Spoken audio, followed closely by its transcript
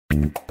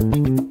This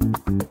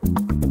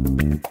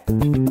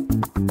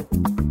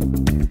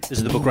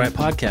is the Book Riot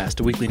Podcast,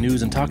 a weekly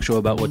news and talk show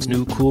about what's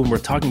new, cool, and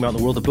worth talking about in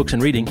the world of books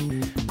and reading.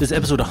 This is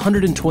episode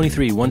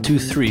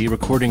 123,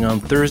 recording on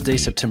Thursday,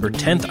 September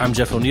 10th. I'm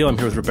Jeff O'Neill. I'm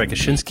here with Rebecca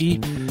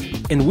Schinsky,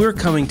 and we're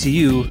coming to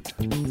you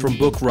from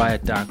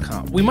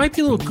BookRiot.com. We might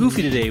be a little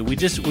goofy today. We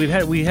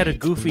had a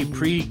goofy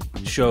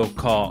pre-show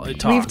talk.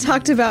 We've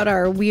talked about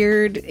our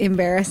weird,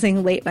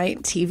 embarrassing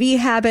late-night TV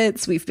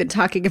habits. We've been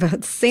talking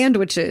about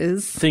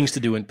sandwiches. Things to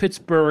do in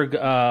Pittsburgh.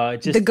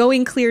 The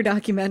Going Clear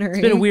documentary.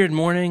 It's been a weird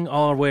morning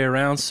all our way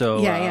around,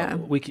 so yeah.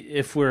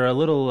 If we're a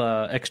little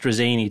extra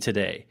zany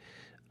today,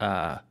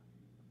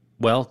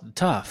 well,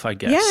 tough, I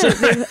guess.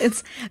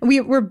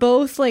 Yeah, we're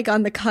both like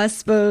on the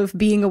cusp of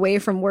being away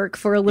from work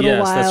for a little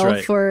while.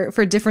 That's right.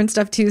 for different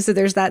stuff too. So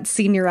there's that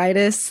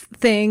senioritis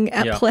thing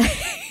at play.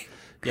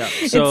 Yeah.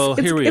 So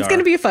here we are. It's going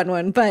to be a fun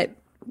one, but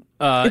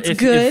it's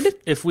good.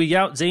 If we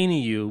out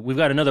zany you, we've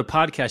got another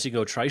podcast you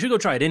go try. You should go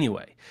try it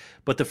anyway.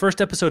 But the first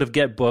episode of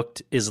Get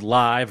Booked is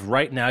live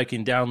right now. You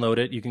can download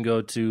it. You can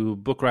go to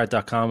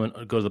bookriot.com and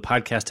go to the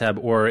podcast tab,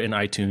 or in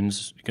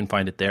iTunes. You can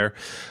find it there.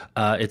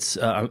 It's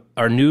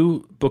our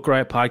new Book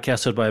Riot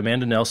podcast hosted by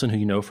Amanda Nelson, who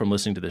you know from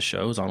listening to this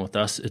show, is on with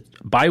us. It's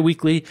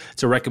bi-weekly.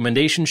 It's a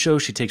recommendation show.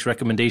 She takes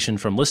recommendation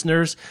from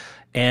listeners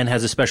and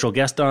has a special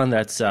guest on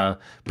that's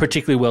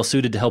particularly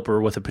well-suited to help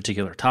her with a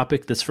particular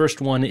topic. This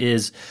first one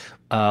is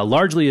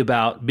largely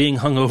about being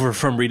hungover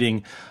from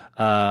reading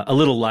A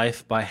Little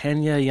Life by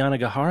Hanya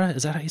Yanagihara.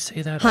 Is that how you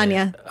say that?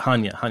 Hanya.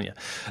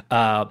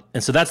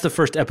 And so that's the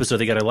first episode.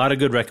 They got a lot of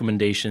good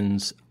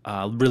recommendations.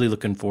 Really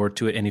looking forward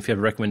to it. And if you have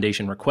a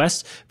recommendation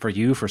request for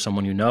you, for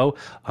someone you know,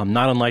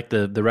 not unlike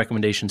the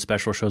recommendation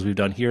special shows we've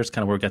done here, it's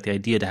kind of where we got the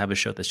idea to have a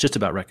show that's just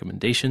about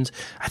recommendations.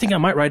 I think I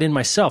might write in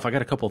myself. I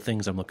got a couple of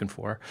things I'm looking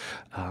for.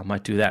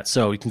 Might do that.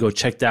 So you can go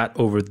check that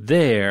over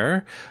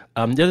there.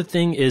 The other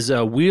thing is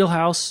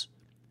Wheelhouse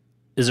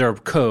is our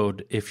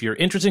code. If you're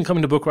interested in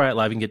coming to Book Riot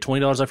Live, you can get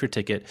 $20 off your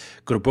ticket.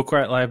 Go to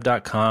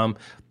bookriotlive.com.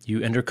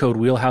 You enter code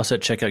Wheelhouse at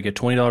checkout, get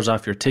 $20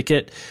 off your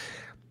ticket.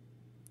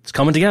 It's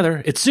coming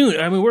together. It's soon.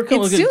 I mean,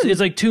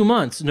 it's like 2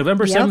 months.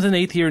 November 7th and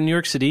 8th here in New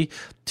York City,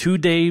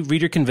 2-day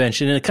reader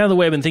convention. And kind of the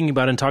way I've been thinking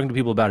about it and talking to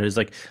people about it is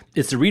like,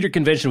 it's the reader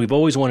convention we've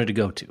always wanted to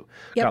go to.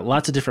 Yep. Got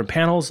lots of different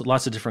panels,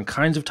 lots of different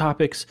kinds of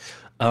topics.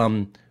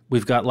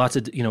 We've got lots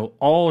of, I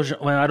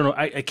don't know.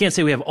 I can't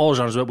say we have all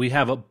genres, but we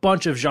have a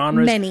bunch of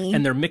genres. Many.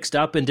 And they're mixed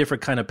up in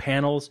different kind of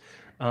panels.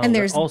 And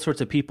there's all sorts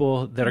of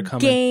people that are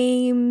coming.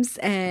 Games,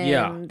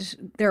 and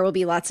there will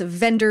be lots of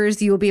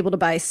vendors. You will be able to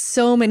buy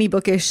so many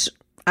bookish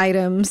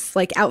items,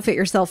 like outfit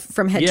yourself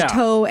from head to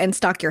toe and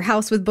stock your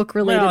house with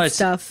book-related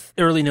stuff.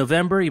 Early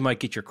November, you might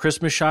get your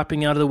Christmas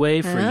shopping out of the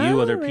way for you.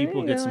 Other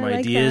people get some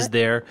ideas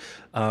there.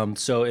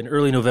 So in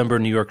early November,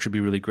 New York should be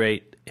really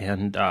great.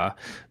 And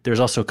there's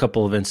also a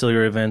couple of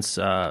ancillary events,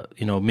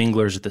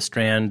 Minglers at the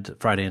Strand,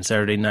 Friday and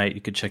Saturday night.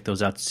 You could check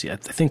those out to see. I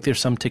think there's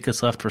some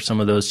tickets left for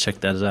some of those. Check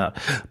that out.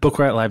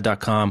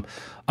 BookRiotLive.com.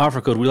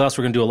 Offer code Wheelhouse.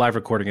 We're going to do a live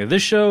recording of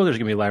this show. There's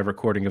going to be a live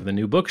recording of the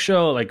new book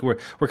show. Like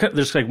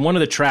there's like one of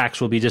the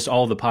tracks will be just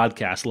all the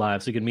podcasts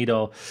live, so you can meet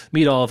all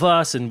of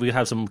us, and we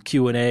have some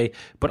Q&A.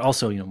 But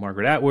also,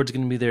 Margaret Atwood's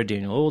going to be there,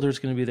 Daniel Older's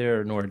going to be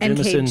there, Nora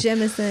Jemisin, Kate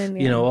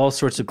Jemisin, all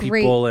sorts of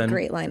people and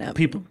great lineup.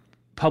 People.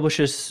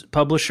 Publishers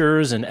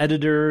and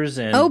editors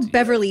and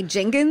Beverly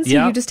Jenkins, who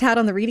you just had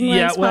on the Reading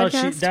Labs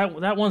podcast.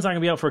 That one's not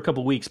gonna be out for a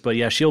couple weeks,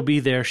 but she'll be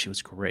there. She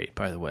was great,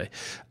 by the way.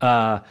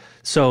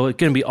 So it's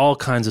gonna be all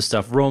kinds of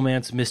stuff: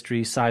 romance,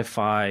 mystery,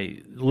 sci-fi,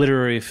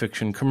 literary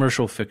fiction,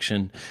 commercial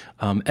fiction,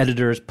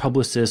 editors,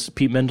 publicists,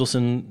 Pete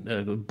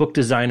Mendelsohn, book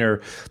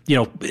designer.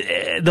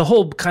 The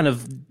whole kind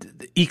of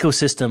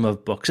ecosystem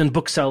of books and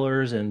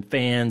booksellers and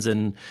fans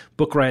and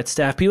Book Riot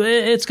staff people.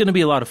 It's going to be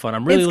a lot of fun.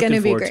 I'm really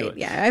looking forward to it.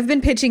 Yeah, I've been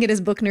pitching it as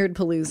Book Nerd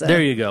Palooza.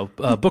 There you go.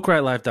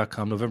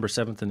 BookRiotLive.com, November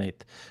 7th and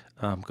 8th.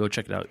 Go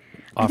check it out.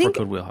 Offer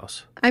code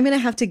Wheelhouse. I'm going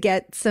to have to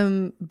get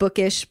some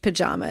bookish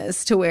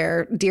pajamas to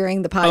wear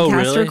during the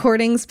podcast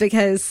recordings,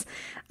 because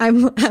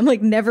I'm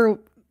like never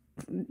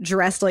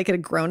dressed like a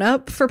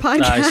grown-up for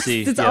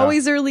podcasts. It's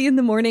always early in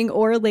the morning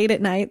or late at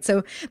night,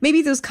 so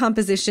maybe those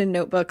composition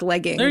notebook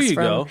leggings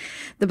from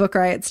the Book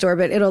Riot store,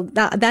 but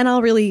then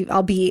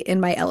I'll be in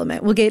my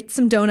element. We'll get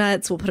some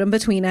donuts, we'll put them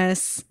between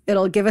us,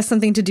 it'll give us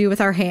something to do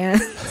with our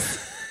hands.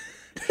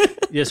 You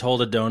just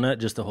hold a donut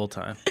just the whole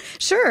time.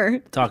 Sure.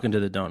 Talking to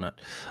the donut.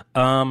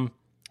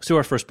 So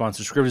our first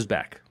sponsor, Scribd, is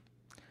back.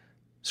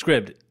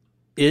 Scribd,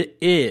 it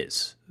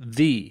is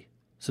the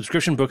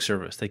subscription book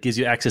service that gives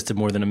you access to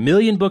more than 1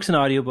 million books and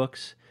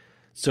audiobooks.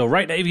 So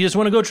right now, if you just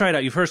want to go try it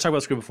out, you've heard us talk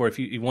about Scribd before. If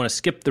you want to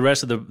skip the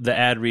rest of the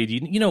ad read,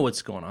 you know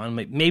what's going on.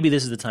 Maybe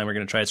this is the time we're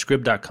going to try it.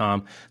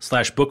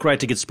 Scribd.com/bookriot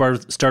to get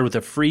started with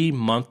a free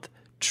month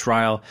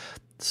trial.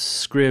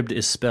 Scribd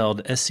is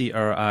spelled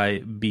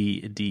SCRIBD.com.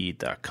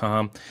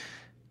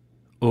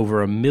 Over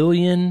 1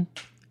 million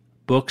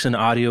books and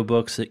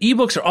audiobooks. The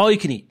ebooks are all you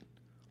can eat.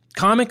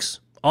 Comics,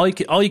 all you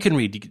can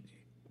read. You can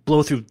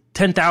blow through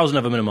 10,000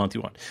 of them in a month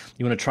you want.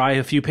 You want to try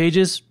a few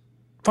pages?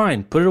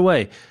 Fine, put it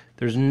away.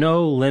 There's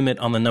no limit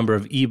on the number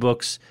of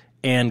ebooks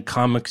and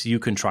comics you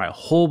can try. A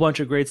whole bunch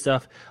of great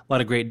stuff. A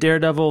lot of great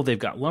Daredevil. They've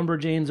got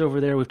Lumberjanes over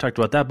there. We've talked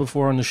about that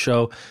before on the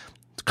show.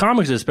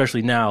 Comics,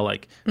 especially now,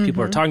 like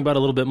people are talking about it a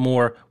little bit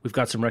more. We've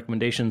got some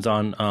recommendations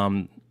on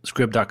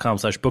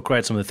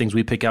Scribd.com/bookright, some of the things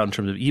we pick out in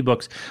terms of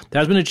ebooks. There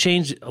has been a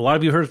change. A lot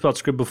of you heard about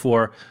Scribd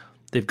before.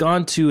 They've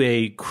gone to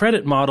a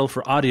credit model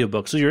for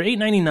audiobooks. So you're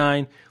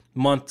 $8.99 a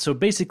month. So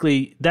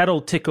basically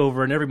that'll tick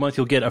over, and every month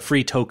you'll get a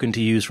free token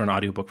to use for an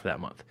audiobook for that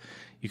month.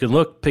 You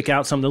can pick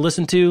out something to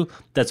listen to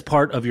that's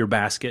part of your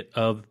basket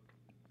of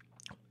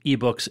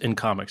ebooks and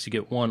comics. You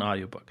get one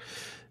audiobook.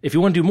 If you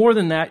want to do more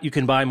than that, you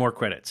can buy more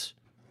credits.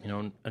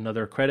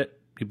 Another credit.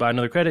 You buy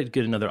another credit, you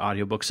get another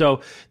audiobook.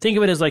 So think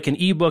of it as like an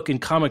ebook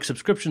and comic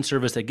subscription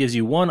service that gives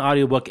you one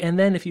audiobook, and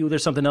then if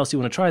there's something else you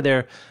want to try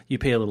there, you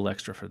pay a little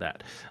extra for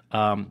that.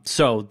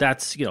 So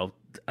that's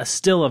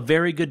still a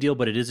very good deal,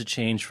 but it is a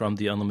change from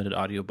the unlimited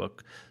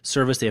audiobook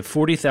service. They have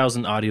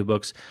 40,000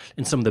 audiobooks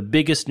and some of the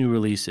biggest new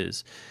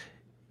releases.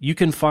 You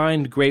can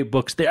find great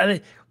books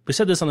there. We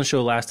said this on the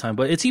show last time,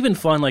 but it's even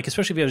fun, like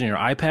especially if you have it on your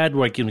iPad,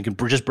 where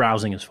just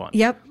browsing is fun.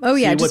 Yep. Oh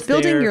yeah, just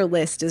building your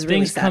list is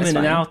really satisfying. Things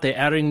come in and out. They're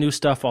adding new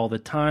stuff all the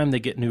time. They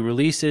get new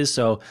releases,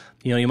 so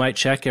you might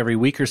check every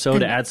week or so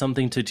to add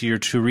something to your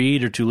to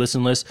read or to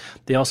listen list.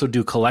 They also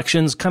do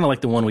collections, kind of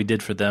like the one we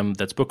did for them.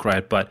 That's Book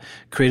Riot, but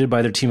created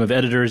by their team of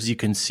editors. You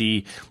can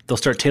see they'll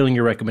start tailoring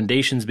your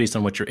recommendations based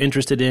on what you're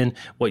interested in,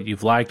 what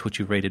you've liked, what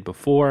you've rated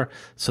before.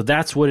 So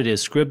that's what it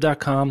is.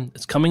 Scribd.com.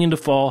 It's coming into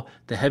fall,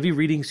 the heavy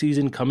reading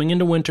season, coming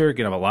into winter. You're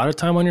gonna have a lot of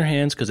time on your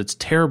hands because it's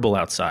terrible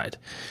outside.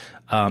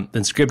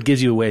 Then Scribd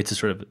gives you a way to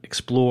sort of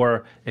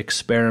explore,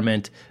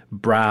 experiment,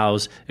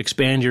 browse,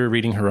 expand your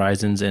reading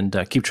horizons, and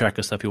keep track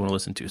of stuff you want to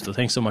listen to. So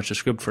thanks so much to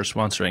Scribd for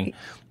sponsoring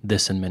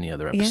this and many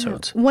other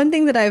episodes. Yeah. One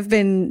thing that I've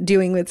been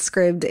doing with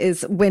Scribd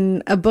is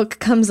when a book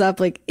comes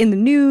up like in the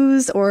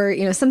news or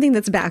something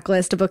that's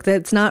backlist, a book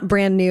that's not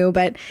brand new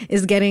but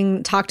is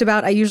getting talked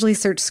about, I usually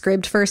search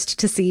Scribd first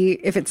to see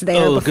if it's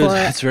there before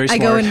That's very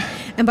smart. I go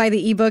and buy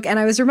the ebook. And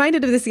I was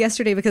reminded of this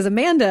yesterday because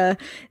Amanda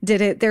did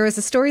it. There was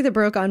a story that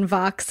broke on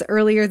Vox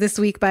earlier this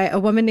week by a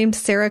woman named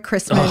Sarah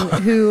Chrisman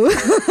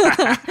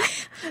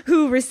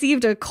who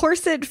received a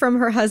corset from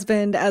her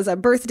husband as a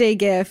birthday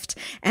gift,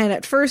 and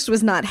at first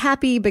was not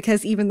happy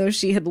because even though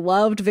she had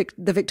loved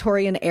the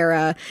Victorian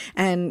era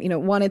and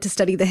wanted to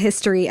study the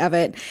history of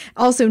it,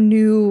 also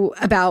knew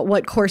about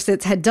what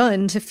corsets had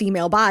done to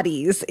female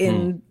bodies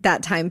in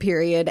that time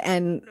period,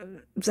 and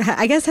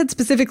I guess had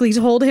specifically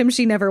told him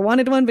she never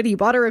wanted one, but he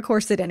bought her a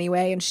corset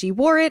anyway, and she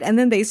wore it. And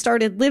then they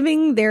started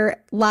living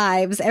their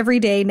lives every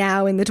day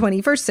now in the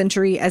 21st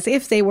century as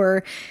if they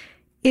were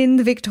in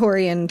the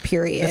Victorian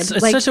period.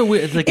 It's such a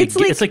weird,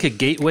 it's like a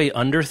gateway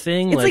under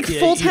thing. It's like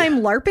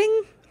full-time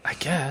LARPing. I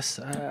guess.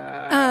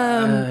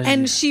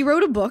 And she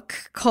wrote a book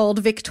called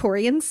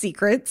Victorian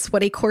Secrets,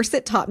 What a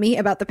Corset Taught Me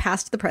About the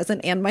Past, the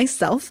Present, and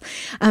Myself.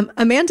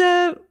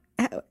 Amanda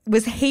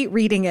was hate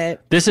reading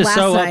it. This is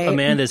so night. Up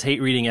Amanda's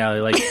hate reading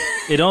alley. Like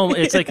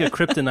it's like a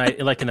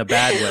kryptonite, like in a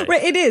bad way.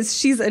 Right, it is.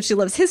 She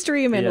loves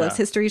history. Amanda loves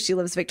history. She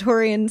loves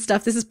Victorian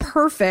stuff. This is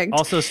perfect.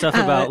 Also stuff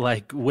about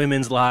like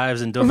women's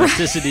lives and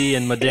domesticity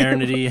and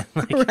modernity.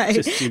 Right.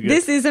 Just too good.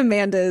 This is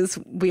Amanda's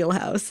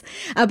wheelhouse.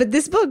 But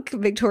this book,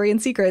 Victorian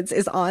Secrets,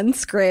 is on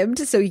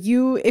Scribd. So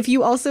if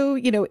you also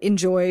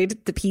enjoyed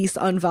the piece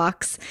on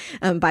Vox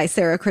by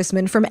Sarah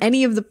Chrisman, from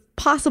any of the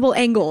possible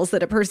angles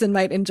that a person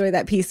might enjoy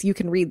that piece, you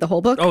can read the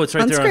whole book. Oh, it's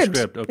right there Scribd. on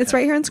Scribd. Okay. It's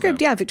right here on Scribd.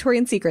 Yeah,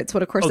 Victorian Secrets.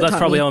 What a course. Oh, that's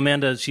probably how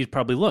Amanda. She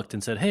probably looked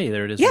and said, "Hey,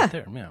 there it is, right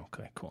there." Yeah.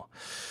 Okay. Cool.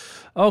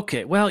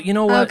 Okay. Well, you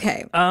know what?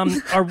 Okay.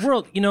 Our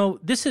world.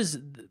 This is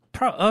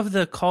of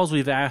the calls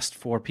we've asked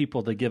for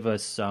people to give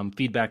us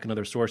feedback and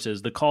other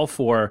sources. The call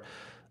for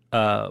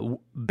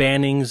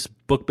bannings,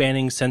 book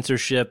bannings,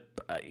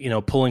 censorship,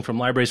 pulling from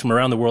libraries from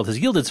around the world has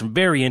yielded some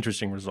very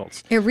interesting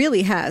results. It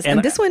really has.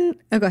 And this one,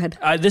 go ahead.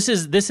 This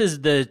is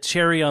the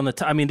cherry on the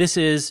top. I mean,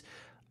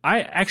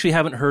 I actually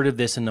haven't heard of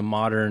this in the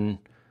modern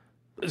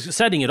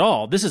setting at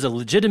all. This is a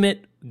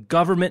legitimate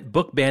government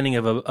book banning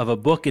of a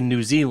book in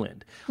New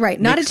Zealand. Right.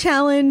 Not a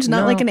challenge,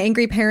 not like an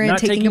angry parent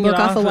taking a book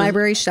off a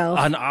library shelf.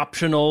 An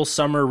optional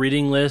summer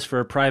reading list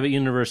for private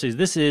universities.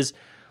 This is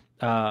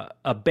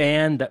a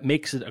ban that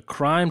makes it a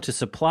crime to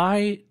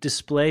supply,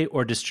 display,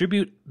 or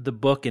distribute the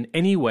book in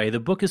any way. The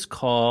book is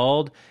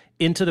called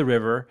Into the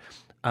River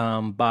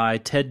by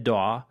Ted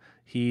Daw.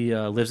 He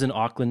lives in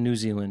Auckland, New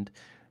Zealand.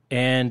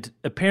 And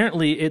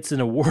apparently it's an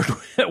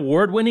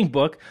award-winning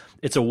book.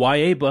 It's a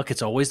YA book.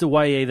 It's always the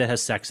YA that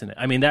has sex in it.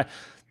 I mean, that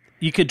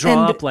you could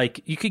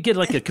you could get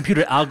like a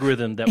computer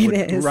algorithm that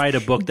would write a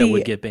book that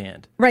would get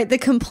banned. Right. The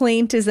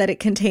complaint is that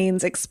it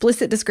contains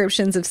explicit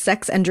descriptions of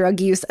sex and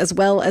drug use, as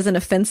well as an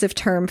offensive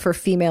term for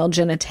female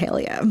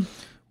genitalia.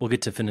 We'll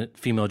get to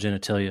female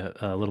genitalia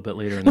a little bit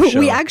later in the show.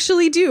 We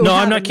actually do. No,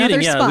 I'm not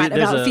kidding. Spot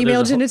about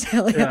female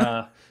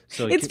genitalia.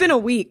 So it's been a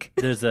week.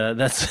 There's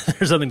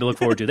something to look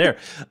forward to there.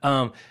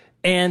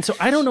 And so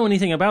I don't know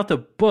anything about the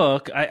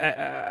book.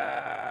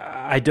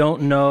 I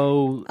don't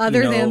know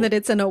other than that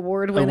it's an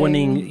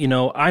award-winning.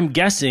 I'm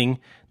guessing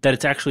that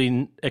it's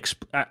actually.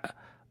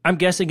 I'm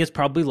guessing it's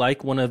probably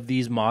like one of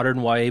these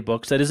modern YA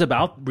books that is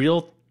about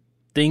real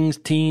things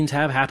teens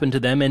have happened to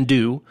them and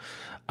do.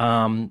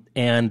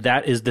 And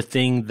that is the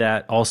thing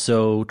that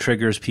also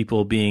triggers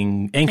people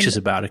being anxious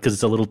about it because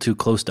it's a little too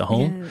close to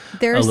home,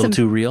 a little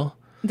too real.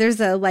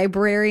 There's a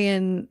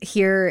librarian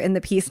here in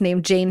the piece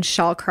named Jane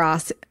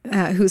Shawcross,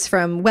 who's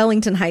from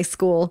Wellington High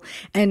School.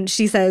 And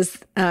she says,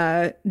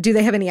 do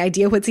they have any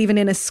idea what's even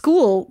in a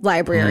school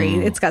library?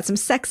 It's got some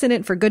sex in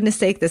it. For goodness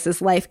sake, this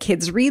is life.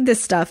 Kids read this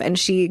stuff. And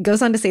she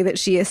goes on to say that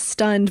she is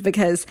stunned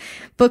because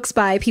books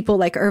by people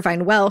like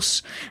Irvine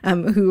Welsh,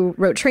 who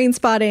wrote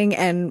Trainspotting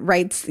and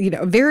writes,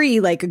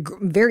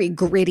 very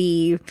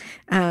gritty,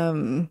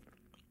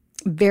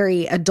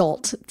 very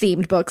adult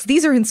themed books.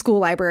 These are in school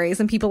libraries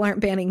and people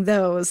aren't banning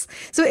those.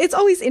 So it's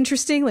always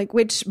interesting, like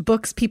which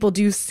books people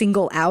do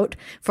single out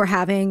for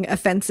having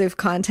offensive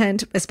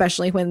content,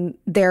 especially when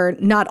they're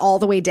not all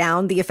the way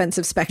down the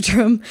offensive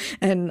spectrum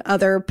and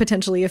other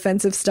potentially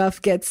offensive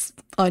stuff gets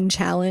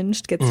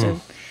unchallenged, gets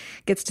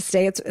to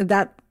stay. It's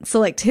that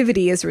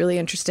selectivity is really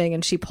interesting.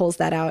 And she pulls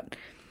that out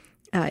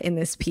in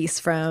this piece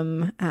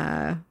from,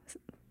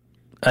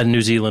 a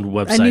New Zealand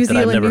website that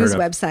I've never heard of.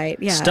 Website,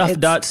 yeah.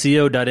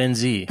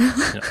 Stuff.co.nz.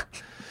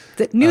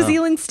 The New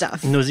Zealand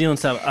stuff. New Zealand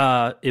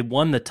stuff. It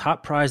won the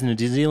top prize in the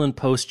New Zealand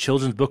Post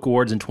Children's Book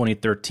Awards in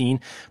 2013.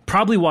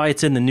 Probably why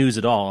it's in the news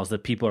at all is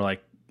that people are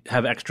like,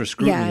 have extra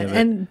scrutiny of it.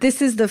 And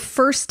this is the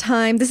first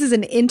time, this is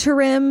an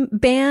interim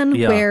ban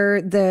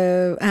where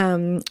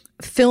the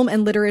Film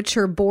and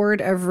Literature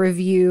Board of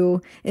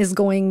Review is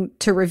going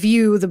to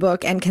review the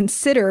book and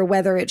consider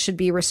whether it should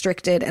be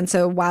restricted. And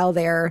so while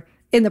they're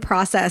in the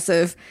process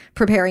of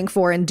preparing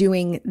for and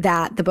doing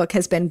that, the book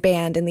has been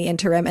banned in the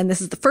interim. And this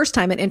is the first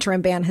time an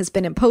interim ban has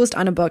been imposed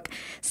on a book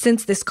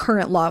since this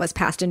current law was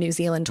passed in New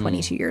Zealand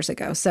 22 years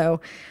ago. So,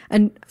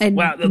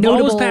 wow, the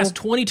law was passed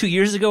 22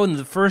 years ago and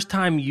the first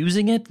time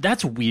using it?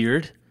 That's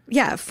weird.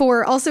 Yeah,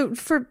 for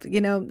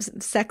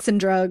sex and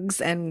drugs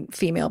and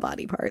female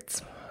body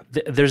parts.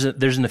 There's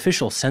an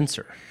official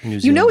censor in New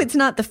Zealand. It's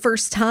not the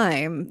first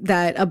time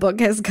that a book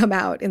has come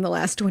out in the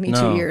last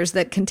 22 years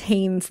that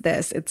contains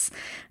this. It's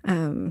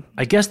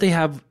I guess they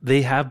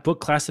have book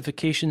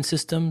classification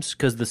systems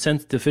because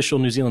the official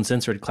New Zealand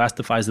censor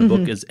classifies the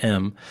book as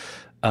M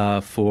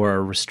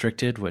for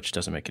restricted, which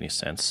doesn't make any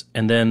sense.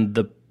 And then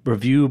the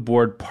review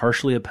board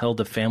partially upheld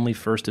the Family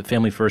First. The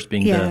Family First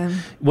being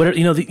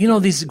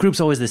these groups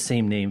always the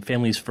same name.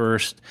 Families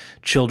First,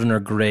 Children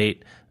Are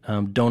Great.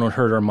 Don't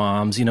hurt our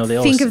moms. They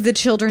always think of the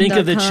children. Think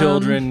of the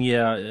children.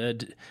 Yeah.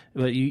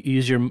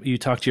 You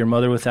talk to your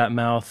mother with that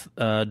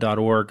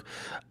mouth.org.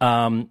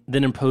 Then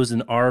imposed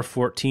an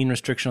R14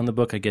 restriction on the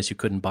book. I guess you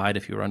couldn't buy it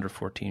if you were under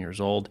 14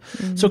 years old.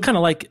 So kind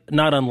of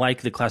not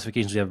unlike the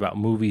classifications we have about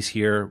movies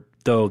here,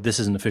 though this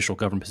is an official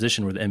government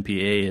position where the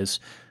MPA is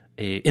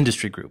a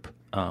industry group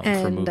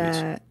for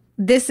movies.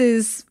 This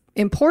is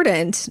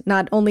important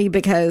not only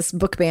because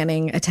book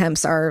banning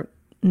attempts are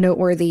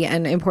noteworthy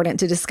and important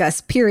to discuss,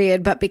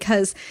 period, but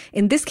because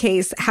in this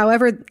case,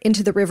 however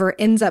Into the River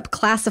ends up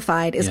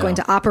classified is going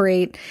to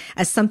operate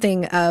as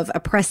something of a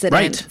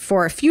precedent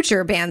for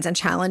future bans and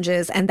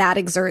challenges, and that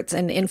exerts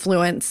an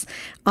influence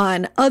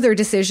on other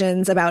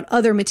decisions about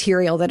other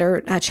material that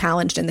are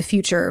challenged in the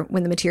future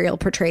when the material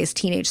portrays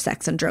teenage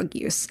sex and drug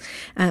use.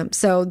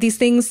 So these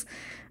things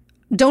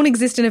don't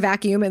exist in a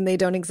vacuum, and they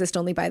don't exist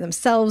only by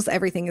themselves.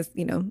 Everything is,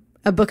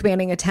 a book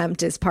banning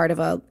attempt is part of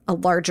a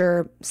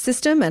larger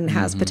system and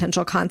has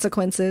potential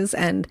consequences,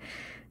 and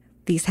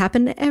these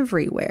happen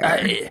everywhere.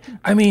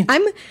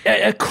 I'm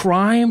a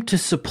crime to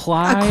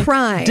supply, a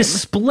crime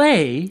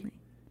display.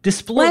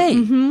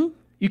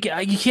 You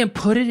can't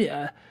put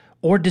it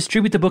or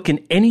distribute the book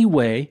in any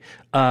way.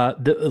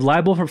 The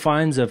liable for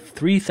fines of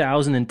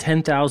 $3,000 and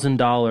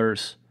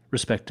 $10,000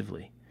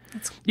 respectively.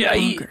 That's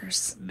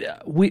bonkers.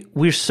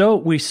 We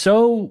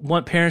so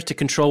want parents to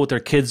control what their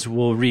kids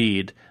will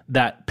read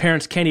that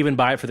parents can't even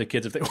buy it for their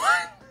kids if they want.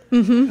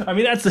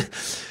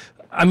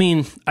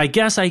 I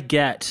guess I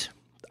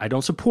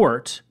don't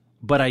support,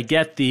 but I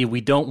get we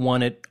don't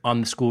want it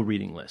on the school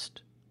reading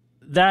list.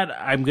 That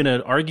I'm going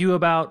to argue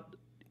about,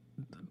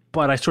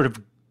 but I sort of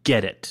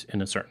get it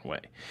in a certain way.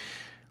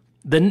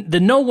 The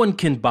no one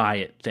can buy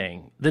it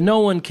thing, the no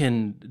one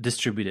can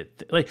distribute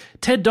it. Like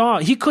Ted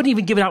Dawes, he couldn't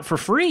even give it out for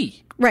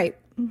free. Right.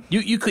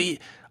 You could.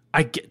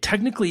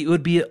 Technically, it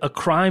would be a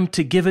crime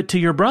to give it to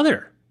your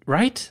brother,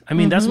 right?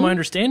 That's my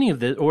understanding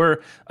of it,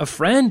 or a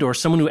friend, or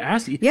someone who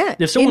asked. Yeah.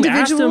 If someone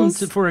asked him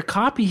for a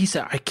copy, he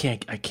said, "I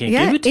can't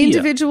give it to you."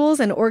 Individuals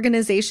and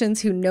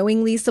organizations who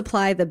knowingly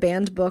supply the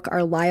banned book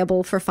are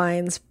liable for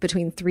fines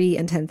between $3,000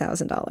 and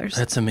 $10,000.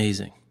 That's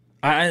amazing.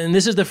 And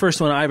this is the first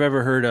one I've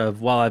ever heard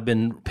of while I've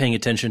been paying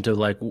attention to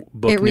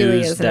book really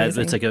news. That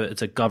amazing.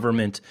 It's a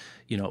government.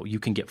 You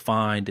can get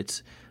fined.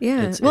 It's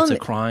a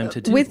crime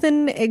to do. With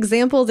an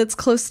example that's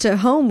close to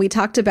home, we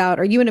talked about,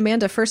 or you and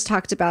Amanda first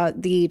talked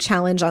about the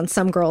challenge on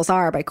Some Girls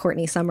Are by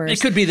Courtney Summers. It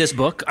could be this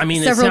book.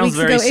 It sounds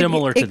very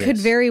similar to this. It could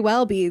very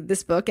well be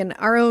this book. And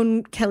our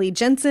own Kelly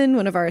Jensen,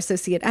 one of our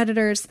associate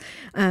editors,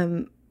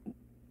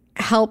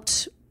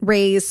 helped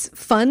raise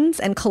funds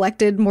and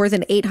collected more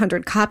than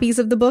 800 copies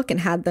of the book and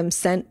had them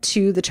sent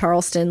to the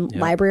Charleston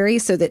Library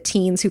so that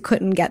teens who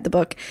couldn't get the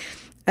book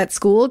at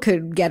school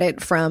could get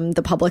it from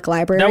the public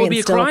library. That would be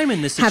a crime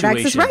in this situation. Have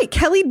access. Right.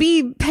 Kelly'd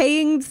be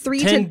paying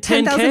 $3,000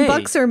 to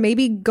 $10,000 or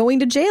maybe going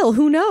to jail.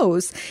 Who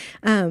knows?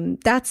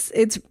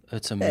 It's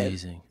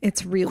amazing.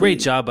 It's really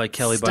great job by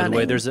Kelly, stunning.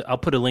 by the way. I'll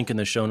put a link in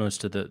the show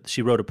notes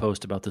she wrote a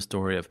post about the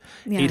story of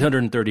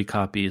 830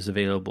 copies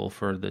available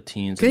for the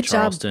teens in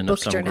Charleston. Good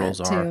job, Some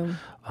Girls Are.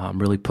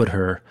 Really put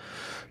her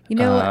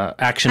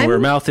action where her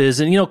mouth is.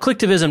 And,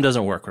 collectivism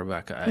doesn't work,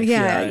 Rebecca.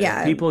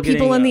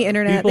 People on the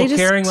internet. People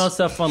caring about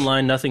stuff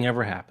online, nothing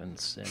ever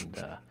happens.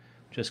 And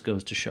just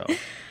goes to show.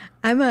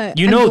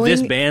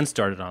 This band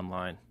started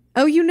online.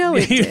 Oh,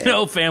 it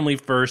did. Family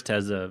First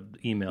has a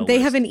email They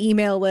list. have an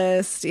email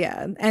list,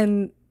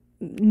 and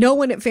no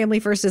one at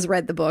Family First has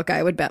read the book,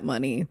 I would bet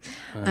money.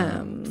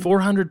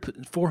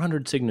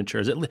 400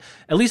 signatures. At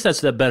least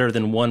that's better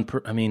than one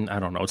I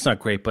don't know. It's not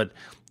great, but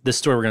this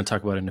story we're going to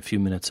talk about in a few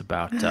minutes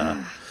about...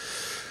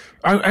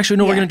 Actually,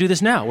 no, we're going to do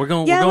this now. We're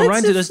going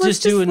right to this. Let's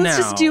just do it now. Let's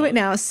just do it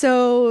now.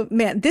 So,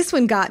 man, this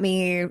one got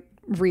me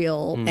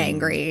real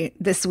angry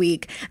this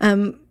week.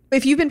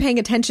 If you've been paying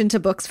attention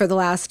to books for the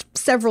last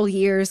several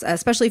years,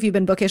 especially if you've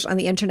been bookish on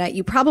the internet,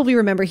 you probably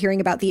remember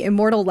hearing about The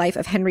Immortal Life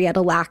of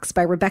Henrietta Lacks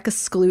by Rebecca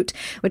Skloot,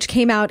 which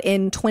came out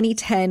in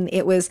 2010.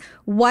 It was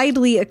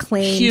widely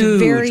acclaimed,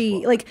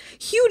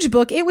 huge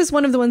book. It was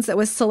one of the ones that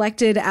was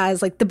selected as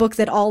the book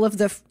that all of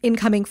the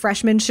incoming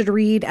freshmen should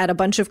read at a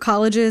bunch of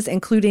colleges,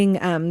 including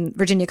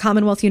Virginia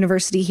Commonwealth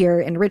University here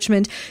in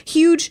Richmond.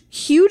 Huge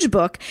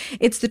book.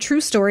 It's the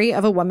true story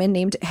of a woman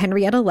named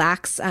Henrietta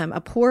Lacks, a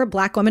poor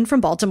Black woman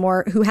from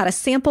Baltimore who had a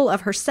sample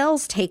of her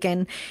cells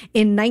taken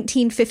in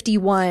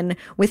 1951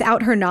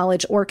 without her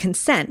knowledge or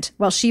consent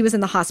while she was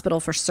in the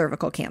hospital for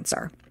cervical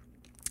cancer.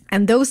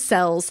 And those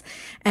cells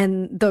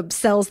and the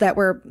cells that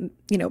were,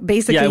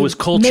 basically it was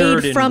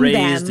cultured made from and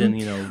raised them,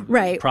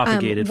 and,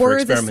 propagated for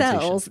were the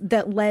experimentation. cells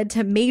that led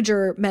to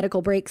major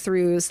medical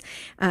breakthroughs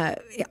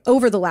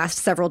over the last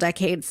several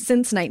decades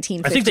since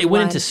 1951. I think they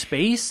went into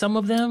space, some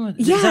of them.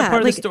 Is that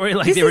part of the story?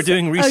 They were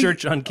doing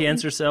research on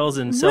cancer cells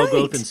and cell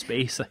growth in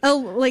space. The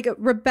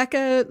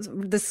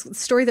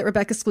story that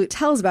Rebecca Skloot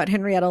tells about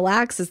Henrietta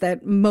Lacks is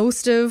that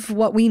most of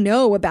what we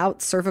know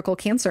about cervical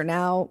cancer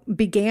now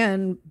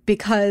began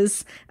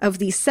because of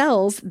these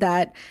cells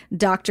that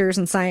doctors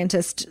and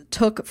scientists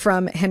took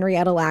from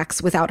Henrietta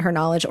Lacks without her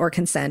knowledge or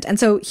consent. And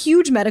so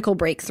huge medical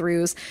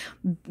breakthroughs,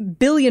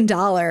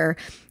 billion-dollar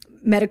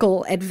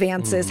medical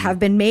advances have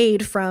been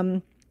made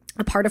from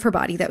a part of her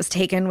body that was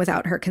taken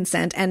without her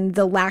consent. And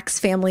the Lacks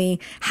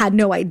family had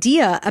no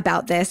idea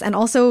about this. And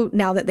also,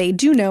 now that they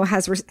do know,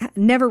 has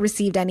never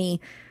received any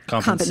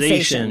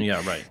compensation.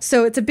 Yeah, right.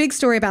 So it's a big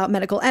story about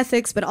medical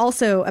ethics, but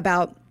also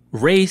about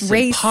race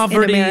and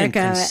poverty and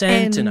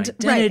consent and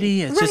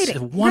identity. It's just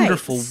a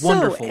wonderful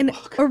book.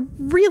 A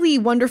really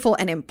wonderful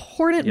and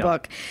important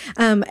book.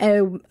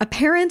 A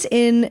parent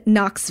in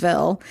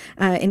Knoxville,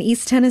 in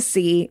East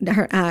Tennessee,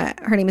 her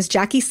name is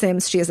Jackie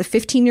Sims. She has a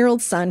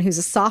 15-year-old son who's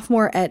a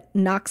sophomore at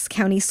Knox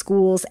County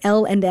Schools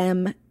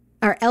L&N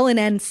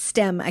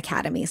STEM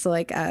Academy,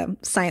 so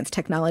science,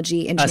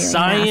 technology, engineering, a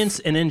science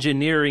and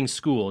engineering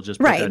school.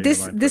 Just right.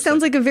 This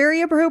sounds like a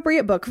very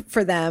appropriate book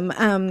for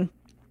them.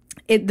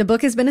 The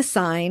book has been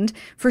assigned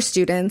for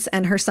students,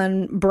 and her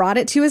son brought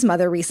it to his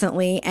mother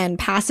recently, and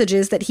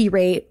passages that he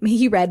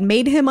read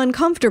made him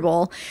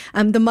uncomfortable.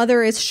 The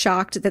mother is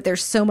shocked that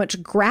there's so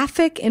much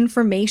graphic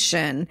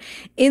information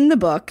in the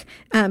book,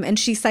 and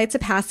she cites a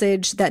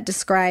passage that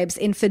describes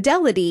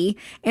infidelity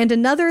and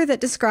another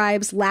that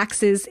describes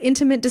Lacks's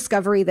intimate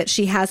discovery that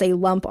she has a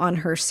lump on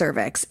her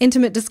cervix.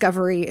 Intimate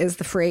discovery is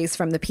the phrase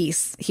from the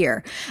piece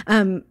here.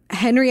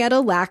 Henrietta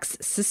Lacks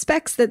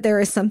suspects that there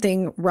is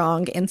something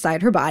wrong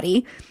inside her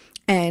body,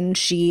 and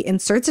she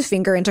inserts a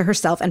finger into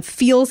herself and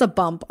feels a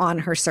bump on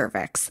her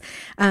cervix.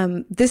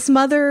 This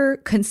mother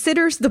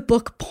considers the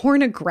book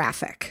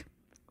pornographic.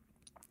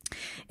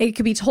 It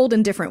could be told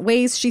in different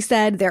ways, she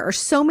said. There are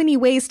so many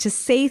ways to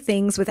say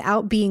things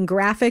without being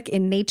graphic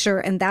in nature,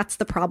 and that's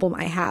the problem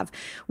I have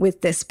with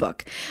this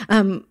book.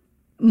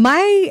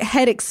 My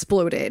head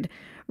exploded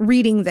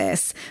reading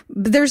this.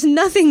 There's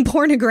nothing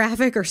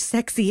pornographic or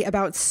sexy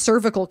about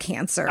cervical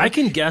cancer. I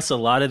can guess a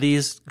lot of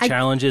these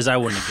challenges. I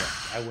wouldn't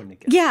have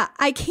guessed. Yeah,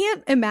 I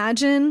can't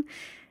imagine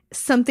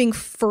something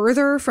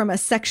further from a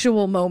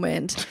sexual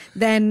moment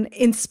than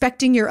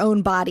inspecting your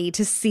own body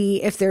to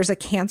see if there's a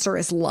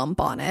cancerous lump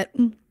on it.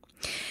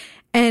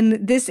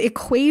 And this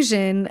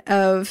equation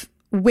of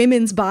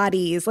women's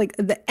bodies,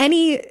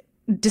 any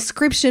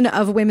description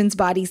of women's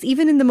bodies,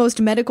 even in the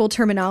most medical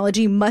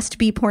terminology, must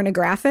be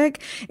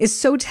pornographic, is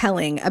so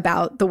telling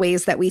about the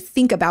ways that we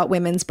think about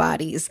women's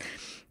bodies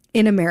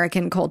in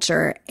American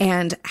culture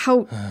and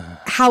how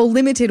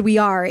limited we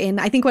are in.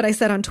 I think what I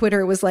said on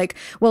Twitter was like,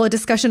 well, a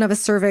discussion of a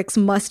cervix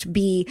must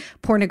be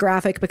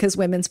pornographic because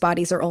women's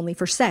bodies are only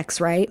for sex,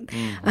 right?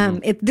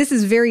 This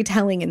is very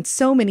telling in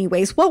so many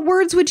ways. What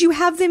words would you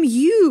have them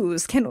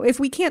use? If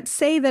we can't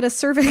say that a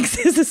cervix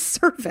is a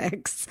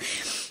cervix,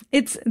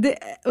 it's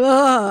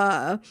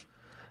yeah,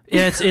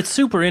 it's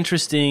super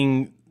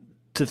interesting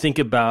to think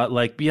about,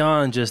 like,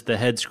 beyond just the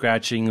head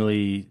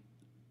scratchingly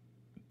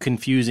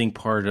confusing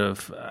part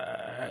of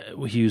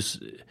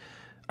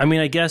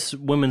I guess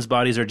women's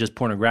bodies are just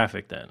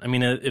pornographic then. I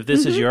mean, if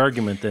this is your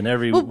argument, then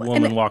every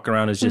woman walking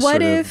around is just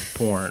sort of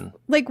porn.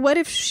 Like, what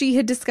if she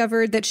had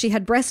discovered that she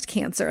had breast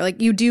cancer? Like,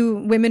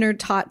 women are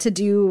taught to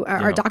do,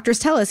 our doctors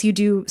tell us, you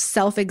do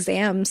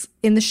self-exams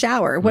in the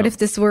shower. What if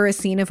this were a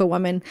scene of a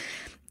woman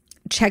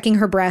checking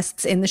her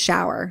breasts in the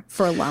shower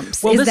for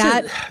lumps? Well,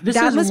 that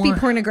must be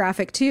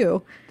pornographic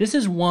too. This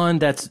is one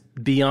that's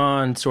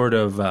beyond sort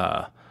of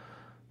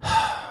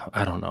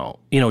I don't know,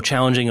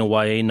 challenging a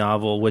YA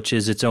novel, which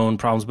is its own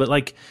problems. But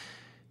like,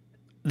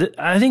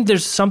 I think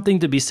there's something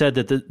to be said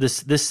that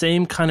this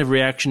same kind of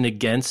reaction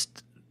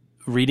against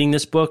reading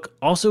this book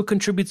also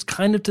contributes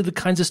kind of to the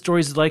kinds of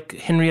stories like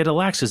Henrietta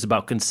Lacks is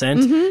about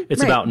consent.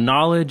 It's about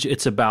knowledge.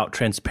 It's about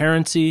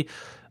transparency.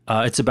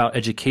 It's about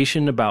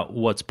education, about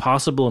what's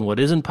possible and what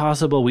isn't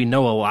possible. We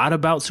know a lot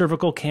about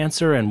cervical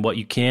cancer and what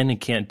you can and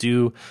can't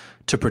do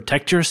to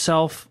protect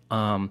yourself.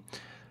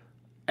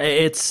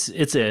 It's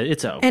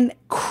a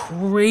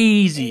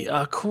crazy.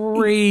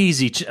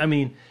 I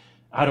mean,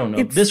 I don't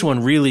know. This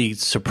one really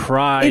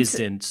surprised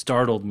and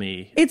startled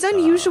me. It's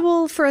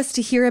unusual for us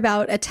to hear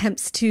about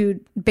attempts to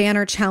ban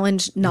or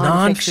challenge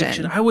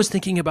nonfiction. I was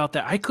thinking about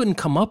that. I couldn't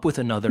come up with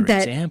another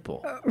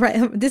example.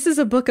 Right. This is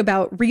a book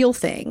about real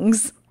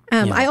things.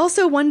 I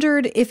also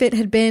wondered if it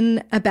had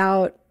been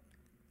about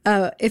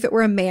if it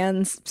were a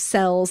man's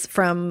cells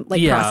from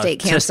prostate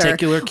cancer,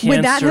 testicular cancer,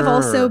 would that have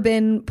also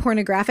been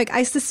pornographic?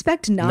 I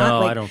suspect not.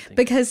 No, I don't think.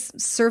 Because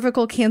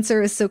cervical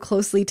cancer is so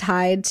closely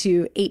tied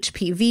to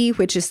HPV,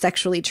 which is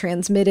sexually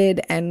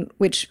transmitted and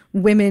which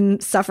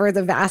women suffer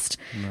the vast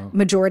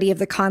majority of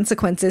the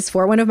consequences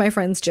for. One of my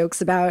friends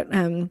jokes about,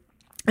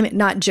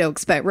 not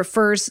jokes, but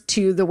refers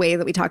to the way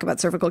that we talk about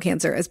cervical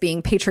cancer as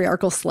being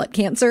patriarchal slut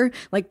cancer.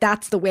 Like,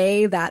 that's the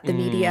way that the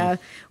media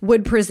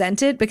would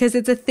present it, because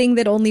it's a thing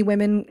that only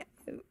women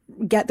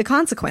get the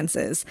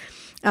consequences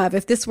of.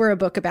 If this were a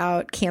book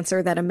about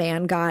cancer that a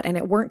man got and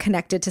it weren't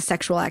connected to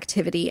sexual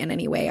activity in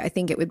any way, I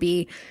think it would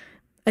be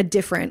a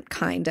different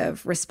kind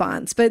of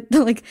response. But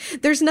like,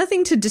 there's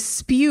nothing to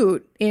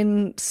dispute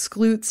in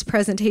Skloot's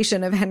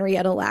presentation of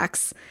Henrietta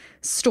Lacks'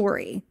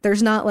 story.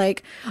 There's not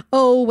like,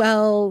 oh,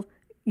 well,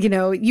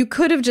 you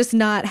could have just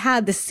not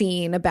had the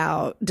scene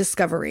about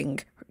discovering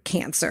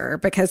cancer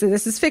because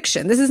this is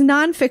fiction. This is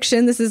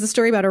nonfiction. This is a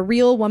story about a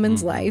real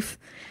woman's life.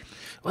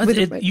 Well,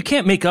 you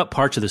can't make up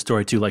parts of the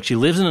story too. Like, she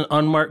lives in an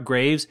unmarked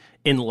graves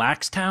in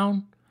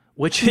Laxtown,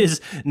 which is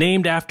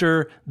named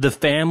after the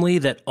family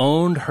that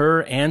owned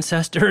her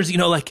ancestors.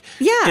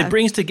 It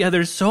brings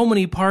together so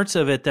many parts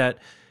of it that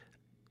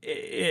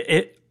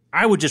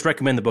I would just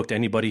recommend the book to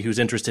anybody who's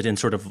interested in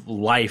sort of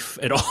life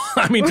at all.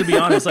 I mean, to be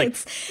honest,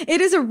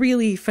 it is a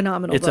really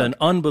phenomenal book. It's an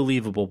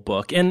unbelievable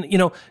book. And,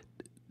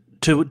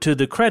 to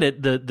the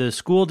credit, the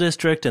school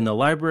district and the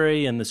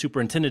library and the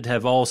superintendent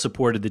have all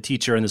supported the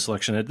teacher in the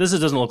selection. This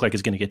doesn't look like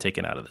it's going to get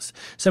taken out of this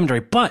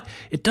cemetery, but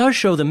it does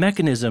show the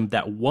mechanism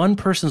that one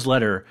person's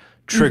letter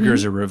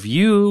triggers a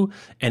review,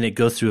 and it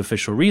goes through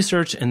official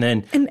research, and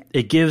then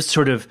it gives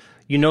sort of,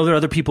 there are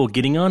other people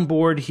getting on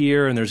board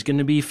here, and there's going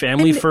to be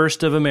Family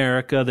First of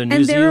America, the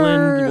New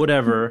Zealand,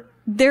 whatever.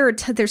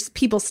 There's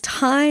people's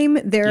time.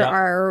 There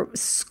are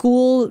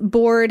school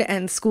board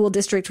and school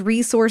district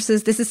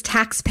resources. This is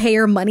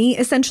taxpayer money,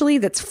 essentially,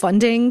 that's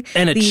funding.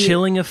 And a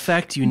chilling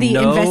effect.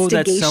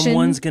 That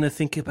someone's going to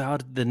think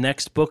about the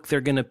next book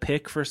they're going to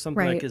pick for something.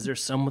 Right. Like, is there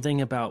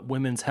something about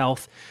women's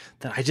health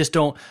that I just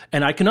don't...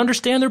 And I can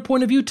understand their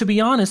point of view, to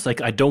be honest.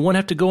 Like, I don't want to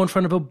have to go in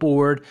front of a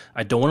board.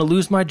 I don't want to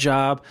lose my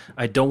job.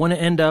 I don't want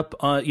to end up,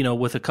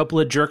 with a couple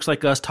of jerks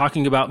like us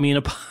talking about me in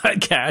a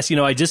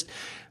podcast.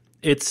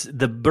 It's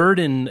the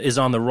burden is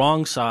on the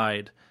wrong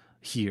side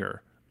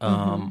here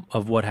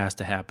of what has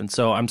to happen.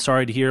 So I'm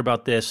sorry to hear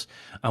about this.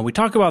 We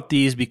talk about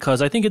these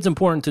because I think it's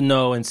important to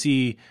know and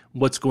see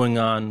what's going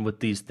on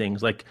with these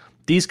things. Like,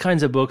 these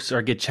kinds of books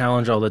get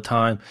challenged all the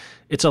time.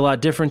 It's a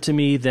lot different to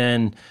me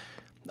than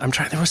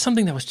there was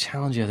something that was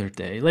challenged the other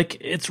day. Like,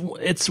 it's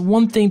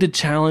one thing to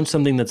challenge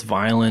something that's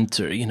violent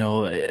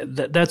or,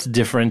 that's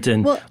different.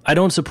 And I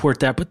don't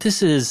support that. But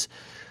this is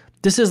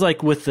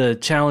like with the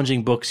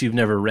challenging books you've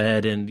never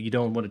read and you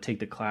don't want to take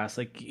the class.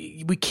 Like,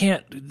 we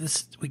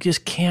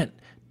just can't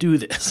do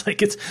this.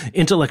 Like, it's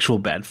intellectual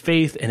bad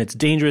faith and it's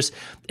dangerous.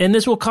 And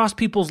this will cost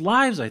people's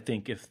lives, I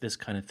think, if this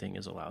kind of thing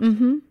is allowed.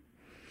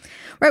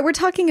 Right. We're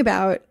talking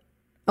about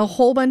a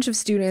whole bunch of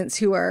students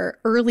who are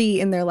early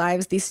in their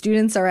lives. These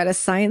students are at a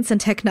science and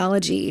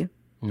technology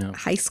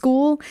high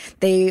school.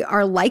 They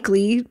are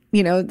likely,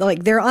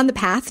 like they're on the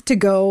path to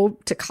go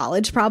to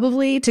college,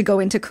 probably to go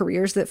into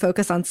careers that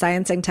focus on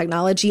science and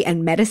technology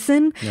and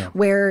medicine,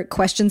 where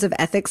questions of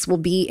ethics will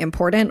be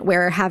important,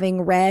 where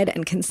having read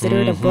and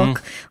considered a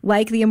book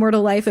like The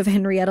Immortal Life of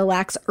Henrietta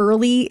Lacks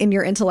early in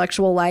your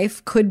intellectual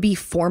life could be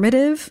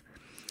formative.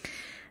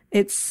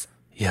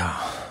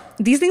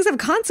 These things have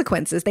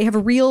consequences. They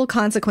have real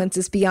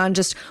consequences beyond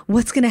just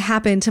what's going to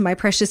happen to my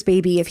precious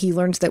baby if he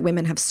learns that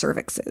women have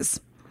cervixes.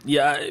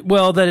 Yeah,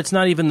 well, that it's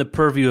not even the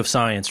purview of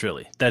science,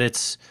 really. That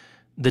it's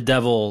the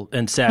devil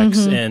and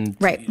sex and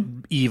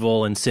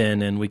evil and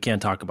sin, and we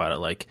can't talk about it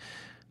like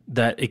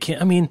that. It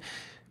can't. I mean,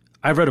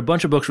 I've read a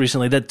bunch of books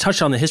recently that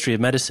touch on the history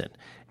of medicine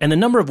and the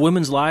number of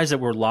women's lives that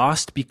were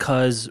lost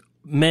because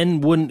men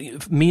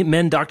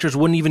doctors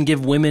wouldn't even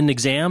give women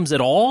exams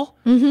at all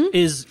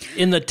is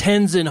in the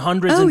tens and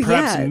hundreds and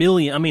perhaps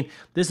million. I mean,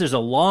 there's a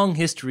long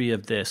history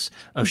of this,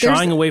 of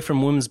shying away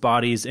from women's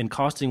bodies and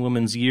costing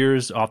women's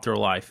years off their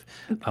life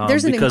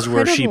because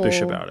we're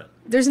sheepish about it.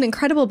 There's an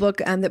incredible book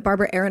that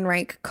Barbara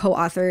Ehrenreich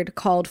co-authored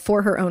called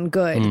For Her Own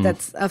Good.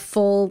 That's a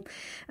full,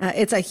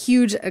 it's a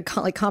huge,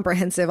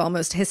 comprehensive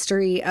almost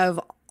history of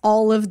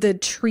all of the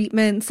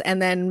treatments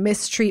and then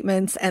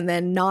mistreatments and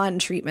then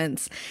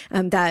non-treatments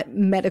that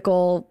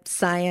medical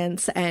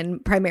science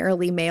and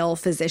primarily male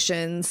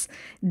physicians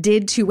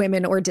did to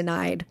women or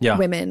denied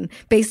women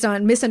based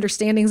on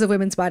misunderstandings of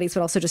women's bodies, but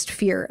also just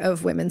fear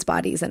of women's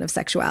bodies and of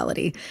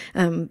sexuality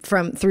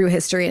through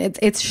history. And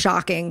it's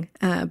shocking,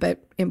 but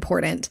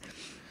important.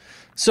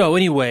 So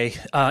anyway,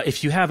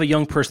 if you have a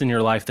young person in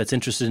your life that's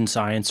interested in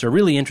science or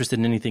really interested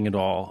in anything at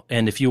all,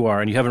 and if you are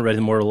and you haven't read The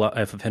Immortal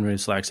Life of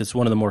Henrietta Lacks, it's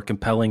one of the more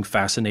compelling,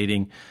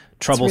 fascinating,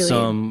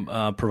 troublesome,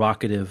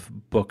 provocative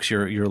books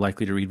you're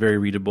likely to read. Very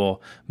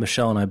readable.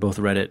 Michelle and I both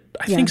read it,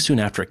 I think soon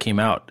after it came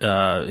out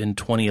in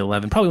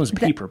 2011. Probably was a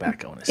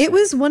paperback, I want to say. It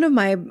was one of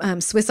my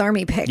Swiss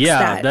Army picks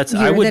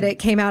that it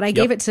came out. I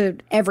gave it to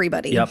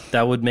everybody. Yep,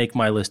 that would make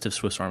my list of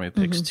Swiss Army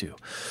picks too.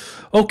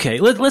 Okay,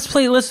 let's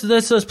play a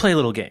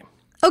little game.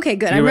 Okay,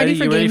 good. I'm ready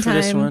for game time.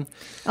 This one?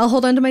 I'll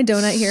hold on to my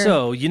donut here.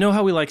 So, you know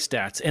how we like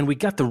stats, and we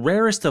got the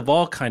rarest of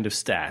all kind of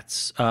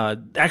stats.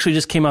 Actually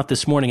just came out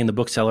this morning in The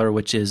Bookseller,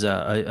 which is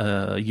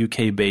a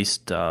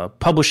UK-based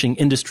publishing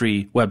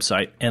industry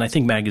website, and I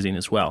think magazine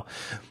as well.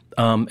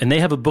 And they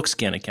have a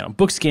BookScan account.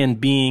 BookScan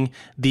being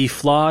the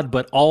flawed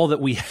but all that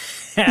we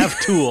have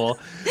tool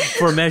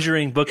for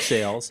measuring book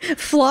sales.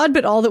 Flawed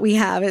but all that we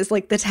have is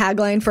like the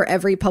tagline for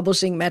every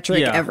publishing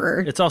metric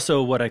ever. It's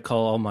also what I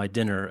call all my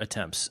dinner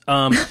attempts.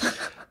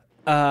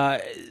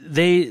 I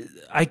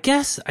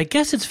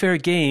guess it's fair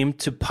game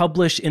to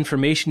publish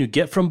information you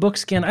get from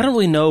BookScan. I don't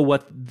really know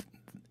what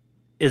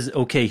is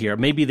okay here.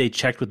 Maybe they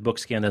checked with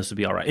BookScan, this would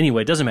be all right.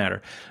 Anyway, it doesn't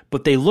matter.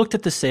 But they looked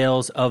at the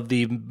sales of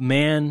the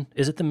Man,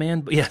 is it the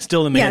Man? Yeah,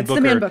 still the Man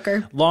Booker. The Man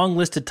Booker. Long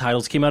listed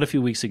titles came out a few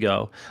weeks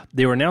ago.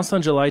 They were announced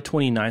on July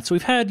 29th. So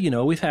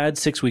we've had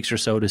 6 weeks or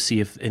so to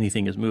see if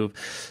anything has moved.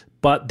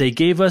 But they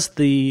gave us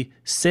the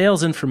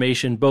sales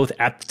information both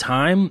at the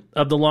time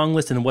of the long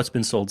list and what's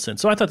been sold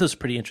since. So I thought this was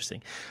pretty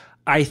interesting.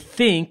 I'm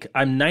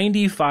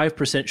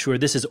 95% sure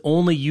this is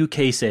only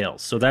UK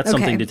sales. So that's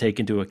something to take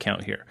into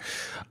account here.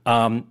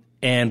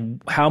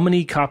 And how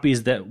many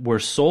copies that were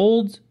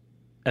sold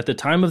at the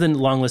time of the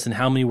long list and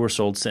how many were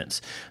sold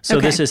since.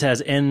 So this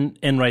has N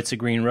Writes A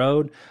Green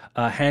Road,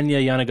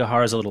 Hanya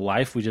Yanagihara's A Little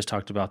Life, we just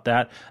talked about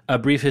that, A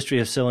Brief History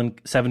of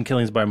Seven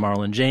Killings by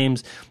Marlon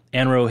James,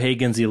 Anne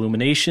O'Hagan's The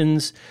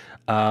Illuminations,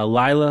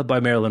 Lila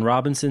by Marilyn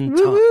Robinson,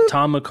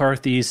 Tom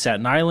McCarthy's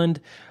Staten Island,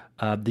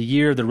 The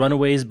Year of the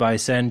Runaways by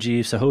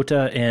Sanjeev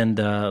Sahota, and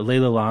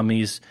Layla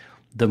Lami's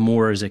The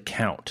Moor's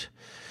Account.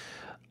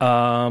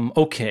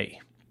 Okay.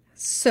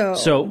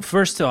 So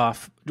first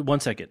off, one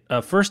second.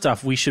 First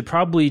off, we should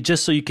probably,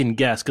 just so you can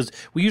guess, because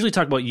we usually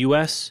talk about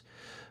U.S.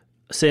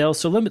 sales.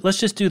 So let's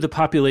just do the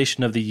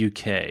population of the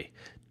U.K.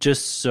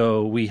 just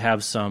so we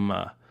have some.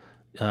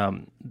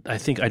 I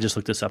think I just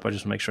looked this up. I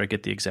just want to make sure I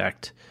get the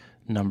exact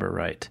number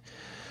right.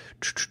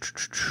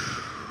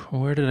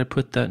 Where did I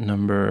put that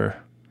number?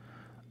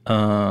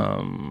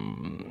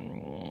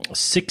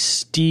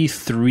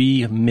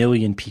 63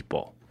 million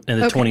people in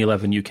the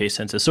 2011 UK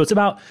census. So it's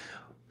about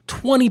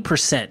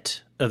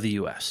 20% of the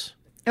U.S.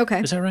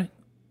 Okay. Is that right?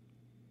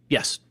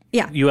 Yes.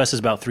 Yeah. U.S. is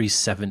about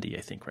 370,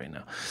 I think, right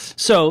now.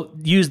 So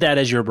use that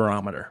as your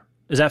barometer.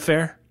 Is that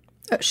fair?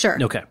 Sure.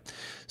 Okay.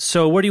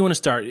 So where do you want to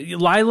start?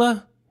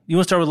 Lila? You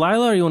want to start with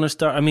Lila or you want to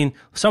start? I mean,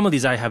 some of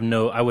these I have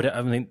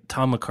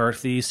Tom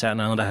McCarthy, Staten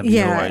Island, I have no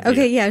idea.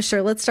 Okay. Yeah,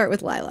 sure. Let's start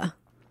with Lila.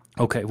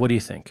 Okay. What do you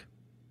think?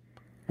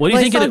 What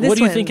do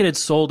you think it had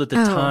sold at the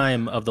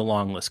time of the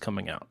long list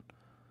coming out?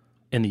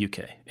 In the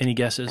UK. Any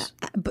guesses?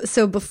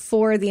 So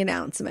before the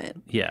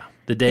announcement. Yeah.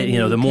 The day,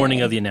 the morning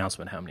of the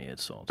announcement, how many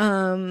it sold.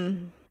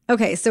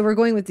 Okay. So we're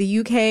going with the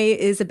UK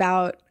is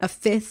about a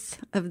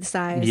fifth of the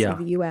size of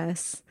the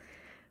US.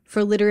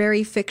 For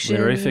literary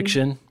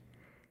fiction.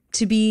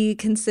 To be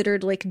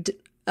considered like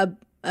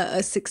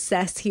a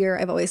success here,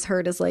 I've always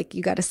heard is like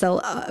you got to sell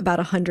about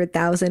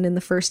 100,000 in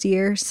the first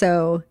year.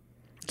 So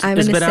I'm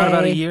going to say. It's been out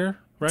about a year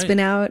right? It's been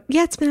out.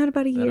 Yeah, it's been out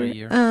about a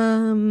year.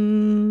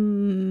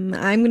 I'm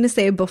going to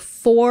say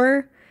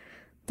before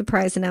the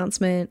prize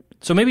announcement.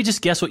 So maybe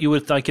just guess what you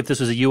would think if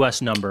this was a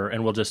U.S. number,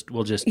 and we'll just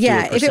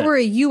yeah. If it were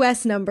a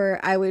U.S. number,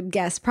 I would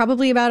guess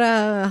probably about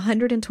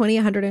 120,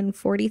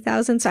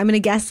 140,000. So I'm going to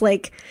guess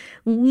like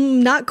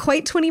not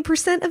quite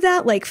 20% of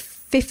that, like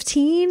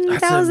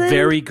 15,000. That's a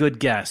very good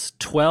guess.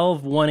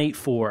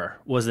 12,184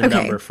 was the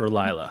number for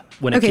Lila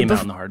when it came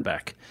out in the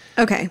hardback.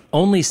 Okay.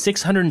 Only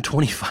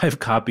 625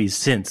 copies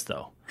since,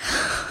 though.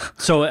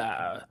 So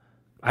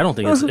I don't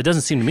think it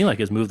doesn't seem to me like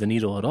it's moved the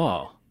needle at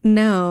all.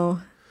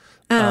 No.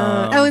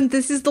 And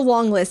this is the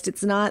long list.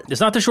 It's not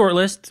the short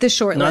list. The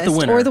short list. Not the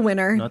winner. Or the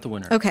winner. Not the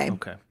winner. Okay.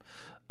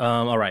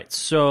 All right.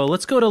 So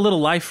let's go to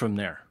Little Life from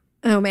there.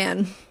 Oh,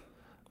 man.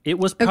 It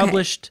was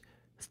published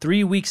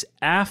 3 weeks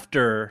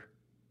after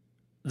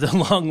the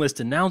long list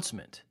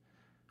announcement,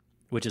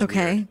 which is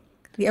weird.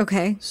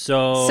 Okay.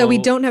 So we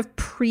don't have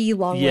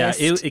pre-long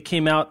list. Yeah, it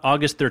came out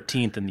August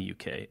 13th in the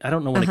UK. I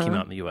don't know when it came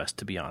out in the US,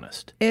 to be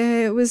honest.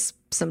 It was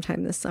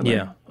sometime this summer.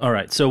 Yeah. All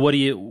right. So what do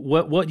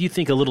you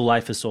think A Little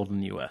Life has sold in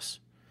the US?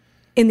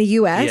 In the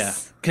US? Yeah.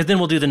 Because then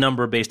we'll do the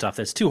number based off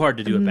that. It's too hard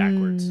to do it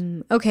backwards.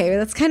 Okay,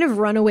 that's kind of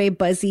runaway,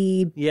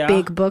 buzzy,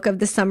 big book of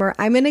the summer.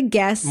 I'm going to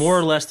guess... More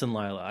or less than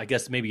Lila. I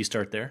guess maybe you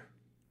start there.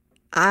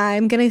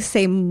 I'm going to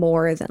say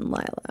more than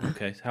Lila.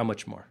 Okay. How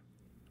much more?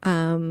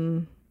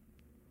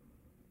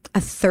 A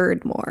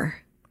third more.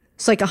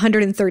 So like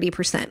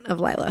 130%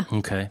 of Lila.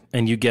 Okay.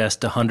 And you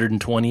guessed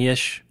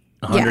 120-ish?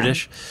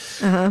 100-ish?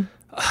 Yeah.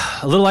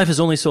 A Little Life has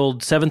only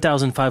sold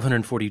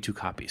 7,542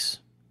 copies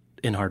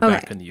in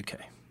hardback in the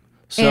UK.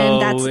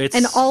 So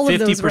it's all of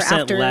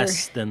 50%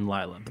 less than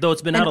Lila. Though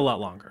it's been out a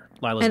lot longer.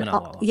 Lila's been out a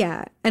lot longer.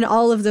 Yeah. And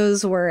all of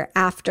those were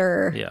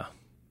after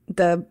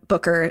the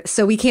Booker.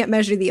 So we can't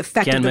measure the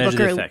effect of the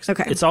Booker. The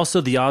okay. It's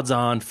also the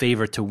odds-on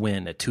favorite to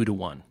win at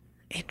 2-1.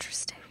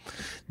 Interesting.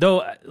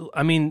 Though,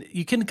 I mean,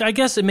 I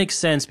guess it makes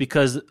sense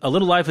because A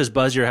Little Life is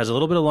buzzier, has a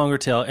little bit of longer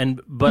tail,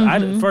 but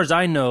as far as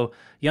I know,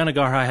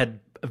 Yanagihara had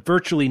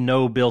virtually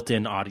no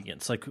built-in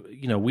audience. Like,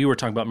 we were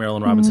talking about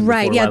Marilynne Robinson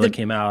before Lila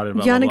came out.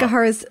 And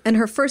Yanagihara's and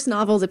her first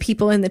novel, The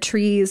People in the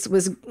Trees,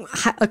 was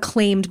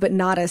acclaimed, but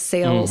not a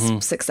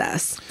sales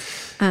success.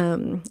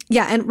 And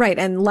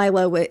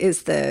Lila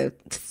is the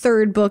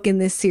third book in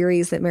this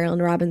series that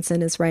Marilynne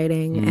Robinson is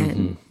writing,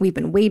 and we've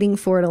been waiting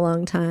for it a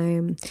long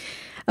time.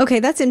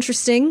 Okay, that's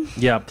interesting.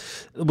 Yeah.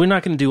 We're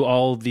not going to do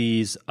all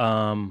these.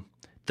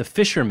 The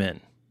Fisherman.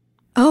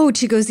 Oh,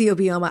 Chigozie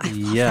Obioma. I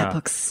love that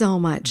book so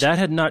much. That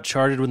had not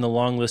charted when the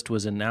long list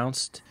was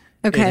announced.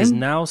 Okay. It has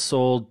now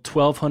sold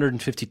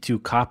 1,252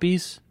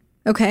 copies.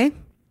 Okay.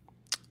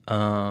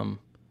 So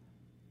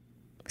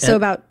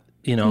about,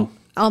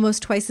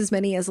 almost twice as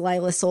many as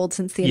Lila sold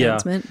since the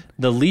announcement.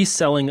 The least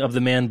selling of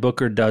the Man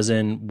Booker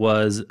dozen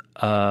was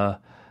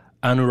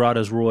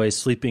Anuradha Roy's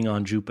Sleeping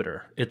on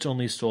Jupiter. It's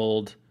only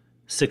sold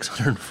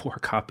 604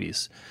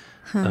 copies,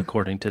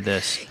 according to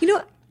this.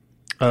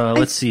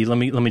 Let's see. Let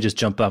me just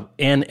jump up.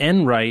 Anne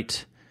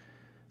Enright.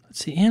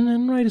 Let's see. Anne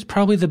Enright is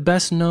probably the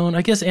best known.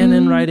 I guess Anne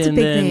Enright and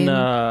then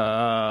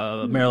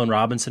Marilynne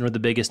Robinson are the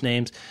biggest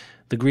names.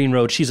 The Green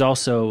Road. She's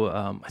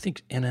also. I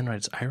think Anne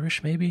Enright's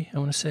Irish. Maybe I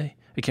want to say.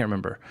 I can't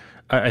remember.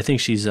 I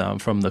think she's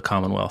from the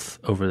Commonwealth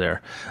over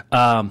there.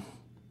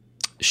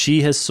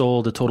 She has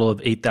sold a total of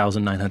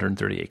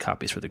 8,938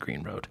 copies for The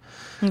Green Road.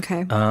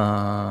 Okay.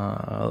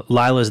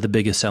 Lila is the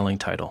biggest selling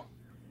title.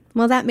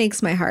 Well, that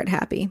makes my heart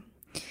happy.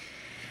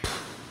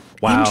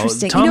 Wow.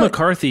 Tom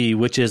McCarthy,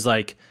 which is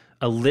like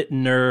a lit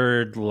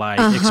nerd, like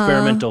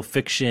experimental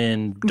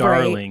fiction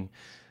darling,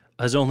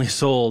 has only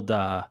sold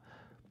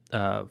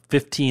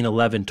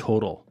 1,511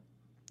 total.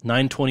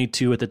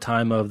 922 at the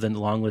time of the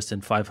long list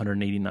and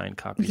 589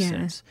 copies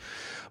since.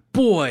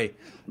 Boy,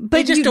 but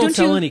they just don't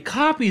sell any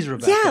copies,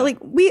 Rebecca. Yeah,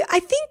 I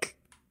think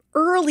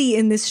early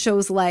in this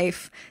show's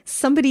life,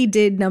 somebody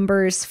did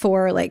numbers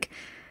for like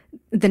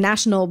the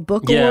National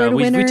Book Award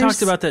winners. We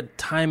talked about that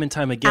time and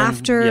time again.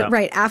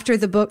 After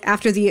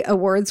the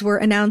awards were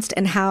announced,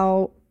 and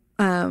how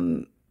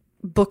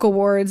book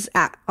awards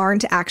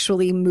aren't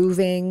actually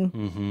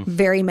moving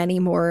very many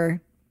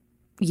more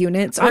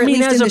units. Or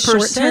as a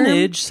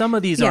percentage, some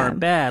of these aren't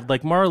bad.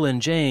 Like Marlon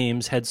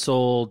James had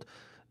sold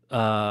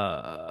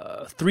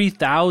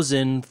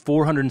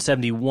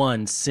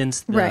 3,471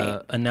 since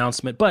the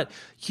announcement, but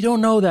you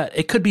don't know that.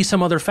 It could be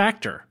some other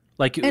factor.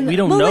 We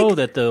don't know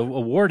that the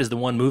award is the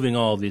one moving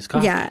all of these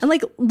copies. Yeah,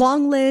 and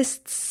long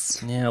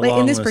lists. Yeah,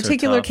 in this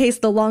particular case,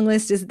 the long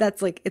list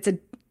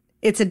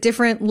it's a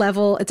different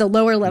level. It's a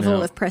lower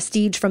level of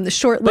prestige from the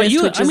short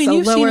list, which is a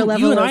lower level.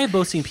 You and I have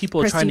both seen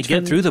people trying to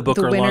get through the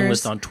Booker long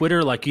list on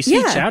Twitter. Like you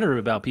see chatter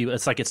about people.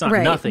 It's like it's not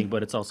nothing,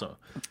 but it's also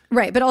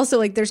but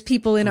also there's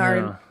people in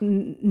our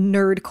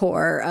nerd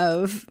core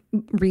of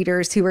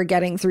readers who are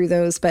getting through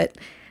those. But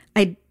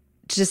I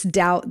just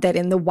doubt that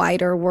in the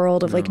wider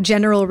world of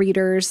general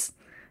readers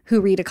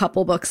who read a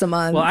couple books a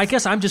month. Well, I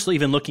guess I'm just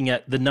even looking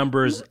at the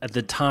numbers at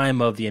the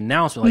time of the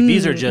announcement. Like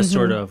these are just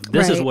sort of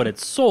this is what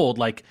it's sold.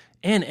 Like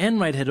Anne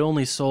Enright had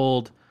only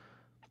sold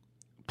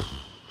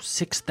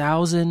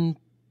 6,000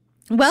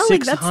 Well,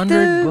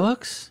 600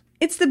 books?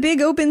 It's the big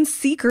open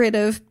secret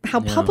of how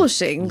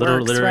publishing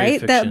works,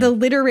 right? That the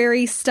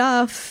literary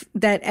stuff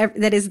that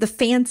is the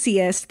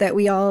fanciest that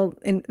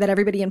that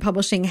everybody in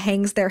publishing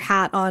hangs their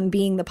hat on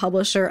being the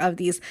publisher of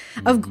these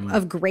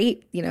of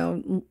great,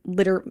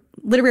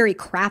 literary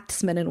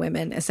craftsmen and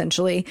women,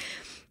 essentially,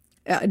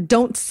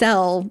 don't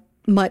sell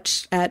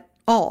much at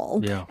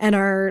all and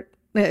are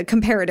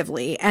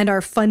comparatively and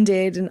are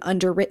funded and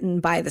underwritten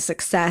by the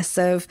success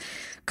of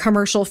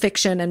commercial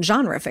fiction and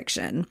genre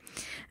fiction.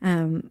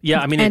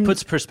 It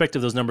puts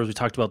perspective those numbers we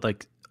talked about,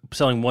 like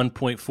selling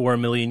 1.4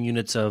 million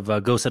units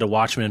of Go Set a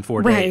Watchman in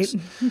 4 days.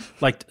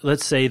 Like,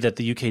 let's say that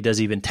the UK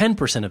does even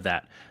 10% of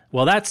that.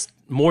 Well, that's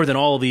more than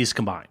all of these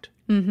combined.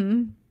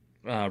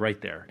 Right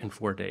there in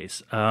 4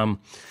 days.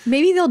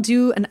 Maybe they'll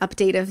do an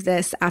update of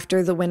this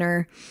after the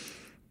winter.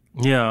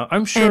 Yeah,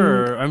 I'm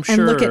sure. And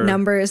look at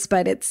numbers,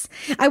 but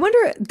I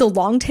wonder, the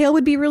long tail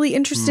would be really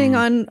interesting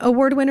on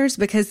award winners,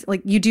 because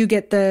like you do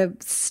get the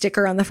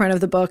sticker on the front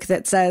of the book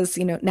that says,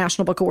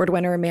 National Book Award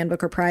winner, Man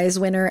Booker Prize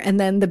winner. And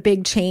then the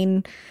big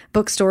chain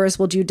bookstores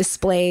will do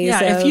displays.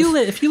 Yeah, if you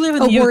live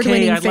in the UK,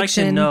 I'd like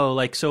to know,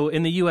 like, so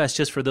in the US,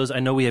 just for those, I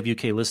know we have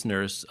UK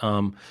listeners,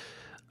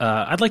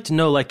 I'd like to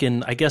know, like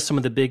in, I guess some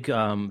of the big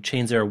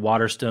chains there are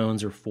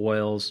Waterstones or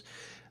Foyles,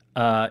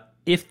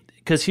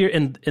 because here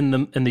in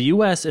the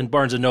U.S. in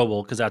Barnes &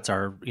 Noble, because that's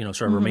our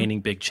sort of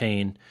remaining big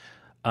chain,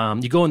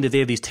 you go into, they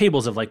have these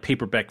tables of like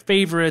paperback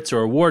favorites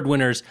or award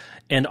winners,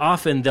 and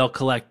often they'll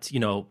collect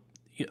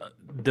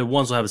the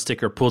ones will have a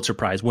sticker Pulitzer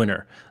Prize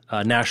winner,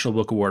 National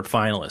Book Award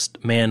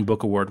finalist, Man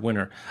Book Award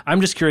winner. I'm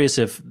just curious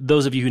if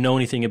those of you who know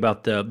anything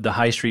about the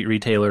high street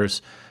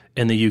retailers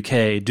in the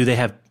UK,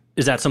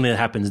 is that something that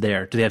happens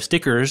there? Do they have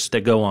stickers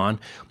that go on?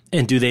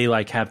 And do they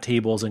like have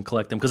tables and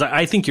collect them? Because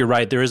I think you're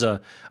right.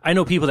 I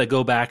know people that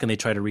go back and they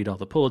try to read all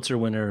the Pulitzer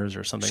winners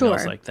or something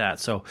else like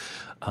that. So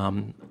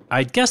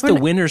I guess the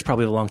winners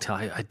probably have a long tail.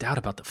 I doubt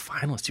about the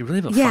finalists. Do you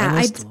really have a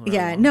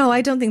finalist? No,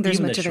 I don't think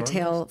there's much of a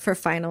tail for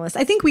finalists.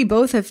 I think we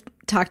both have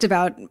talked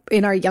about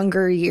in our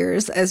younger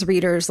years as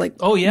readers, like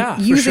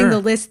using the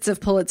lists of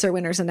Pulitzer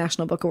winners and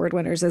National Book Award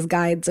winners as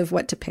guides of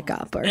what to pick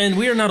up. And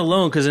we are not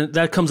alone, because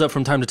that comes up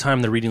from time to time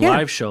in the Reading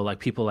Live show. Like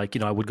people I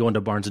would go into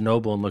Barnes &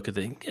 Noble and look at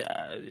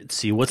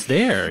see what's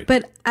there.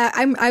 But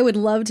I would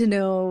love to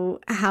know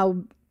how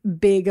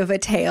big of a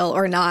tail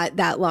or not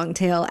that long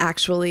tail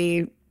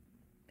actually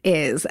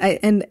is,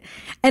 and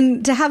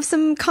to have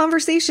some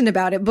conversation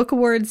about it. Book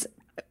awards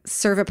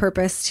serve a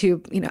purpose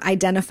to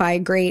identify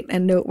great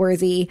and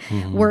noteworthy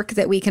work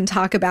that we can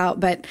talk about,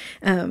 but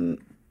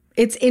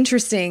it's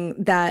interesting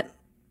that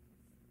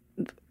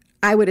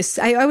I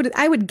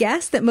would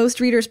guess that most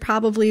readers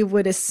probably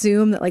would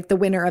assume that like the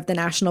winner of the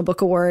National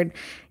Book Award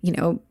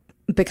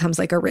becomes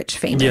like a rich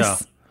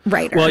famous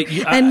writer. Well,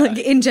 and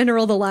in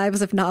general, the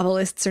lives of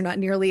novelists are not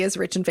nearly as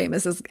rich and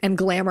famous and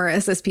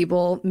glamorous as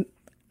people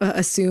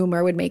assume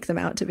or would make them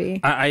out to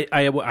be.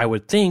 I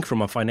would think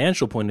from a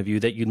financial point of view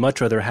that you'd much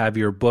rather have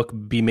your book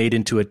be made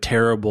into a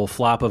terrible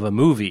flop of a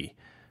movie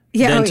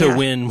than to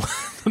win.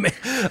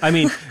 I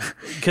mean,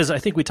 because I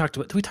think did we talk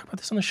about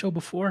this on the show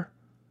before?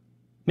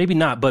 Maybe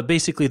not, but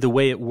basically the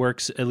way it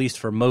works, at least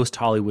for most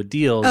Hollywood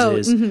deals,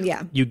 is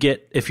you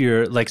get, if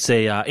you're like,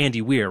 say,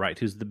 Andy Weir, right,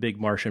 who's the big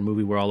Martian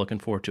movie we're all looking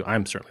forward to.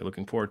 I'm certainly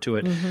looking forward to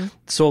it.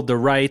 Sold the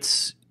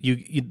rights,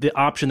 the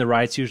option the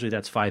rights, usually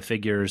that's 5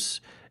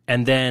 figures,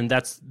 and then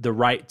that's the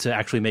right to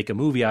actually make a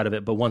movie out of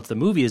it. But once the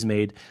movie is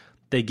made,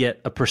 they get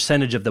a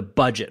percentage of the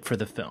budget for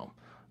the film.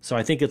 So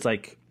I think it's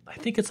like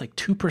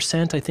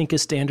 2%, I think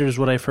is standard, is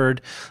what I've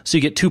heard. So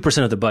you get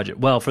 2% of the budget.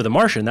 Well, for The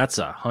Martian, that's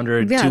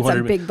 $200, it's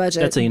a big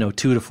budget. That's a $2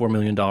 to $4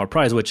 million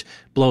prize, which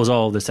blows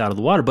all of this out of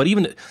the water. But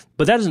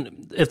that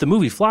doesn't. If the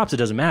movie flops, it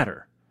doesn't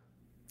matter,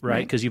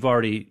 right? Because you've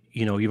already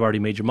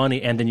made your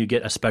money, and then you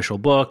get a special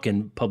book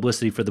and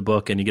publicity for the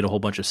book, and you get a whole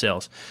bunch of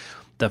sales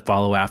that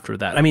follow after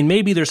that. I mean,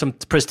 maybe there's some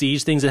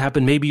prestige things that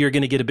happen. Maybe you're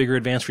going to get a bigger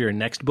advance for your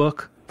next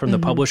book from the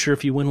publisher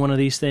if you win one of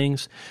these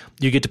things.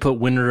 You get to put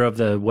winner of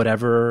the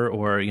whatever,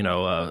 or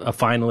a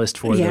finalist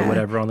for the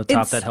whatever on the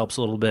top. That helps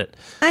a little bit.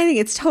 I think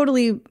it's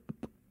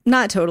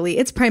not totally.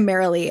 It's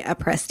primarily a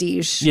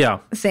prestige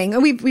thing.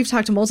 We've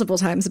talked multiple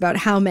times about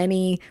how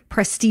many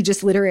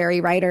prestigious literary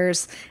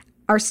writers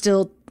are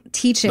still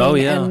teaching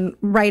and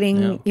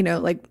writing,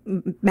 like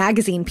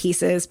magazine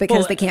pieces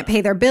because they can't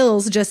pay their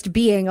bills just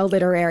being a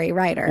literary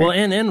writer. Well,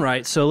 and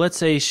right. So let's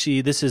say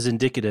this is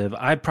indicative.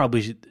 I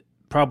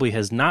probably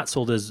has not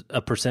sold as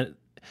a percent,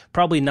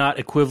 probably not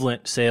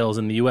equivalent sales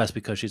in the U.S.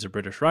 because she's a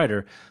British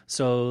writer.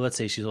 So let's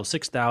say she sold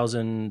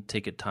 6,000,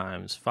 take it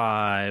times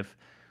 5.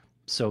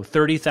 So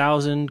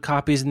 30,000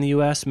 copies in the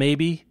U.S.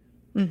 maybe.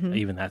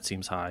 Even that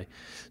seems high.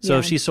 So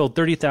if she sold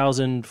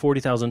 30,000,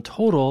 40,000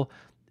 total,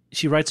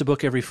 she writes a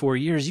book every 4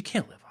 years. You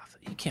can't live off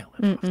that. You can't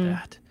live off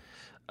that.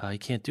 You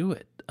can't do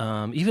it.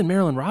 Even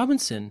Marilyn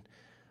Robinson,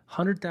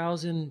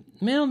 100,000.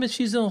 Man,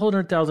 she's only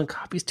 100,000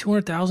 copies.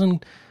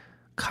 200,000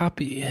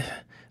 copy.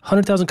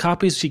 100,000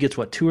 copies. She gets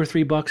what, $2 or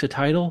 $3 a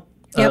title,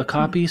 a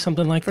copy,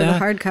 something like that.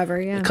 For the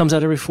hardcover, It comes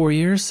out every 4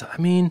 years. I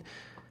mean,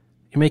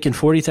 You're making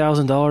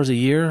 $40,000 a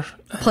year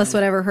plus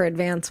whatever her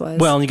advance was.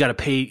 Well, and you got to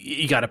pay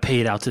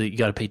it out you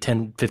got to pay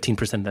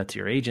 10-15% of that to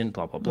your agent,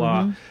 blah, blah,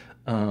 blah.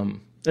 Mm-hmm.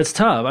 It's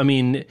tough. I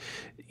mean,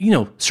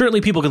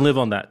 certainly people can live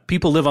on that.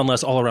 People live on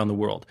less all around the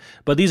world.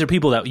 But these are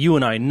people that you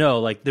and I know,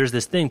 like there's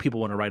this thing, people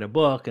want to write a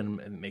book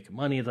and make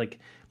money. It's like,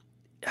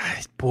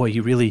 boy,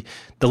 the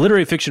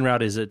literary fiction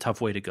route is a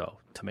tough way to go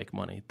to make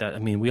money.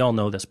 We all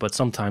know this, but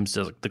sometimes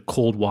the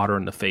cold water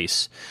in the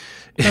face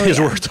is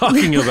what we're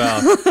talking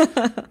about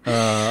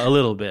a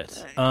little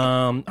bit.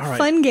 All right.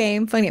 Fun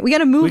game. We got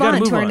to move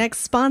on to our next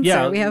sponsor.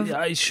 Yeah, we have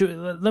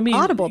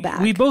Audible back.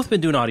 We've both been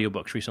doing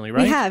audiobooks recently,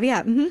 right? We have,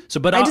 yeah. Mm-hmm. So,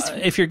 but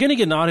if you're going to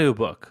get an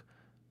audiobook,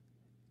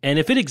 and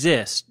if it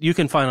exists, you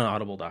can find it on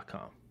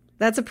audible.com.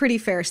 That's a pretty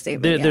fair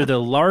statement. They're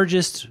the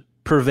largest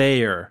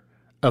purveyor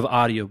of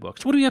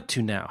audiobooks. What are we up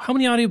to now? How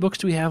many audiobooks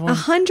do we have on?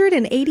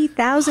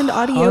 180,000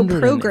 audio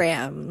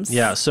programs.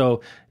 Yeah,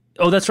 so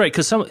that's right,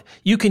 because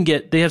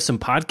they have some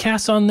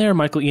podcasts on there.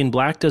 Michael Ian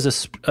Black does a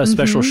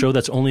special show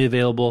that's only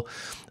available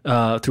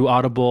through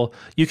Audible.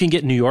 You can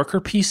get New Yorker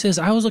pieces.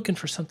 I was looking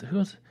for something. I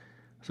was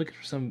looking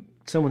for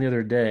someone the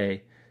other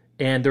day,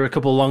 and there were a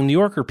couple of long New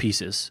Yorker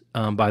pieces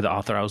by the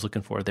author I was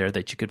looking for there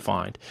that you could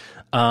find.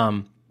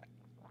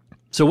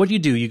 So what do?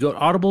 You go to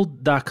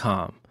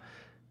audible.com.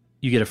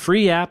 You get a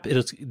free app.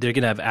 They're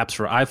going to have apps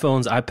for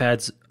iPhones,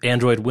 iPads,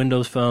 Android,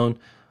 Windows Phone,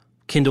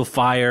 Kindle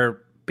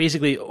Fire.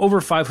 Basically,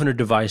 over 500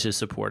 devices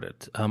supported.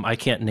 I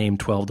can't name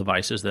 12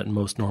 devices that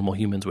most normal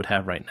humans would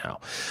have right now.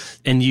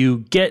 And you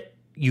get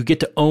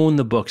to own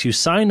the books. You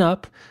sign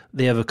up.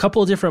 They have a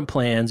couple of different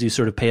plans. You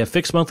sort of pay a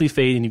fixed monthly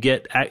fee, and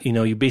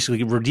you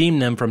basically redeem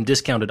them from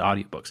discounted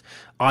audiobooks.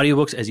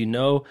 Audiobooks, as you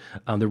know,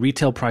 the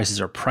retail prices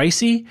are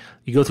pricey.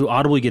 You go through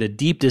Audible, you get a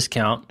deep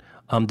discount.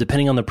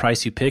 Depending on the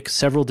price you pick,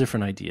 several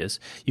different ideas.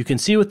 You can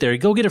see what there.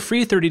 Go get a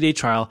free 30-day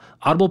trial,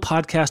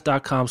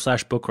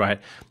 audiblepodcast.com/bookriot.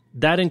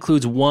 That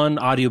includes one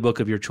audiobook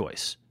of your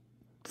choice.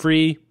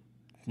 Free,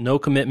 no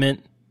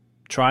commitment.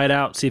 Try it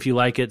out, see if you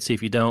like it, see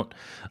if you don't.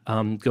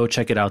 Go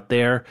check it out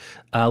there.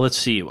 Let's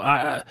see.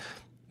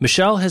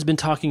 Michelle has been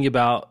talking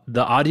about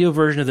the audio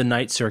version of The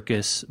Night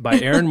Circus by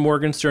Erin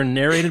Morgenstern,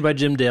 narrated by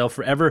Jim Dale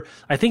forever.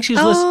 I think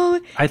she's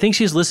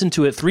listened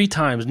to it 3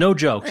 times. No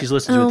joke. She's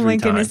listened to it 3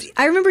 times. Oh my goodness.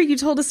 I remember you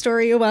told a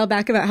story a while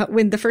back about how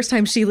when the first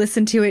time she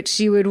listened to it,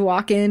 she would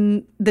walk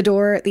in the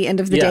door at the end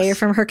of the day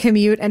from her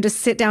commute and just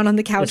sit down on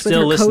the couch with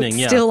her coat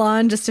still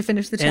on just to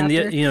finish the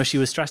chapter. And she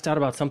was stressed out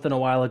about something a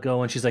while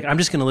ago, and she's like, I'm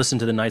just going to listen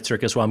to The Night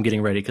Circus while I'm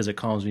getting ready because it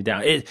calms me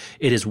down. It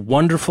is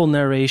wonderful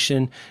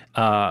narration.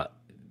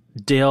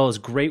 Dale is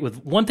great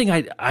with one thing.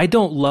 I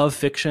don't love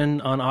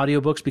fiction on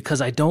audiobooks because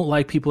I don't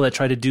like people that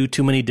try to do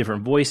too many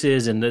different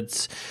voices,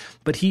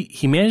 but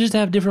he manages to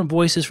have different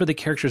voices for the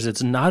characters.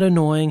 It's not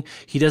annoying.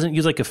 He doesn't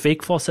use like a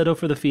fake falsetto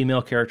for the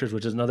female characters,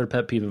 which is another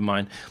pet peeve of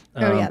mine.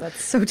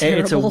 That's so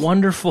terrible. It's a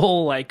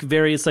wonderful,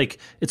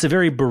 it's a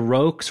very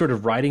Baroque sort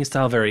of writing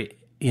style, very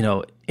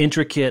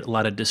intricate, a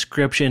lot of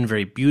description,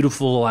 very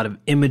beautiful, a lot of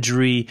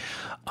imagery.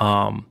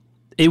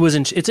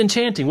 It's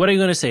enchanting. What are you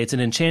going to say? It's an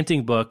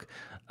enchanting book.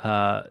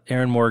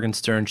 Erin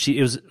Morgenstern.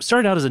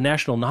 Started out as a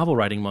National Novel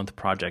Writing Month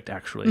project,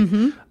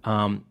 actually,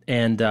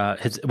 and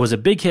it was a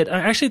big hit. I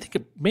actually think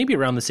it maybe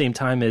around the same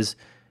time as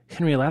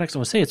Henrietta Lacks. I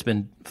want to say it's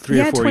been 3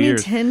 or 4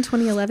 years. 2010,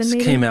 2011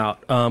 maybe. Came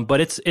out. But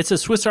it's a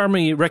Swiss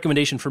Army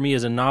recommendation for me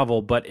as a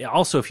novel, but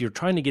also if you're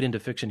trying to get into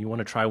fiction, you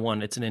want to try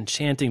one. It's an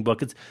enchanting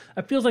book. It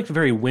feels like a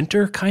very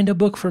winter kind of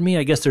book for me.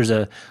 I guess there's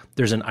an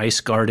ice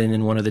garden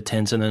in one of the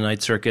tents in The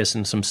Night Circus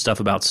and some stuff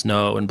about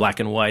snow, and black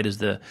and white is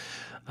the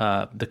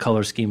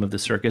color scheme of the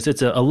circus.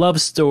 It's a love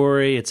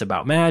story. It's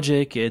about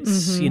magic. It's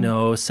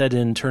set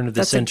in turn of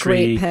the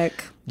century. That's a great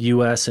pick.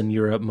 U.S. and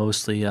Europe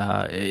mostly.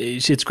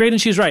 It's great,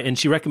 and she's right. And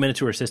she recommended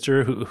to her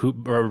sister, who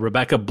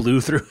Rebecca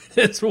blew through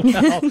it as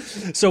well.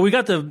 So we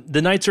got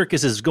the Night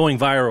Circus is going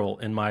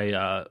viral in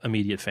my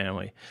immediate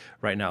family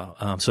right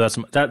now. So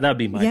that'd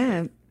be my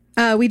pick.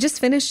 We just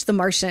finished The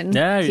Martian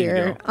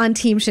here on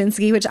Team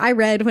Shinsky, which I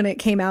read when it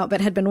came out, but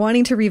had been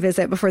wanting to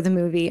revisit before the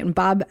movie. And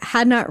Bob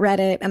had not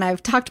read it. And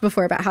I've talked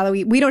before about how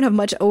we don't have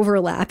much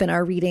overlap in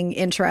our reading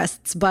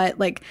interests, but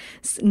like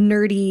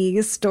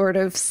nerdy sort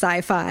of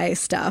sci-fi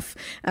stuff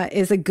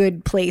is a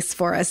good place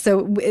for us.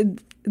 So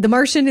The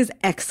Martian is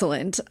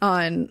excellent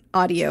on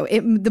audio.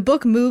 The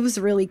book moves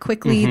really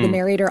quickly. The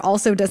narrator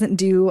also doesn't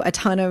do a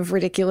ton of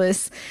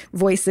ridiculous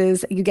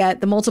voices. You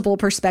get the multiple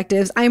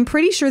perspectives. I'm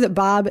pretty sure that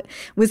Bob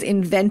was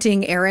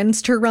inventing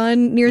errands to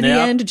run near the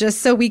end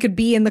just so we could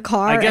be in the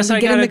car. I guess I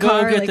gotta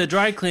go get the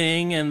dry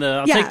cleaning and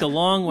I'll take the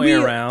long way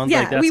around.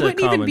 Yeah, that's we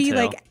wouldn't even be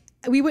tale.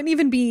 we wouldn't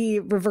even be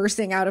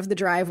reversing out of the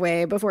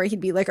driveway before he'd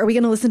be like, are we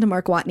going to listen to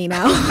Mark Watney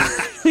now?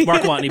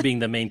 Mark Watney being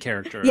the main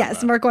character.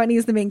 Yes, Mark Watney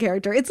is the main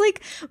character. It's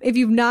like, if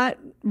you've not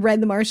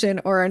read The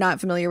Martian or are not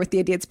familiar with the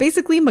idea, it's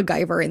basically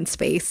MacGyver in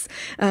space.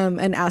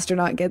 An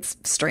astronaut gets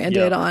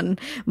stranded on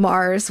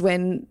Mars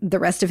when the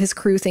rest of his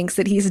crew thinks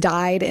that he's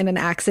died in an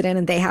accident,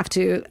 and they have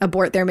to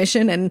abort their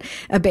mission and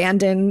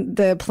abandon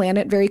the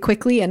planet very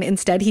quickly. And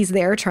instead, he's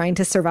there trying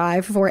to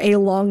survive for a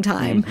long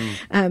time.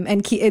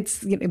 And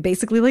it's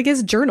basically like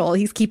his journal.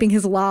 He's keeping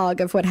his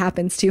log of what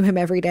happens to him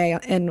every day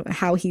and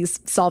how he's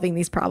solving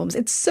these problems.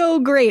 It's so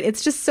great.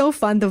 It's just so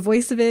fun. The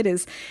voice of it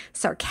is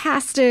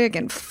sarcastic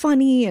and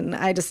funny, and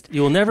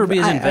you will never be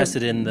as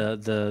invested in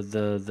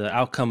the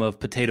outcome of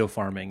potato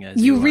farming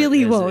as you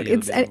really won't.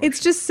 It's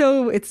just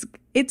so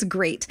it's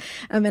great.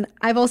 And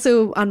I've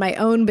also on my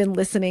own been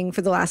listening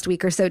for the last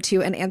week or so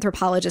to An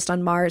Anthropologist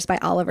on Mars by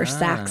Oliver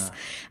Sacks,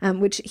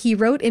 which he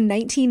wrote in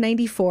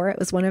 1994. It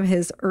was one of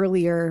his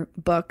earlier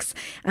books,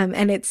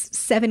 and it's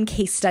 7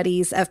 case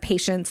studies of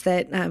patients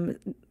that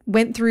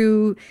went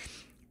through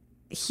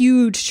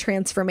huge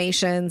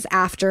transformations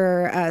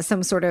after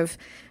some sort of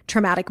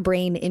traumatic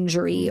brain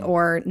injury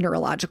or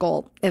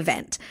neurological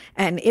event.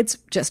 And it's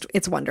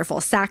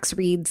wonderful. Sachs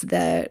reads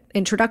the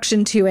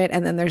introduction to it,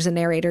 and then there's a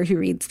narrator who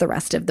reads the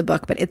rest of the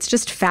book. But it's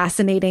just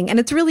fascinating. And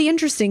it's really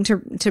interesting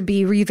to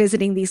be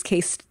revisiting these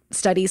case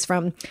studies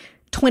from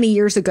 20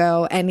 years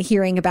ago and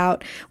hearing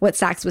about what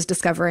Sachs was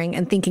discovering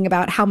and thinking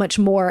about how much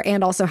more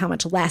and also how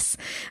much less,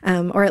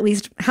 or at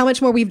least how much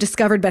more we've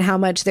discovered, but how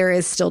much there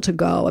is still to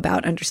go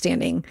about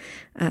understanding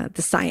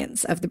the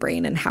science of the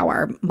brain and how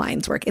our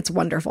minds work. It's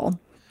wonderful.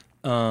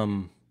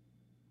 I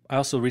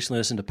also recently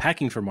listened to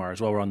Packing for Mars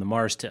while we're on the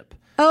Mars tip.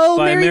 Oh,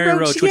 by Mary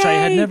Roach, which I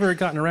had never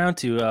gotten around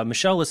to.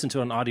 Michelle listened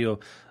to an audio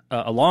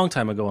a long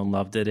time ago and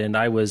loved it, and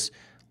I was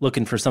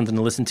looking for something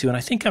to listen to, and I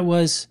think I had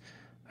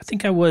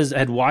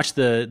watched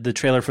the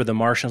trailer for The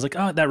Martian. I was like,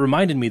 oh, that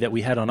reminded me that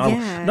we had on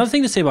Audible. Yeah. Another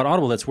thing to say about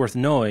Audible that's worth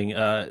knowing,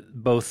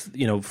 both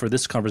for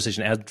this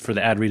conversation and for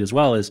the ad read as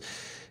well, is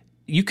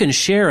you can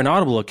share an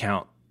Audible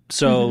account.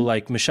 So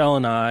like Michelle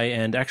and I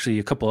and actually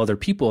a couple other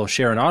people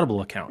share an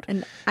Audible account.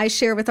 And I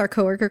share with our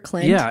coworker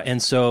Clint. Yeah,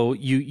 and so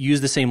you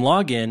use the same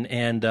login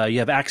and you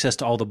have access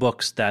to all the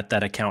books that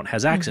account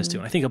has access to.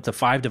 And I think up to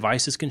 5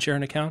 devices can share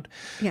an account.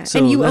 Yeah, so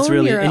and you that's own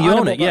really your and you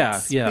Audible own it.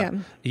 books. Yeah.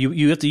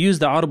 You have to use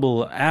the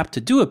Audible app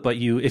to do it, but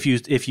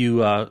if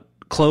you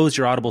close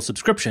your Audible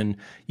subscription,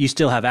 you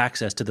still have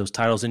access to those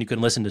titles, and you can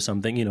listen to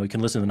something. You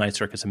can listen to The Night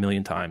Circus a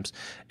million times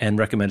and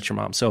recommend it to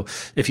your mom. So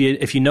if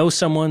you know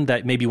someone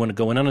that maybe you want to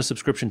go in on a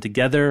subscription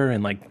together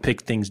and like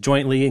pick things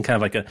jointly and kind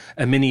of like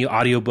a mini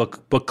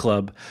audiobook book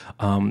club,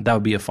 that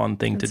would be a fun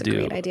thing to do.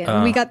 That's a great idea.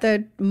 And we got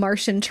the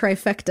Martian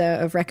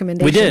trifecta of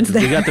recommendations. We did.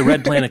 There. We got the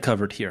Red Planet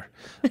covered here,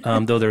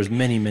 though there's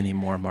many, many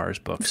more Mars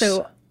books.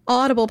 So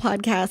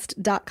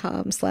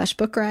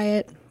audiblepodcast.com/Book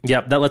Riot.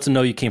 Yeah, that lets them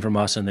know you came from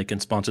us, and they can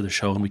sponsor the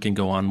show, and we can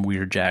go on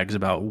weird jags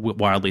about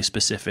wildly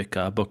specific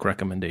book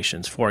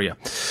recommendations for you.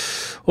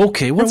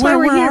 Okay, That's why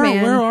we're here,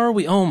 man. Where are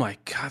we? Oh my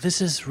God, this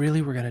is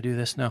really, we're gonna do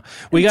this now.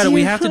 We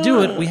have to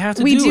do it. We have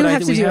to do it.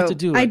 We have to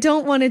do it. I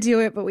don't want to do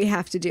it, but we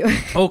have to do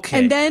it. Okay,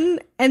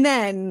 and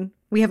then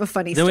we have a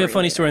funny story. Then we have a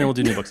funny story, and we'll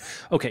do new books.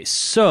 Okay,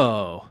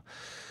 so.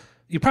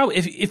 You probably,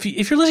 if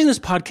you're listening to this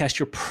podcast,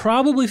 you're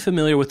probably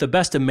familiar with the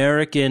Best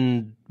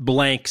American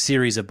blank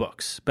series of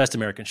books: Best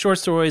American Short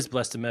Stories,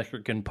 Best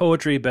American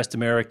Poetry, Best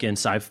American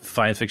Science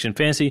Fiction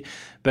Fantasy,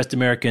 Best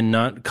American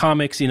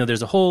Comics.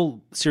 There's a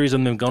whole series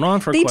of them going on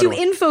for. They do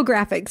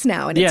infographics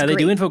now, and they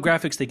do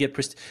infographics. They get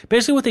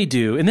basically what they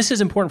do, and this is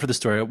important for the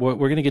story. We're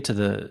going to get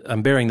to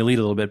I'm bearing the lead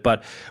a little bit,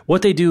 but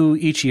what they do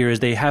each year is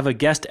they have a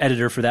guest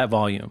editor for that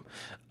volume,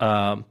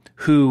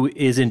 who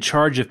is in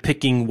charge of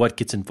picking what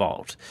gets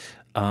involved.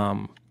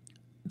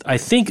 I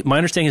think my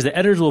understanding is the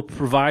editors will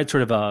provide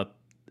sort of a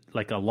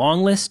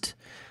long list.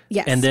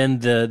 Yes. And then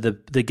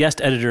the guest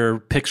editor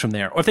picks from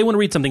there. Or if they want to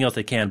read something else,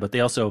 they can, but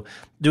they also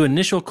do an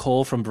initial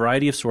cull from a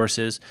variety of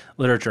sources: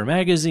 literature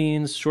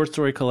magazines, short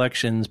story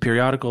collections,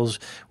 periodicals,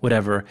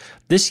 whatever.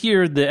 This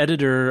year, the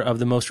editor of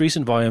the most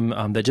recent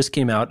volume that just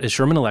came out is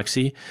Sherman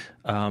Alexie,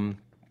 the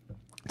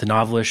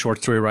novelist,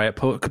 short story writer,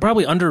 poet,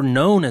 probably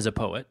underknown as a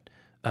poet,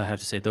 I have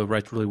to say, though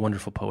writes really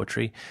wonderful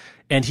poetry.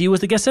 And he was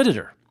the guest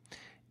editor.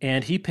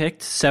 And he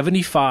picked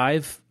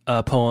 75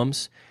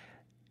 poems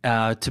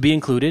to be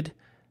included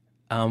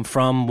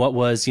from what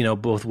was,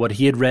 both what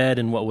he had read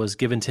and what was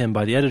given to him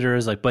by the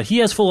editors. But he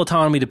has full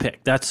autonomy to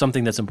pick. That's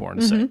something that's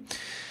important to say.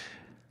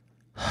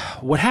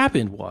 What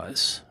happened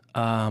was,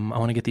 I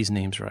want to get these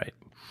names right.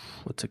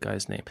 What's the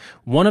guy's name?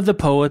 One of the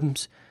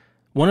poets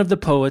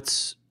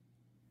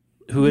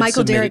who had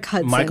Michael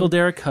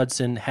Derrick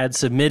Hudson had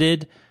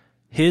submitted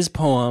his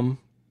poem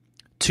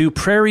to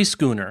Prairie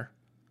Schooner,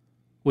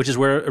 which is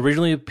where it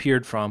originally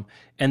appeared from,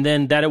 and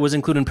then that it was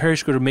included in Prairie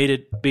Schooner made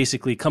it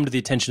basically come to the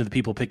attention of the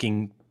people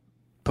picking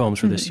poems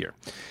for this year.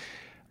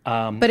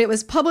 But it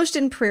was published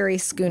in Prairie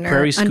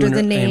Schooner under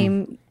the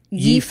name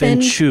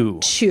Yi-Fen Chu,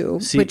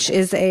 which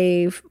is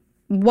a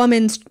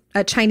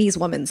Chinese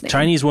woman's name.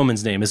 Chinese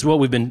woman's name is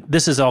what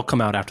this has all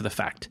come out after the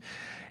fact.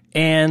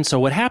 And so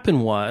what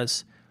happened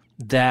was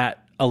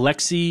that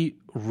Alexie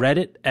read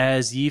it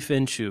as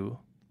Yi-Fen Chu,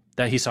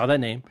 that he saw that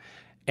name,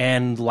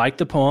 and liked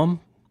the poem,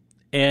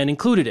 and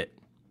included it.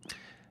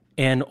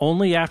 And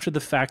only after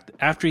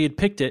he had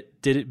picked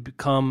it, did it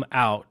come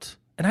out.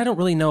 And I don't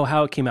really know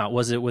how it came out.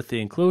 Was it with the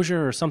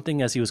enclosure or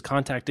something as he was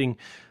contacting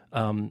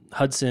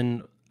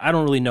Hudson? I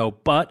don't really know.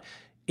 But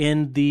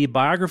in the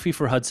biography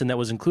for Hudson that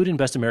was included in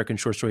Best American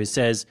Short Story, it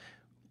says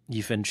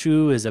Yi-Fen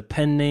Chu is a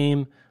pen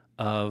name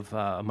of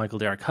Michael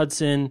Derrick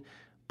Hudson,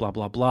 blah,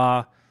 blah,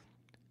 blah.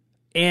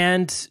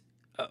 And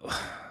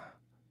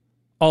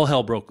all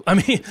hell broke. I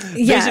mean,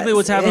 basically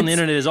what's happening on the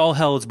internet is all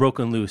hell is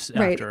broken loose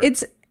after.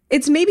 Right.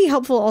 It's maybe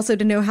helpful also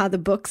to know how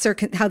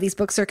these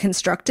books are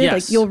constructed. Yes.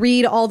 Like you'll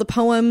read all the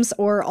poems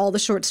or all the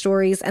short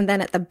stories, and then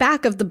at the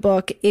back of the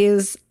book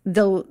is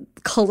the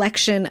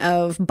collection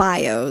of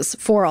bios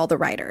for all the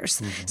writers.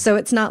 Mm-hmm. So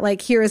it's not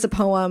like here is a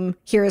poem,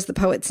 here is the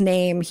poet's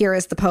name, here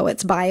is the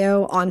poet's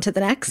bio, on to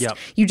the next. Yep.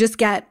 You just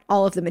get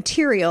all of the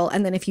material,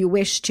 and then if you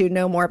wish to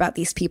know more about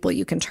these people,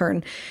 you can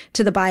turn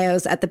to the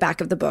bios at the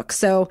back of the book.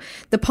 So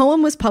the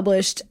poem was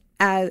published.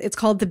 It's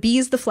called The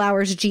Bees, the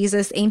Flowers,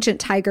 Jesus, Ancient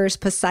Tigers,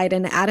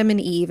 Poseidon, Adam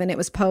and Eve. And it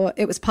was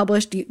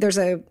published. There's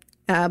a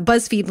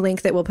BuzzFeed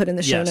link that we'll put in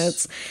the show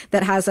notes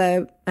that has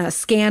a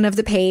scan of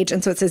the page.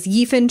 And so it says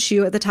Yi-Fen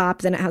Chu at the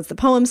top, then it has the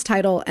poem's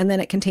title, and then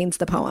it contains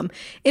the poem.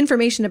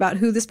 Information about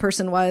who this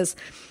person was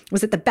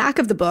at the back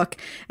of the book.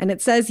 And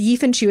it says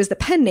Yi-Fen Chu is the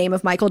pen name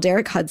of Michael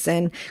Derrick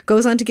Hudson,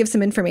 goes on to give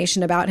some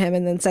information about him,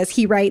 and then says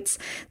he writes,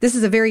 "This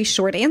is a very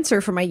short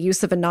answer for my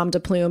use of a nom de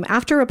plume.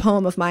 After a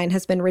poem of mine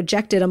has been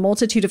rejected a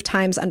multitude of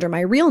times under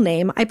my real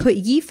name, I put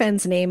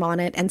Yi-Fen's name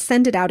on it and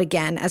send it out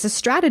again. As a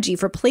strategy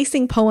for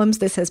placing poems,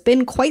 this has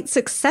been quite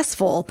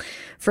successful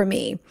for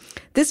me.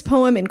 This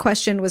poem in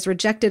question was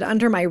rejected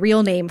under my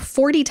real name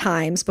 40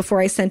 times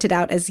before I sent it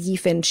out as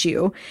Yi-Fen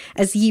Chu.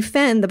 As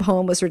Yi-Fen, the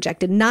poem was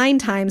rejected 9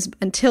 times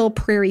until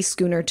Prairie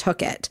Schooner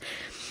took it.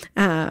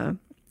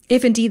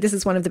 If indeed this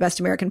is one of the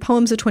best American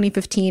poems of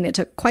 2015, it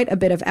took quite a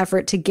bit of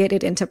effort to get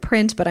it into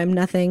print, but I'm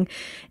nothing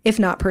if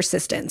not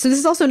persistent." So this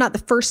is also not the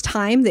first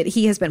time that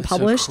he has been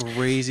published. So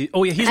crazy.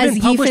 Oh yeah, he's been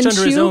published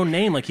under his own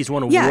name. Like he's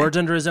won awards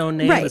under his own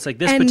name. Right. It's like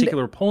this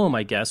particular poem,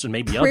 I guess, and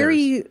maybe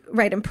others.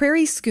 Right. And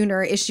Prairie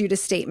Schooner issued a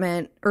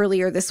statement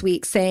earlier this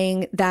week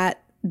saying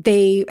that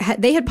they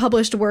had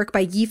published work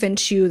by Yi-Fen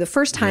Chu the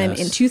first time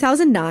in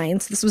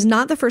 2009. So this was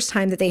not the first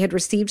time that they had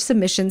received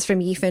submissions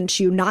from Yi-Fen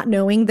Chu, not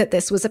knowing that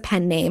this was a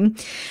pen name.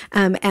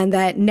 And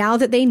that now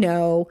that they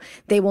know,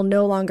 they will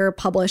no longer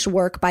publish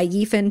work by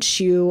Yi-Fen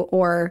Chu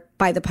or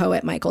by the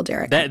poet Michael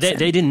Derrick Hudson.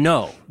 They didn't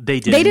know. They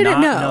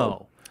didn't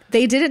know.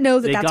 They didn't know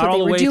that that's what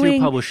they were doing. They got all the way through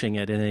publishing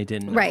it, and they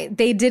didn't know. Right.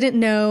 They didn't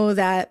know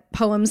that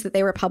poems that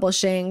they were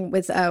publishing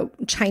with a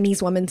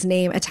Chinese woman's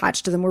name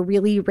attached to them were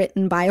really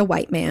written by a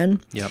white man.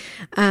 Yep.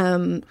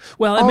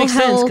 Well, it makes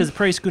sense because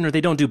Prairie Schooner,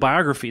 they don't do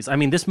biographies. I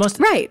mean, this must...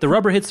 Right. The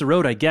rubber hits the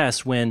road, I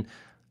guess, when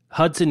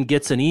Hudson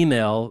gets an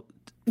email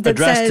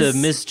addressed to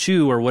Ms.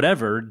 Chu or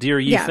whatever,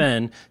 Dear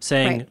Yi-Fen,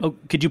 saying, "Oh,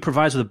 could you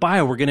provide us with a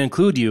bio? We're going to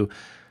include you."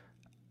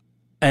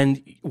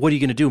 And what are you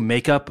going to do?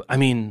 Make up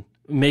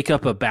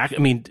a back...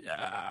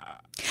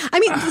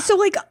 so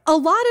like a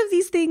lot of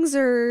these things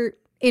are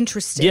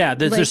interesting. Yeah,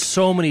 there's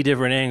so many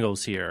different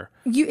angles here.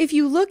 If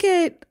you look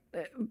at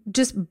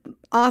just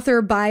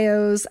author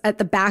bios at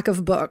the back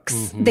of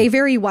books, they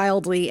vary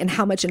wildly in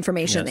how much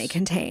information they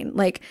contain.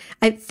 Like,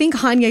 I think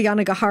Hanya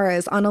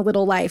Yanagihara's On a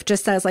Little Life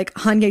just says, like,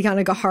 Hanya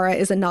Yanagihara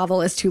is a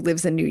novelist who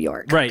lives in New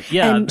York. Right,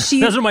 yeah. And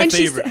those are my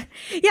favorite.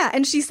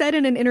 And she said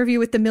in an interview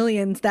with The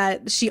Millions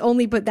that she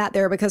only put that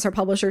there because her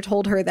publisher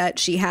told her that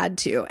she had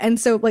to. And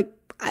so, like,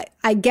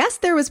 I guess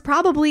there was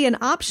probably an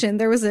option.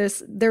 There was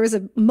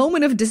a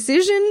moment of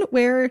decision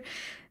where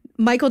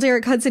Michael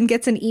Derrick Hudson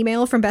gets an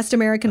email from Best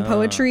American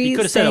Poetry. He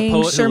could have said a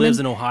poet who lives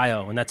in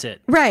Ohio, and that's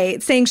it.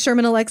 Right, saying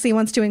Sherman Alexie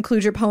wants to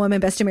include your poem in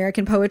Best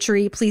American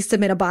Poetry. Please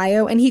submit a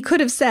bio. And he could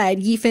have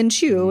said Yi-Fen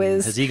Chu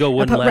is... His ego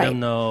wouldn't let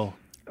him know.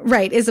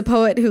 Right, is a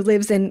poet who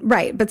lives in...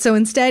 Right, but so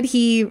instead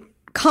he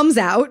comes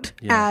out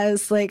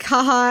as like,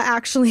 haha,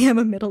 actually I'm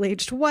a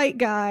middle-aged white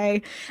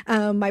guy.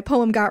 My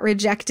poem got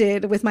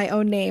rejected with my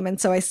own name, and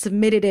so I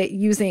submitted it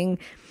using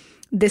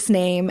this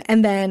name.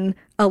 And then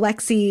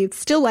Alexie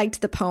still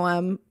liked the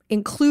poem,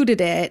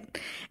 included it,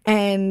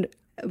 and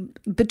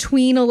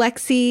between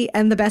Alexie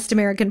and the Best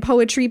American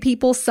Poetry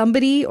people,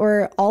 somebody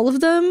or all of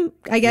them,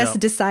 I guess,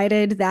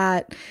 decided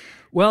that...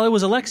 Well, it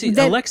was Alexie.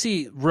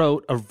 Alexie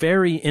wrote a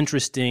very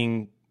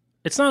interesting...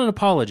 It's not an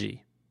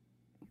apology.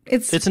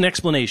 It's an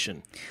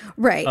explanation,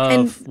 right,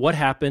 of what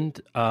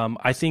happened.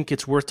 I think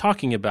it's worth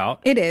talking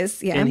about. It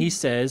is, yeah. And he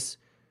says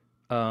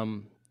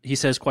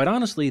quite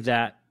honestly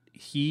that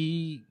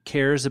he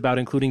cares about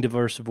including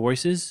diverse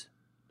voices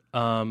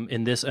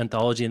in this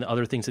anthology and the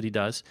other things that he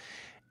does,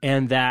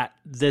 and that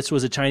this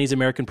was a Chinese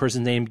American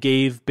person's name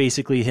gave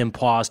basically him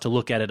pause to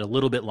look at it a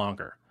little bit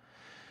longer.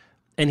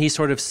 And he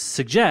sort of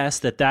suggests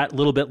that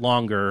little bit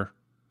longer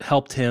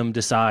helped him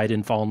decide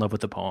and fall in love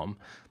with the poem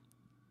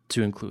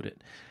to include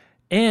it.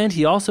 And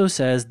he also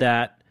says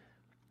that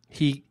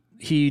he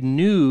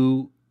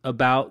knew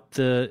about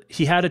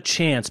he had a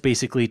chance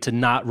basically to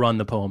not run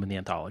the poem in the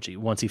anthology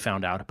once he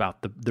found out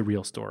about the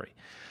real story.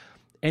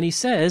 And he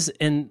says,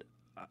 and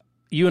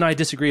you and I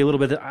disagree a little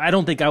bit. I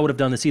don't think I would have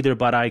done this either,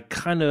 but I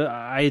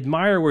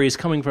admire where he's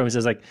coming from. He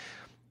says, like,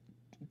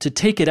 to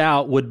take it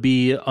out would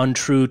be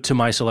untrue to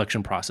my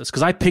selection process,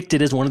 because I picked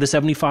it as one of the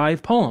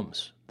 75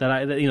 poems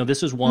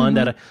this is one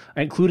that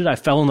I included. I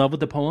fell in love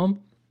with the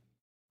poem,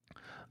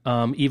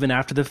 even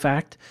after the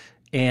fact.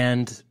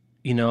 And,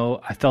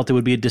 I felt it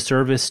would be a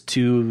disservice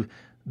to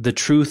the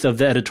truth of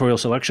the editorial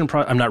selection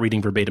I'm not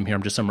reading verbatim here.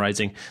 I'm just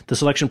summarizing the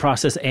selection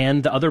process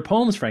and the other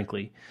poems,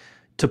 frankly,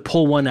 to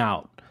pull one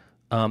out.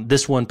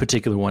 This one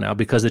particular one out,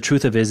 because the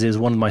truth of it is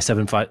one of my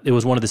 75. It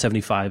was one of the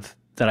 75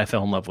 that I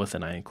fell in love with,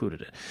 and I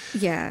included it.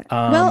 Yeah.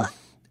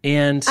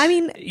 And I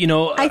mean,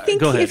 I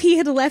think if he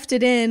had left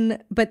it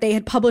in, but they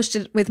had published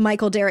it with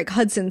Michael Derrick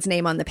Hudson's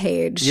name on the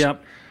page.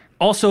 Yep.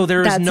 Also,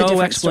 there is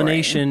no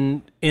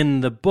explanation in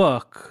the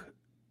book.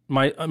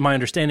 My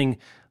understanding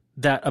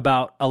that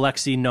about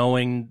Alexei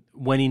knowing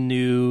when he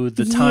knew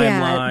the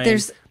timeline.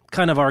 There's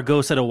kind of our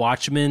Ghost at a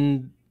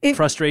Watchman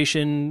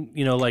frustration,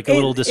 like a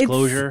little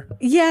disclosure.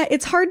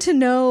 It's hard to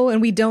know,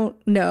 and we don't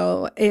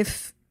know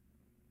if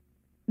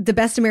the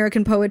Best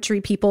American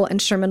Poetry people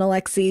and Sherman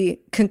Alexie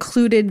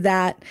concluded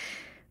that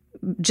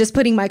just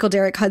putting Michael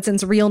Derrick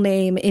Hudson's real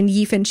name in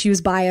Yi-Fin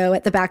Chu's bio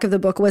at the back of the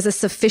book was a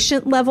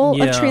sufficient level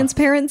of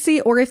transparency,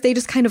 or if they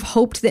just kind of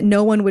hoped that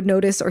no one would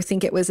notice or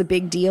think it was a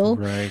big deal.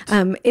 Right.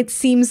 It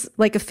seems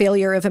like a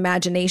failure of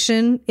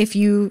imagination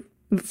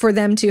for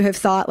them to have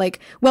thought like,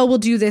 well, we'll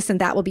do this and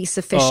that will be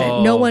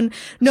sufficient.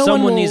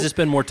 Someone needs to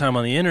spend more time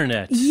on the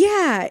internet.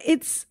 Yeah,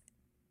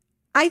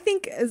 I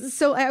think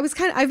so.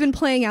 I've been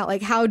playing out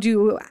like, how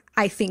do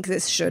I think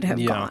this should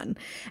have gone?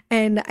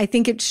 And I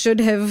think it should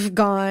have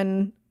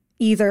gone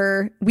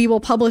either we will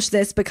publish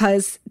this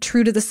because,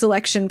 true to the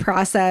selection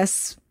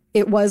process,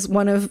 it was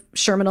one of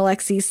Sherman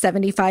Alexie's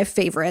 75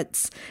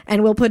 favorites,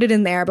 and we'll put it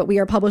in there, but we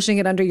are publishing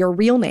it under your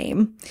real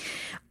name.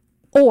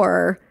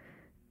 Or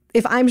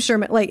if I'm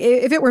Sherman, like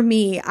if it were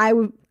me, I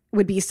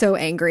would be so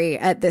angry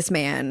at this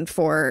man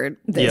for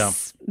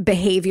this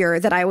behavior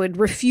that I would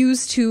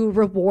refuse to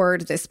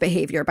reward this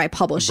behavior by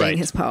publishing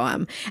his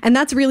poem. And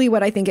that's really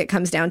what I think it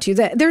comes down to.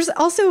 There's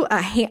also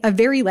a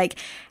very like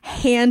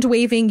hand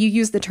waving, you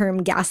use the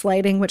term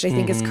gaslighting, which I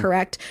think is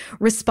correct,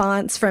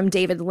 response from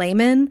David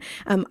Lehman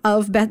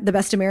of the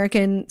Best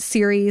American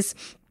series,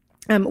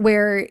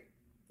 where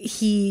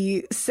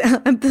he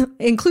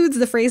includes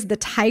the phrase, the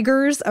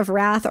tigers of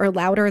wrath are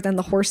louder than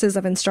the horses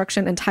of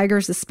instruction, and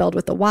tigers is spelled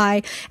with the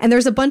Y. And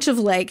there's a bunch of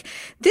like,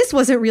 this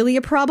wasn't really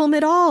a problem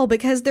at all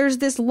because there's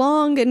this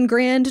long and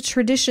grand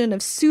tradition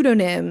of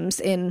pseudonyms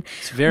in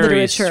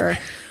literature.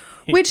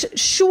 Which,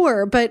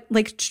 sure, but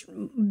like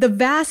the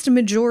vast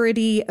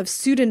majority of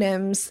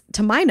pseudonyms,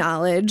 to my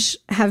knowledge,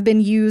 have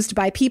been used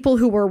by people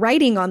who were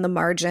writing on the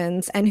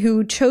margins and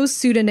who chose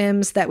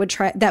pseudonyms that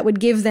would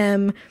give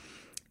them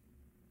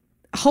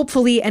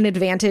hopefully an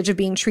advantage of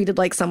being treated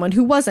like someone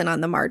who wasn't on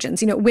the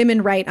margins.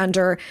 Women write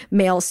under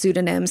male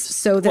pseudonyms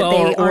so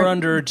that or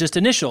under just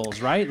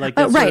initials, right? Like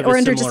that's or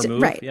under just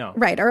move.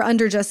 Or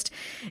under just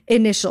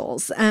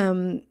initials.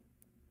 And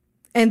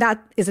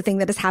that is a thing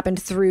that has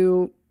happened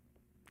through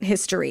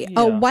history.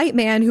 A white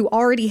man who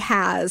already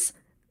has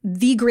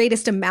the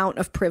greatest amount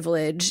of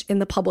privilege in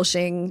the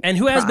publishing and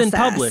who has been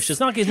published. It's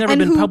not like he's never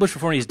been published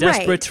before and he's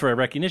desperate for a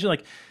recognition.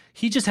 Like,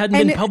 he just hadn't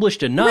been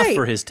published enough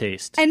for his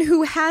taste. And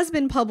who has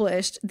been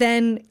published,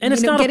 then... And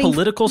it's not a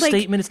political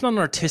statement. It's not an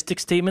artistic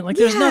statement. Like,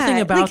 there's nothing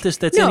about this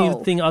that's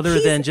anything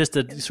other than just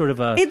a sort of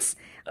a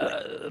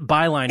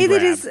byline grab.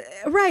 It is,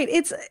 right.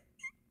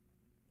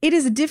 It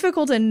is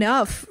difficult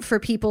enough for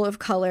people of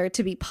color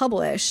to be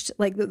published,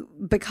 like,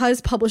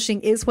 because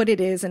publishing is what it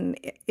is, and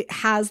it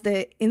has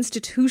the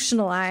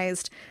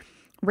institutionalized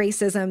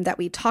racism that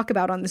we talk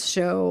about on this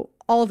show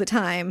all the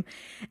time.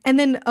 And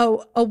then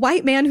a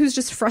white man who's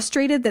just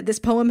frustrated that this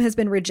poem has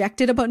been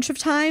rejected a bunch of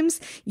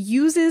times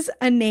uses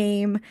a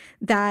name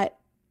that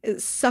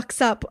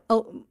sucks up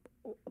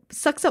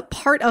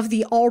part of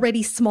the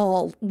already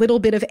small little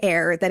bit of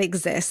air that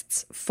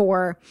exists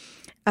for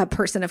a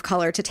person of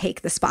color to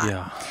take the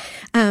spot.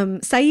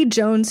 Saeed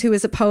Jones, who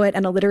is a poet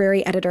and a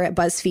literary editor at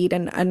BuzzFeed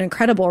and an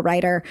incredible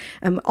writer,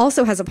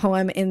 also has a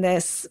poem in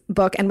this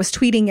book and was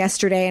tweeting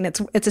yesterday, and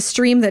it's a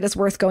stream that is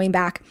worth going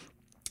back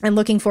and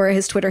looking for.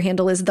 His Twitter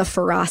handle is The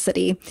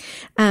Ferocity.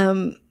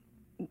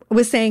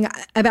 Was saying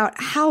about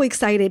how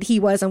excited he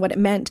was and what it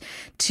meant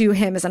to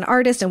him as an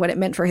artist and what it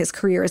meant for his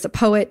career as a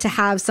poet to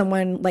have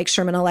someone like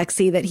Sherman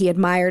Alexie that he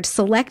admired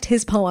select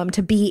his poem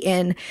to be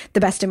in the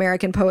Best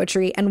American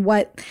Poetry, and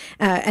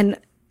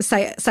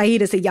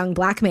Saeed is a young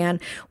Black man,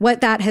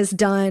 what that has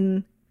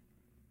done,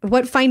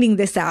 what finding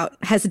this out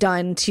has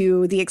done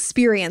to the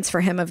experience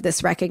for him of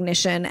this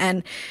recognition.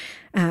 And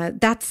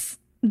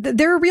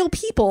there are real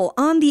people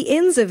on the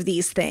ends of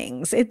these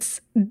things.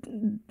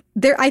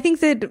 I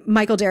think that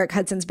Michael Derrick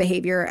Hudson's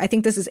behavior, I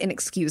think this is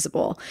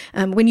inexcusable.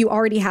 When you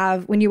are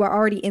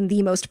already in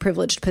the most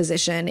privileged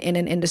position in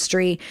an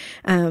industry,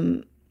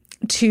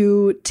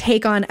 to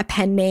take on a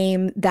pen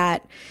name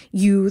that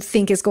you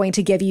think is going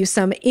to give you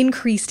some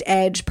increased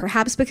edge,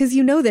 perhaps because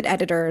you know that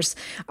editors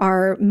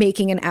are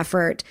making an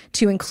effort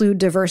to include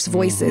diverse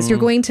voices. You're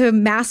going to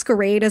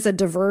masquerade as a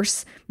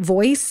diverse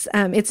voice.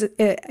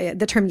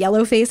 The term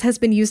yellow face has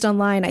been used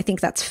online. I think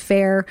that's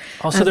fair.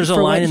 Also, there's a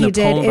line in the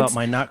poem about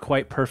my not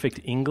quite perfect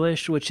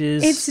English, which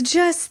is it's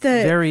just the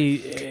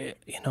very,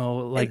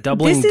 like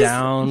doubling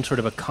down, sort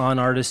of a con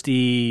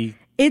artisty.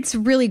 It's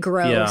really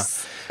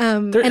gross. Yeah.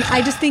 And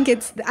I just think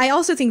I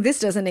also think this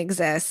doesn't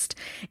exist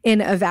in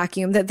a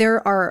vacuum, that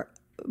there are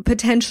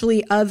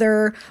potentially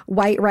other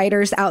white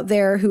writers out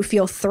there who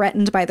feel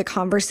threatened by the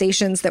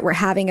conversations that we're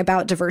having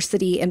about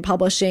diversity in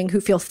publishing, who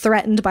feel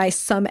threatened by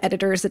some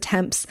editors'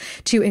 attempts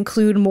to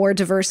include more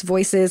diverse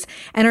voices,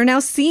 and are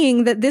now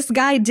seeing that this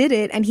guy did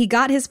it and he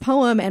got his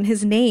poem and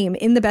his name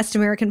in the Best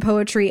American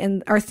Poetry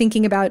and are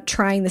thinking about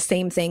trying the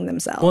same thing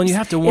themselves. Well, and you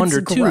have to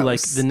wonder too,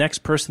 like the next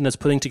person that's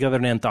putting together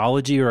an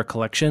anthology or a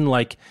collection,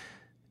 like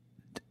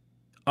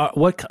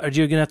what are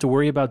you going to have to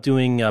worry about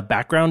doing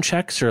background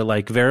checks or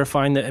like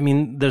verifying that? I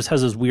mean, this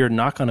has this weird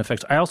knock-on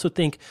effects. I also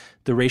think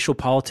the racial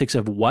politics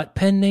of what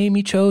pen name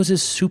he chose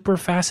is super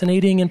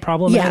fascinating and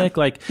problematic. Yeah.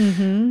 Like,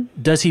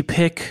 does he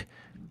pick?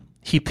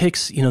 He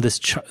picks,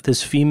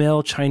 this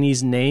female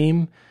Chinese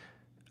name,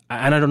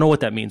 and I don't know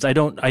what that means. I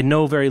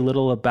know very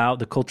little about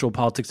the cultural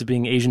politics of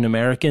being Asian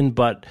American,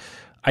 but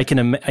I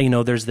can,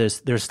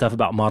 there's stuff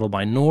about model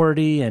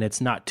minority, and it's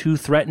not too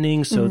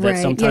threatening, so that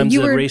sometimes the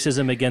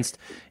racism against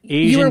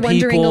Asian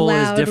people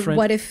is different.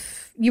 What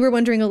if you were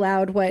wondering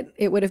aloud what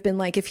it would have been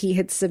like if he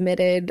had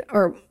submitted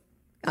or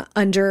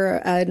under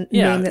a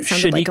name that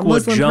sounded Shaniqua like a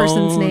Muslim Jones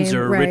person's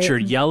name, or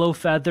Richard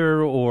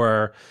Yellowfeather,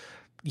 or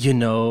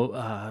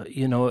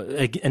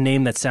a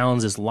name that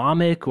sounds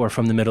Islamic or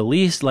from the Middle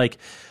East? Like,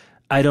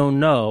 I don't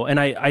know, and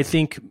I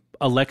think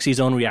Alexi's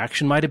own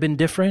reaction might have been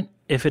different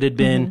if it had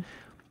been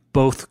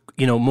both,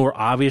 more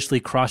obviously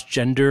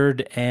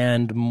cross-gendered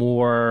and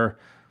more,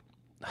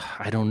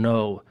 I don't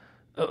know,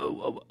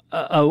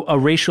 a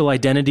racial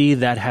identity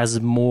that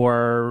has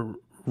more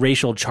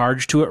racial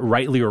charge to it,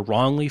 rightly or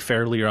wrongly,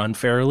 fairly or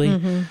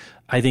unfairly.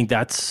 I think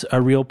that's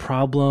a real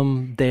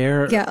problem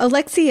there. Yeah,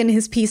 Alexi in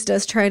his piece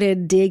does try to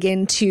dig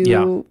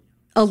into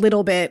a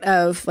little bit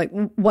of like,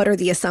 what are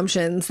the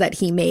assumptions that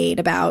he made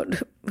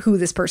about who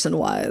this person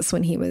was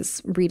when he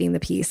was reading the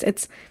piece.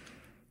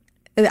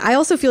 I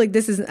also feel like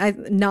this is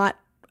not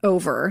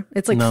over.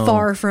 It's like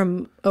far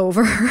from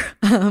over.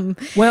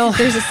 Well,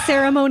 there's a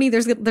ceremony.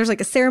 There's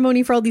like a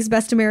ceremony for all these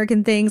Best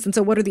American things. And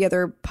so what are the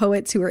other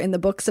poets who are in the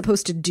book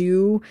supposed to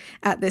do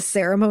at this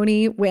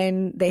ceremony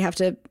when they have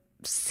to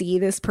see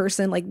this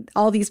person? Like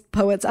all these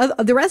poets,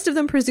 the rest of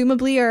them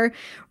presumably are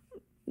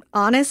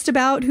honest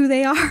about who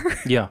they are.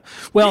 Yeah.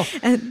 Well,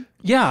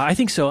 yeah, I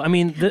think so. I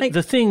mean,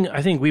 the thing,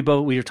 I think we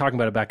were talking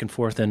about it back and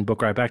forth in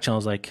Book Riot Back Channel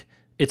is like,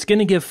 it's going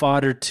to give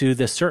fodder to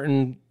the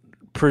certain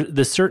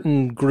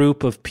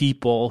group of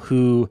people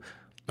who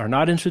are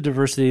not interested in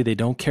diversity. They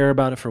don't care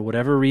about it for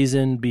whatever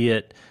reason, be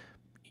it,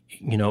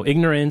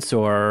 ignorance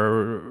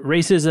or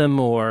racism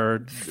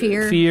or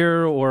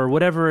fear or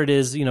whatever it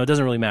is, it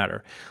doesn't really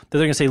matter. They're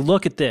going to say,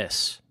 look at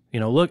this,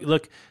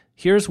 look,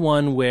 here's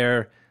one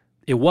where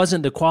it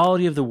wasn't the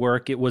quality of the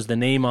work, it was the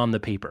name on the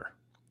paper.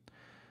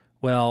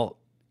 Well,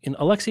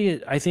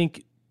 Alexi, I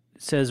think,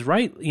 says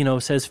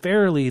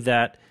fairly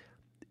that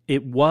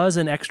it was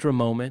an extra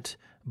moment,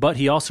 but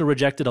he also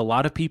rejected a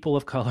lot of people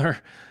of color.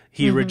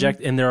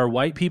 And there are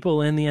white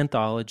people in the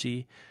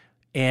anthology,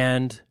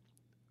 and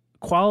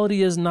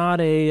quality is not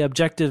a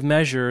objective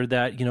measure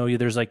that,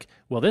 there's like,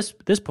 well, this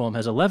poem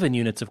has 11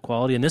 units of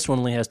quality and this one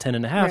only has 10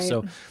 and a half. Right.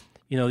 So,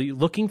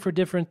 looking for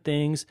different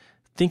things,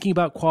 thinking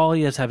about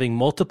quality as having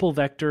multiple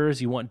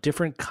vectors. You want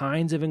different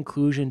kinds of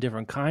inclusion,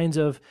 different kinds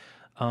of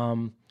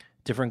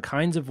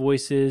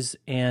voices,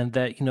 and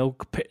that,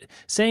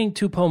 saying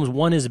two poems,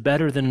 one is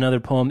better than another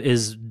poem,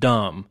 is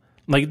dumb.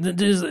 Like,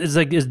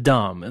 it's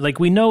dumb. Like,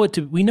 we know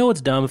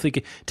it's dumb. If we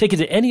could take it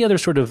to any other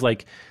sort of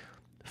like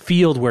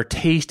field where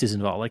taste is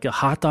involved, like a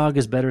hot dog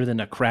is better than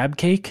a crab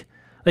cake.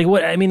 Like,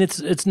 what? I mean,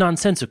 it's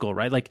nonsensical,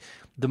 right? Like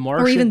the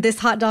Martian, or even this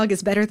hot dog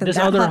is better than this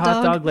that other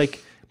hot dog.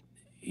 Like,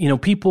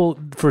 people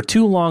for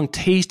too long,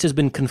 taste has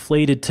been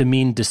conflated to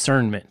mean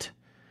discernment.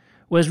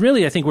 Whereas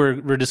really, I think we're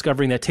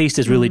discovering that taste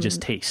is really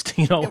just taste,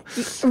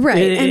 Right.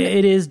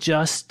 It is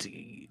just,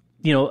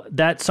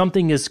 that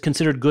something is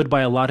considered good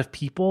by a lot of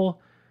people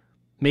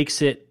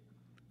makes it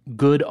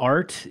good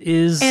art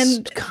is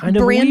kind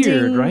of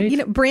weird,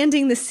 right?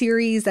 Branding the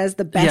series as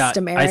the Best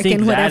American, I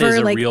think whatever, that is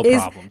a real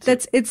problem.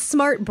 It's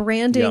smart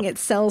branding. Yep. It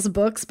sells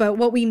books, but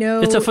what we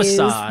know it's a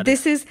facade.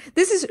 This is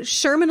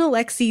Sherman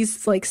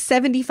Alexi's like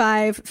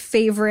 75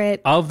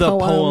 favorite of the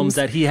poems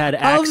that he had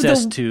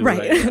access to,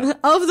 right?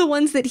 Of the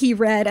ones that he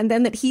read and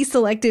then that he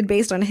selected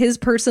based on his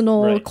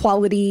personal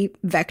quality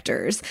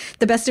vectors.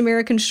 The Best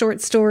American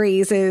Short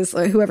Stories is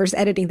whoever's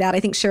editing that.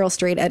 I think Cheryl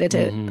Strayed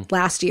edited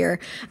last year.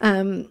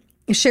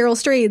 Cheryl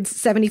Strayed's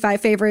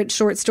 75 favorite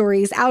short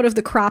stories out of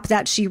the crop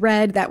that she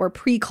read that were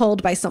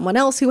pre-culled by someone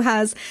else who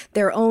has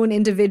their own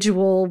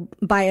individual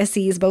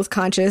biases, both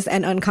conscious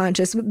and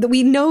unconscious.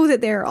 We know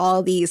that there are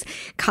all these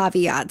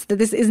caveats, that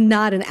this is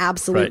not an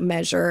absolute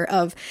measure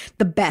of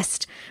the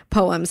best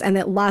poems, and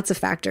that lots of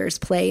factors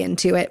play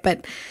into it.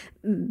 But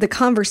the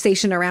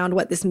conversation around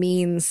what this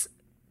means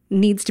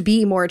needs to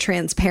be more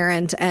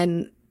transparent.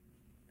 And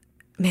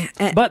man,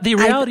 but the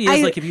reality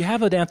is, like, if you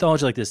have an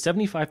anthology like this,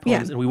 75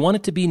 poems, and we want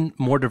it to be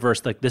more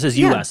diverse, like this is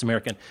U.S.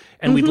 American,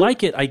 and we'd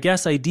like it, I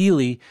guess,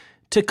 ideally,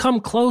 to come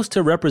close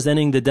to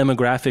representing the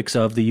demographics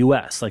of the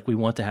U.S. Like, we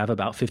want to have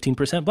about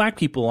 15% Black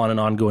people on an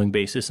ongoing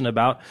basis, and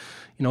about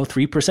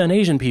 3%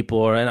 Asian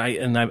people,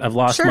 and I've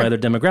lost my other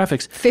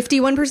demographics.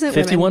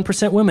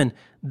 51% women.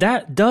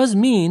 That does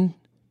mean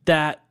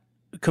that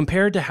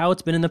compared to how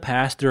it's been in the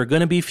past, there are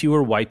going to be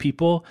fewer white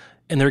people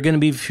and there are going to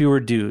be fewer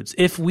dudes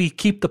if we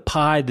keep the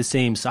pie the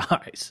same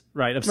size,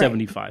 right, of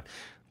 75.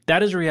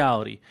 That is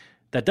reality.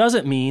 That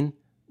doesn't mean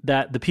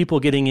that the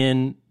people getting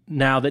in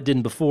now that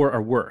didn't before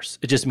are worse.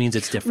 It just means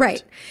it's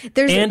different.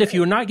 Right. And if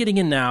you're not getting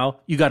in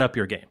now, you got to up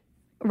your game.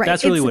 Right.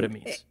 That's really what it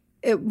means.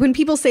 When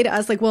people say to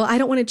us, like, well, I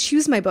don't want to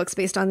choose my books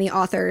based on the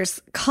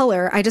author's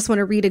color, I just want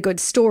to read a good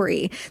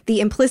story. The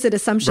implicit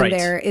assumption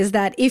there is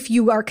that if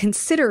you are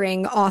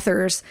considering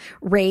author's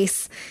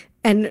race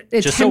and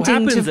just so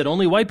happens that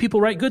only white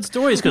people write good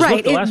stories, because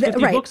look, the last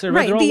 50 books I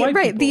read, they're all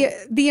white people.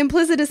 The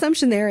implicit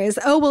assumption there is,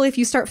 oh, well, if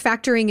you start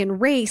factoring in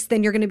race,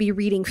 then you're going to be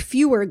reading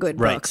fewer good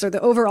books, or the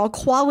overall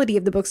quality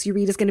of the books you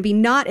read is going to be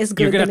not as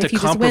good. You're going to have to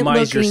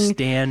compromise your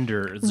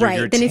standards, or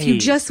your than taste, if you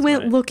just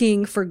went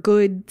looking for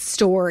good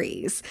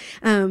stories.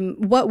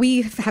 What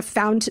we have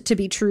found to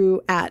be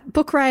true at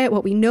Book Riot,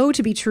 what we know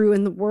to be true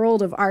in the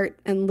world of art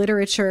and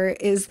literature,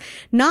 is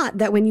not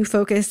that when you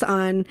focus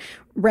on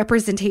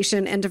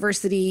representation and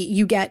diversity,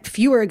 you get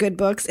fewer good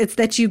books. It's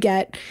that you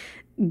get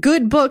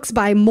good books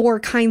by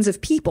more kinds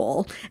of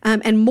people,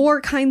 and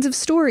more kinds of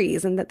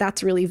stories, and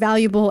that's really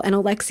valuable. And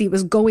Alexi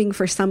was going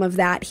for some of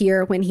that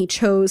here when he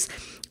chose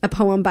a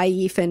poem by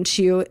Yi-Fin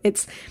Chu.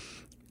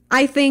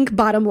 I think,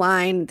 bottom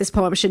line, this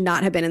poem should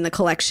not have been in the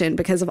collection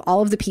because of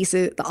all of the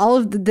pieces, all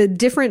of the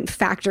different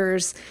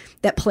factors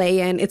that play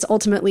in. It's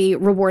ultimately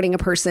rewarding a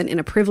person in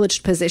a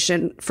privileged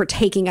position for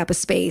taking up a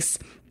space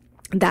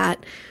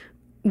that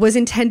was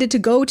intended to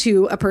go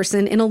to a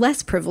person in a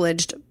less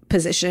privileged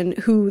position,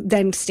 who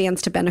then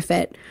stands to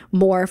benefit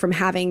more from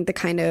having the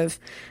kind of,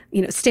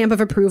 stamp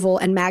of approval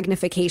and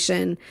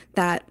magnification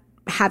that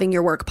having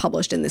your work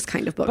published in this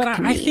kind of book. But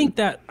I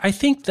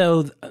think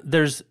though,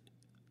 there's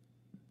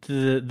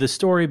the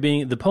story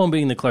being, the poem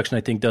being in the collection,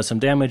 I think does some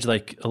damage.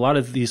 Like a lot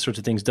of these sorts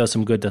of things, does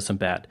some good, does some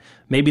bad.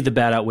 Maybe the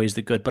bad outweighs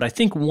the good. But I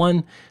think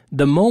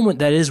the moment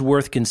that is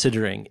worth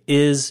considering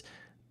is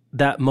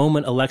that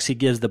moment Alexi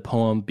gives the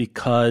poem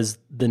because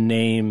the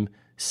name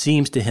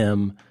seems to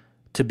him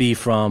to be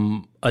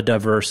from a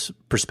diverse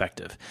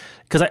perspective.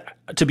 Because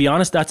to be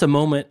honest, that's a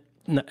moment.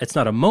 It's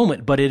not a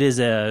moment, but it is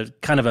a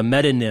kind of a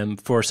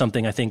metonym for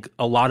something I think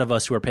a lot of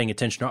us who are paying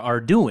attention are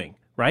doing,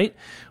 right?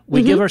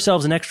 We give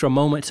ourselves an extra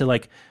moment to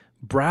like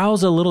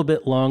browse a little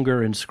bit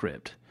longer in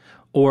script,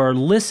 or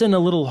listen a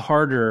little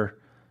harder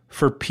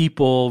for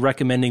people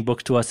recommending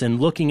books to us, and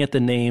looking at the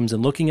names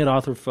and looking at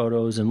author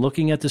photos and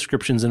looking at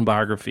descriptions and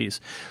biographies,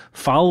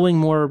 following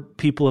more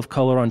people of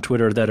color on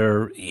Twitter that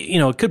are,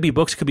 it could be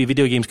books, could be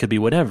video games, could be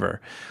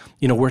whatever.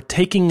 We're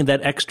taking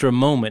that extra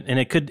moment,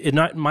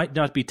 and might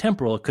not be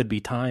temporal. It could be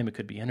time, it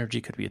could be energy,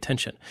 it could be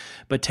attention,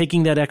 but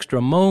taking that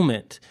extra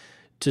moment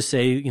to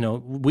say,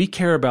 we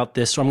care about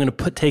this, so I'm going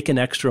to take an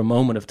extra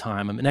moment of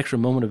time, an extra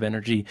moment of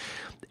energy,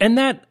 and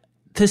that,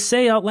 to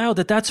say out loud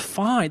that's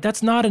fine.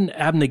 That's not an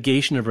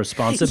abnegation of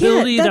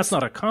responsibility. That's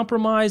not a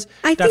compromise.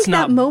 That's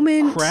not that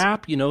moment,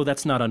 crap.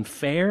 That's not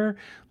unfair.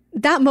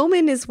 That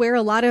moment is where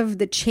a lot of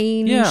the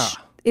change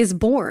is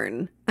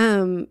born.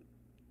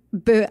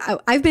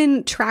 But I've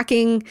been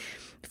tracking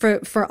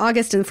for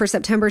August and for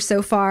September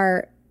so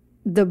far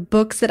the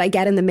books that I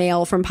get in the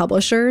mail from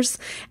publishers.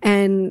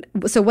 And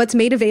so what's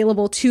made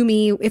available to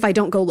me if I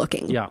don't go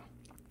looking. Yeah.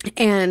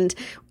 And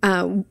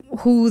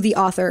who the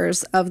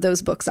authors of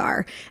those books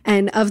are.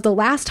 And of the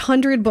last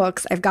 100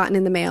 books I've gotten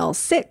in the mail,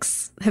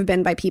 6 have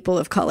been by people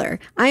of color.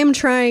 I am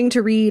trying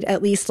to read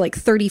at least like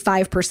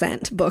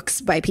 35%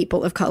 books by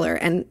people of color,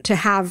 and to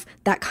have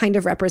that kind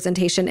of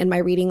representation in my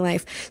reading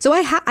life. So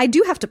I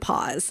do have to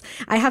pause.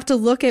 I have to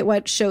look at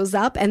what shows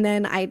up, and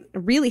then I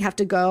really have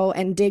to go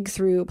and dig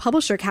through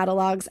publisher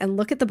catalogs and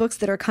look at the books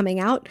that are coming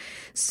out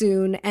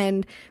soon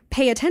and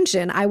pay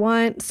attention. I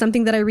want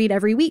something that I read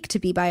every week to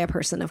be by a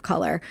person of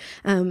color.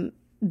 And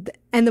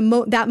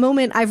that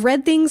moment, I've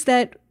read things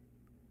that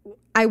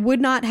I would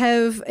not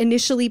have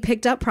initially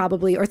picked up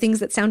probably, or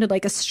things that sounded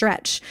like a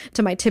stretch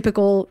to my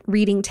typical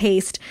reading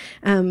taste,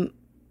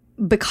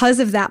 because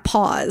of that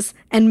pause.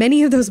 And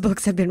many of those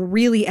books have been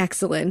really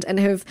excellent and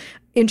have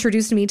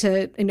introduced me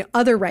to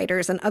other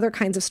writers and other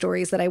kinds of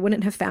stories that I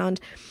wouldn't have found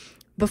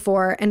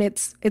before, and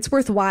it's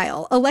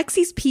worthwhile.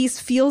 Alexi's piece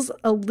feels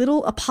a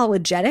little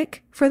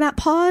apologetic for that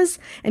pause,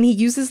 and he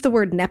uses the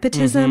word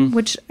nepotism,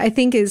 which I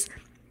think is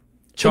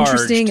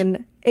interesting,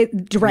 and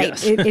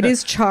it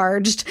is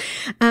charged.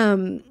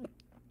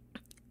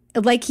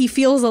 Like he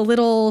feels a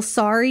little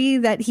sorry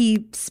that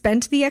he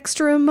spent the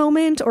extra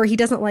moment, or he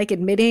doesn't like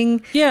admitting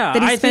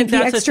that he spent the extra moment.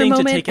 I think that's the thing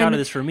to take out of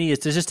this for me, is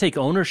to just take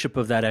ownership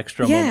of that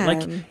extra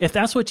moment. Like, if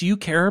that's what you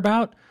care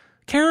about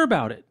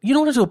it. You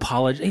don't have to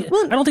apologize.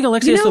 Well, I don't think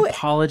Alexi has to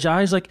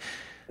apologize. Like,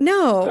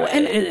 no,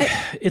 and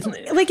it's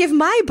like, if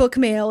my book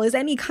mail is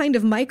any kind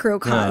of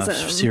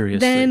microcosm,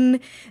 seriously,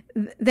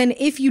 then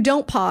if you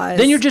don't pause,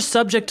 then you're just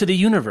subject to the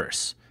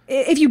universe.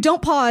 If you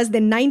don't pause,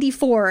 then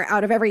 94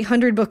 out of every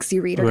 100 books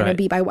you read are going to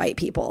be by white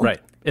people. Right.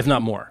 If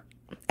not more.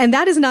 And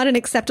that is not an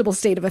acceptable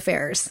state of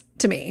affairs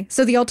to me.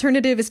 So the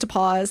alternative is to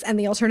pause, and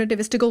the alternative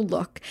is to go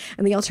look,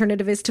 and the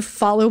alternative is to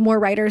follow more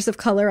writers of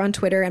color on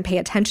Twitter and pay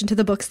attention to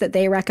the books that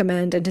they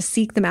recommend and to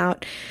seek them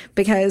out,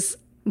 because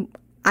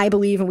I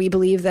believe, and we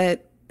believe,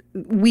 that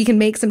we can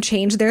make some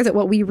change there, that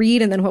what we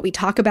read and then what we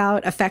talk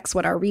about affects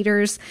what our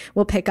readers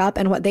will pick up,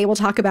 and what they will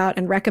talk about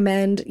and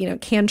recommend,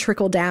 can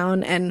trickle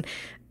down and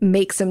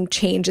make some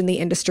change in the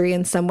industry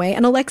in some way.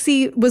 And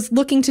Alexi was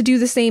looking to do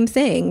the same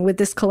thing with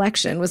this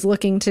collection, was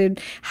looking to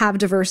have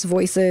diverse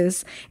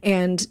voices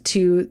and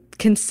to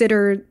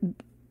consider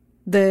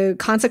the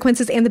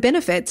consequences and the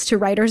benefits to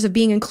writers of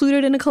being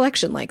included in a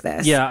collection like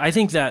this. Yeah, I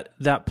think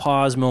that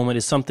pause moment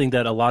is something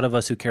that a lot of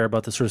us who care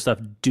about this sort of stuff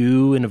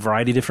do in a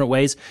variety of different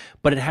ways,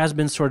 but it has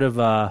been sort of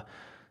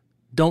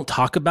don't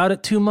talk about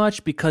it too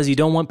much, because you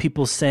don't want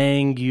people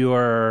saying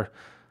you're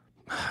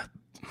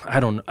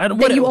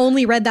that you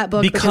only read that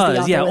book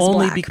because the author was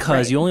only black,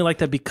 because you only like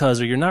that because,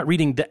 or you're not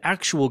reading the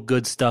actual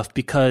good stuff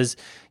because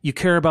you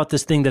care about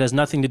this thing that has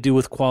nothing to do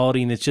with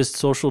quality and it's just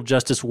social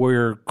justice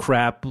warrior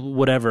crap,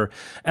 whatever.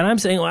 And I'm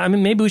saying,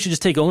 maybe we should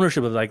just take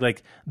ownership of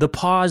like the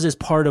pause is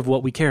part of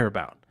what we care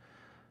about.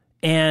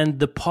 And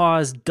the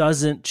pause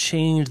doesn't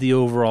change the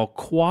overall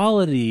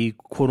quality,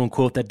 quote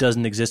unquote, that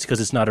doesn't exist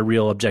because it's not a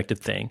real objective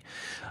thing.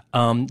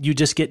 You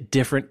just get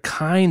different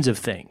kinds of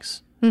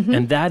things.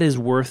 And that is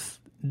worth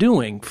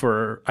doing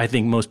for, I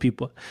think most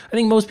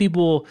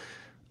people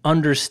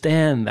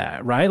understand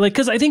that, right? Like,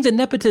 because I think the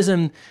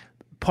nepotism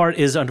part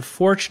is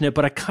unfortunate,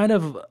 but I kind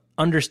of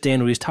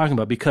understand what he's talking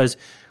about, because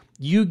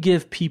you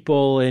give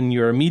people in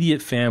your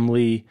immediate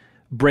family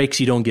breaks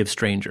you don't give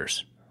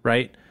strangers,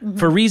 right?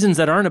 For reasons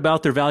that aren't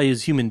about their value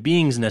as human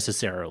beings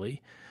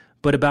necessarily,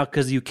 but about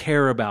because you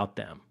care about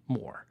them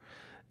more.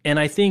 And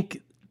I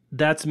think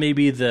that's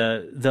maybe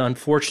the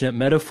unfortunate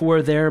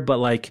metaphor there, but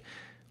like,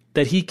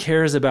 that he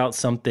cares about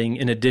something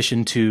in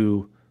addition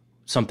to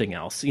something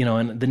else,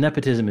 and the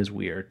nepotism is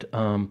weird.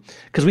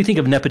 Because we think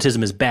of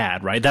nepotism as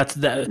bad, right?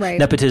 Right.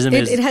 Nepotism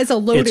it has a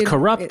loaded, it's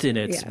corrupt and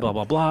it's blah,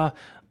 blah, blah.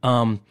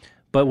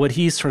 But what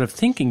he's sort of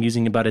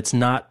using about it's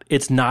not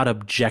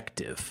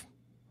objective,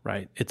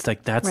 right? It's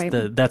like, that's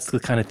the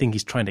kind of thing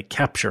he's trying to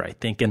capture, I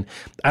think. And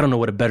I don't know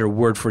what a better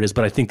word for it is,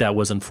 but I think that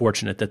was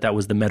unfortunate that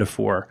was the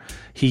metaphor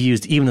he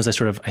used, even as I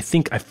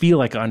feel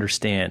like I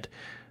understand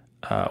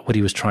what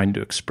he was trying to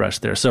express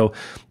there. So,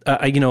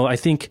 I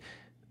think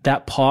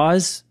that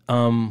pause,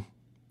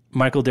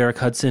 Michael Derek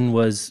Hudson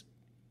was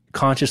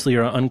consciously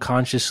or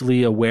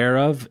unconsciously aware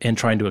of and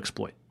trying to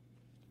exploit.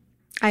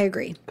 I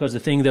agree. Because the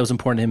thing that was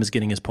important to him is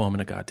getting his poem in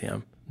a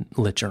goddamn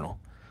lit journal.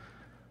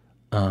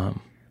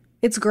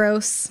 It's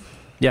gross.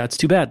 Yeah, it's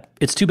too bad.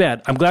 It's too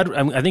bad. I'm glad.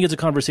 I think it's a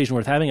conversation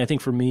worth having. I think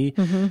for me,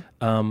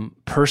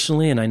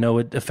 personally, and I know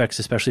it affects,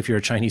 especially if you're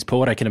a Chinese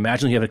poet, I can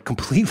imagine you have a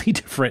completely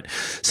different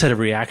set of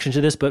reaction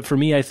to this. But for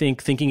me, I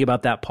think thinking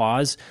about that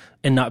pause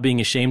and not being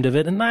ashamed of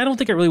it, and I don't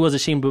think I really was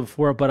ashamed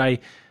before, but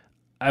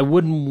I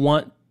wouldn't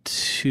want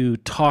to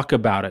talk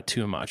about it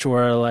too much,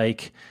 or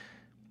like,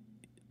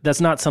 that's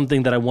not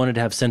something that I wanted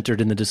to have centered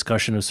in the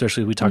discussion,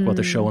 especially if we talk about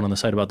the show and on the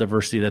site about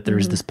diversity, that there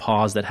is this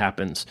pause that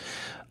happens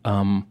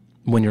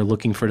when you're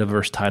looking for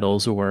diverse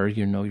titles, or,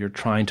 you're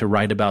trying to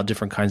write about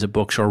different kinds of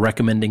books or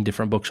recommending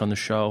different books on the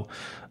show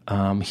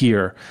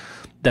here,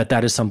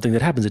 that is something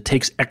that happens. It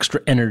takes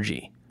extra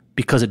energy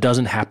because it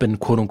doesn't happen,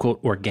 quote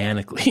unquote,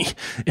 organically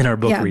in our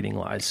book reading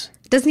lives.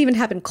 It doesn't even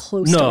happen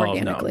close to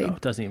organically. No,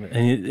 it doesn't even.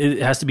 And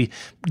it has to be,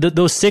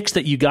 those 6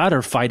 that you got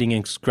are fighting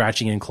and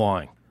scratching and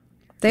clawing.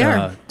 They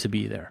are. To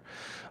be there.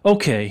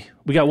 Okay,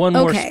 we got one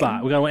more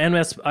spot. We got one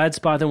ad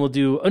spot, then we'll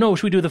do... Oh, no,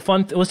 should we do the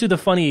fun... Let's do the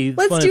funny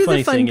Let's do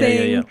the fun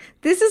thing. Yeah.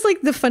 This is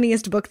like the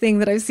funniest book thing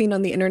that I've seen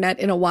on the internet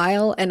in a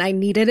while, and I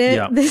needed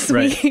it this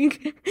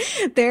week.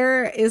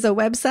 There is a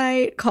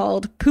website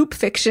called Poop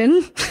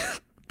Fiction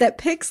that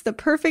picks the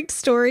perfect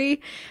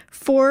story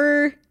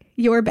for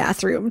your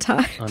bathroom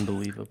time.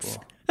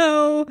 Unbelievable.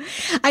 Oh,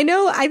 I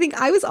know. I think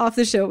I was off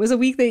the show. It was a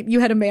week that you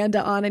had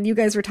Amanda on and you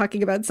guys were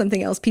talking about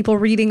something else, people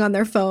reading on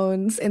their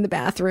phones in the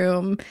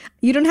bathroom.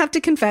 You don't have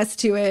to confess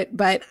to it,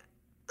 but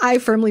I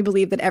firmly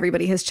believe that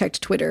everybody has checked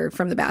Twitter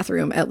from the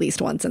bathroom at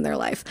least once in their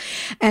life.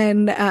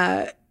 And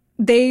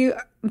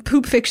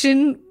Poop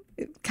Fiction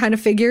kind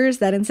of figures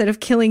that instead of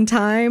killing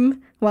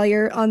time while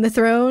you're on the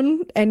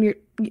throne and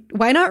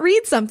why not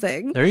read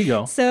something? There you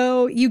go.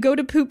 So you go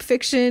to Poop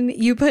Fiction,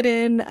 you put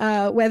in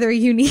whether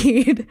you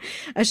need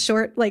a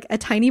short, like a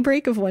tiny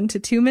break of 1 to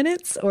 2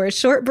 minutes, or a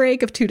short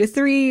break of 2 to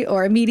 3,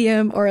 or a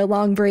medium or a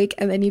long break.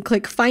 And then you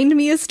click find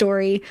me a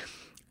story.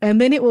 And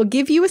then it will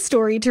give you a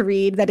story to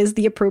read that is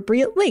the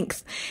appropriate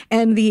length.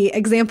 And the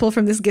example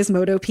from this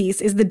Gizmodo piece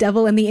is The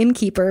Devil and the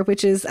Innkeeper,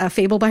 which is a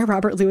fable by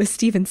Robert Louis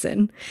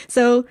Stevenson.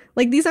 So,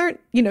 like, these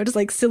aren't, just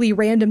like silly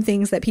random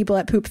things that people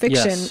at Poop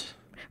Fiction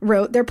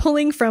wrote. They're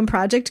pulling from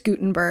Project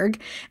Gutenberg.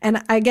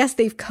 And I guess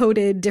they've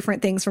coded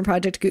different things from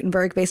Project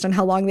Gutenberg based on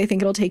how long they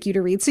think it'll take you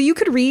to read. So you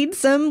could read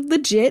some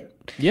legit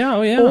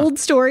old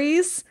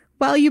stories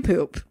while you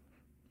poop.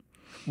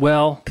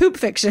 Well, Poop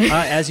Fiction.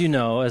 As you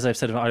know, as I've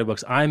said in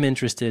audiobooks, I'm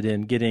interested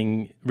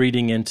in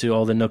reading into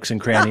all the nooks and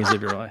crannies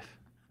of your life.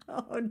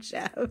 Oh,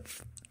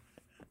 Jeff.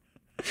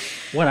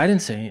 What? I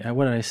didn't say.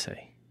 What did I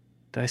say?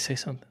 Did I say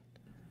something?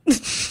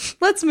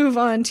 Let's move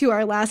on to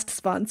our last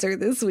sponsor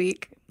this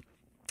week.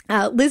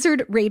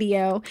 Lizard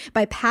Radio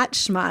by Pat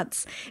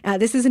Schmatz.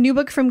 This is a new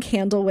book from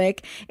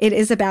Candlewick. It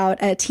is about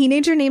a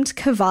teenager named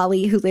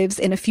Cavalli who lives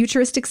in a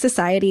futuristic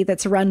society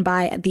that's run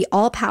by the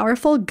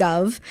all-powerful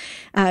Gov,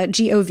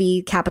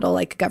 G-O-V, capital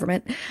like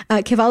government.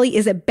 Cavalli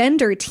is a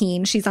bender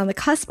teen. She's on the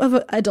cusp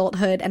of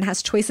adulthood and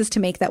has choices to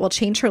make that will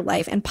change her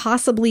life and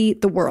possibly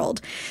the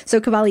world.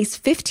 So Cavalli's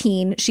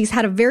 15. She's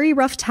had a very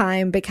rough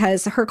time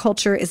because her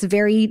culture is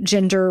very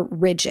gender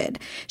rigid.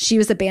 She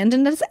was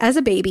abandoned as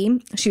a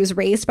baby. She was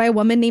raised by a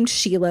woman named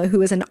Sheila,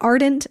 who is an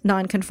ardent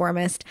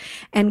nonconformist,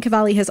 and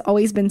Cavalli has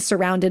always been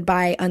surrounded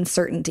by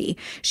uncertainty.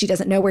 She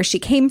doesn't know where she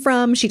came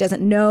from. She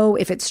doesn't know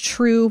if it's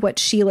true what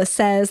Sheila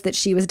says, that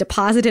she was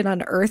deposited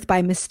on Earth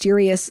by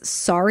mysterious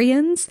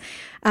saurians.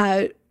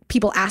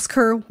 People ask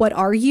her, "What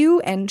are you?"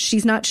 And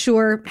she's not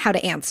sure how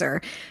to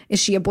answer.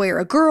 Is she a boy or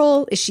a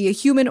girl? Is she a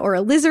human or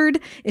a lizard?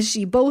 Is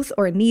she both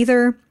or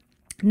neither?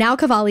 Now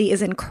Cavalli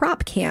is in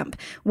crop camp,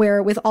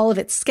 where with all of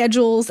its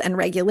schedules and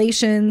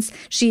regulations,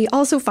 she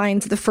also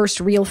finds the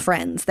first real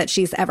friends that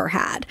she's ever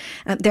had.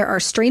 There are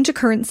strange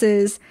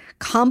occurrences,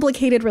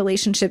 complicated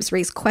relationships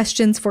raise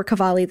questions for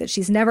Cavalli that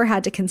she's never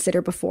had to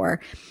consider before.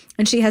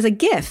 And she has a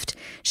gift.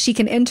 She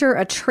can enter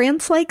a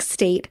trance-like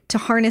state to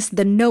harness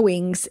the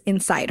knowings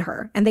inside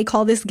her. And they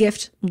call this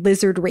gift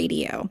Lizard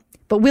Radio.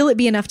 But will it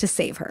be enough to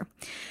save her?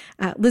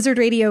 Lizard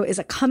Radio is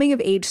a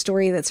coming-of-age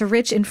story that's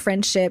rich in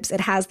friendships.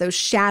 It has those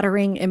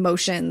shattering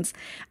emotions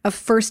of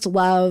first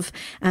love,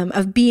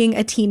 of being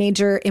a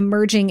teenager,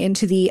 emerging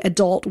into the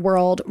adult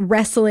world,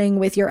 wrestling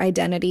with your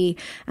identity.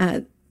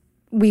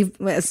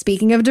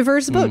 Speaking of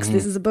diverse books,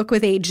 this is a book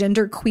with a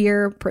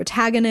genderqueer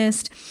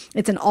protagonist.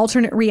 It's an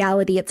alternate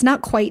reality. It's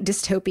not quite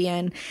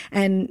dystopian.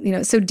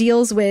 And, so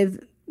deals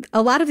with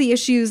a lot of the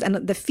issues and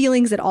the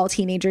feelings that all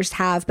teenagers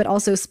have, but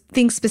also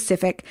things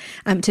specific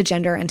to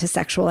gender and to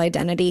sexual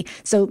identity.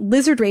 So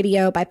Lizard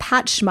Radio by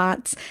Pat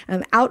Schmatz,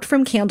 out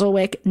from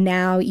Candlewick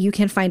now. You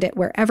can find it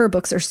wherever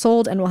books are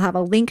sold, and we'll have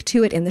a link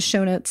to it in the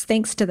show notes.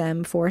 Thanks to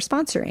them for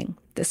sponsoring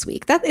this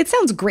week. It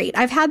sounds great.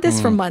 I've had this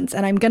for months,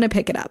 and I'm going to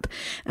pick it up.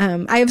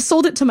 I have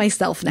sold it to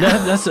myself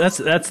now.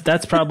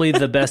 That's probably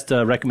the best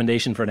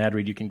recommendation for an ad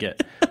read you can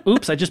get.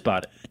 Oops, I just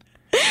bought it.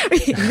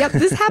 Yep,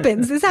 this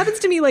happens. This happens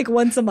to me like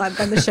once a month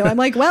on the show. I'm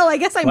like, well, I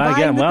guess I'm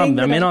buying the thing.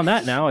 I'm in on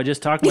that now. I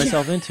just talked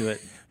myself into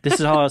it. This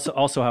is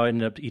also how I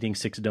ended up eating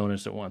 6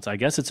 donuts at once. I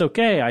guess it's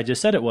okay. I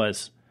just said it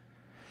was.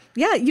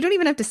 Yeah, you don't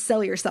even have to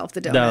sell yourself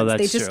the donuts. No,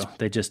 that's true.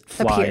 They just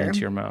fly into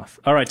your mouth.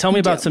 All right, tell me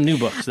about some new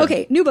books. Then.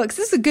 Okay, new books.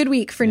 This is a good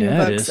week for new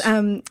books.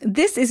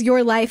 This Is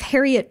Your Life,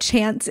 Harriet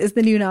Chance is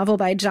the new novel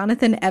by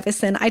Jonathan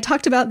Evison. I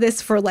talked about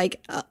this for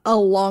like a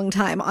long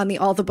time on the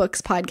All the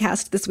Books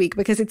podcast this week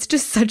because it's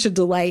just such a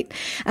delight.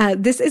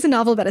 This is a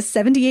novel about a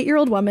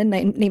 78-year-old woman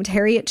named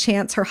Harriet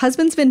Chance. Her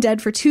husband's been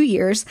dead for 2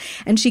 years,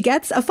 and she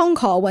gets a phone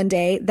call one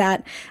day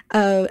that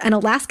an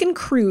Alaskan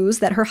cruise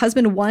that her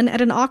husband won at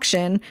an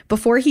auction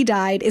before he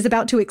died is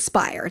about to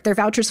expire. Their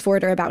vouchers for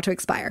it are about to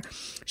expire.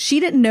 She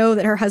didn't know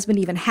that her husband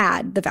even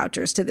had the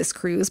vouchers to this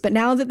cruise, but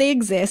now that they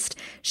exist,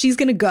 she's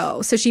going to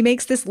go. So she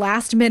makes this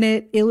last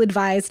minute,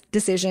 ill-advised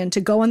decision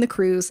to go on the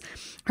cruise.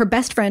 Her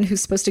best friend,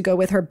 who's supposed to go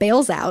with her,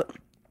 bails out.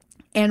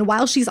 And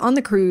while she's on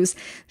the cruise,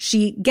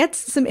 she gets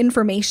some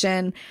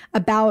information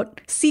about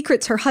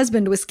secrets her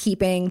husband was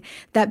keeping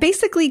that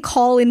basically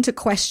call into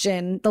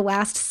question the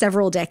last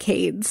several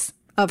decades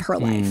of her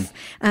life.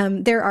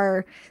 There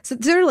are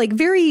like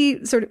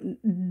very sort of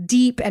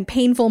deep and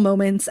painful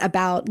moments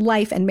about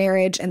life and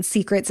marriage and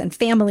secrets and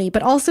family,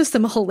 but also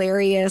some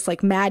hilarious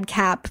like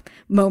madcap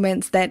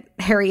moments that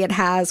Harriet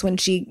has when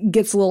she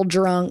gets a little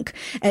drunk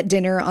at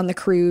dinner on the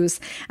cruise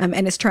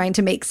and is trying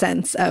to make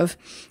sense of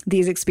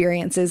these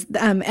experiences.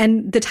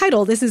 And the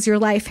title, This Is Your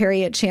Life,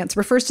 Harriet Chance,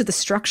 refers to the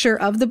structure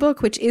of the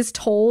book, which is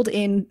told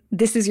in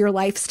This Is Your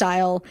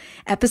Lifestyle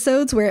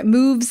episodes, where it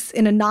moves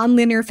in a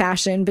nonlinear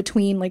fashion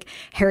between like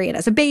Harriet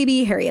as a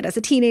baby, Harriet as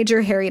a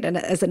teenager, Harriet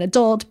as an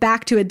adult,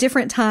 back to a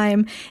different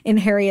time in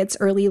Harriet's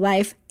early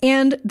life.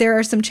 And there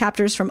are some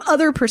chapters from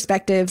other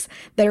perspectives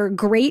that are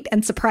great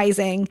and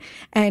surprising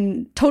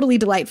and totally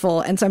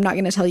delightful. And so I'm not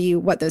going to tell you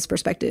what those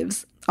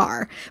perspectives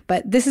are.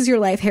 But This Is Your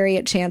Life,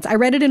 Harriet Chance. I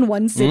read it in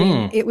one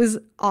sitting. It was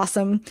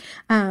awesome.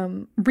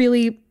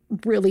 Really,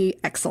 really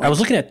excellent. I was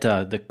looking at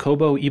the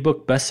Kobo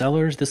ebook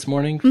bestsellers this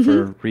morning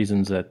for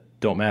reasons that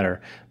don't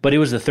matter, but it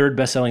was the third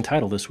best-selling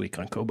title this week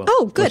on Kobo.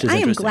 Oh, good. I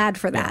am glad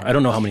for that. Yeah, I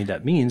don't know how many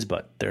that means,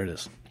 but there it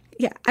is.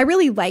 Yeah, I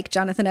really like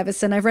Jonathan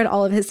Evison. I've read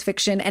all of his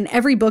fiction, and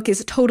every book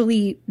is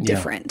totally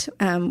different,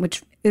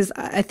 which is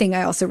a thing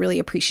I also really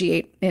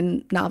appreciate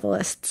in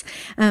novelists.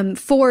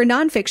 For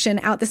nonfiction,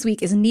 out this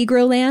week is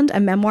Negroland, a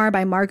memoir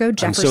by Margot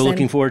Jefferson. I'm so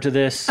looking forward to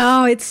this.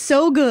 Oh, it's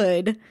so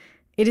good.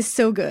 It is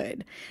so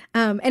good.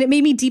 And it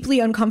made me deeply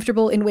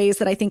uncomfortable in ways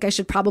that I think I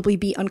should probably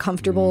be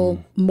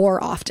uncomfortable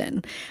more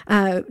often.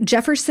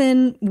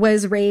 Jefferson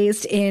was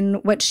raised in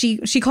what she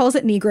calls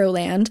it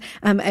Negroland,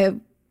 a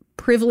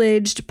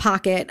privileged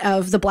pocket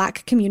of the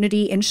Black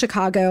community in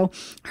Chicago.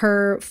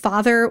 Her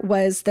father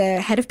was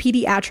the head of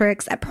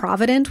pediatrics at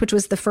Provident, which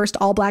was the first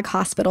all-Black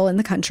hospital in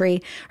the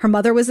country. Her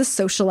mother was a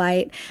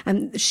socialite.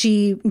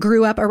 She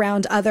grew up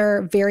around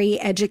other very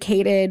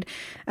educated,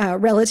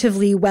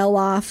 relatively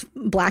well-off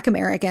Black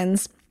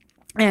Americans.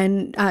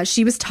 And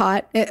she was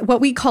taught what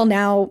we call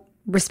now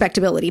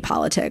respectability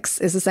politics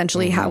is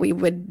essentially how we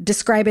would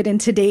describe it in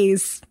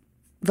today's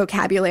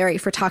vocabulary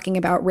for talking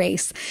about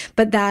race,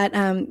 but that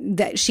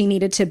that she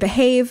needed to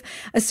behave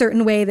a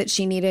certain way, that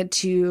she needed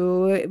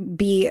to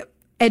be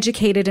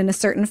educated in a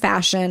certain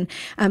fashion,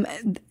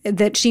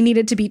 that she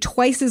needed to be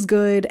twice as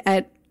good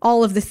at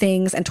all of the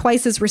things and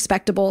twice as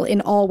respectable in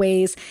all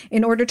ways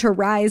in order to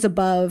rise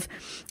above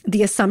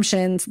the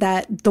assumptions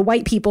that the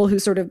white people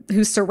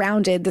who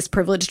surrounded this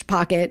privileged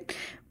pocket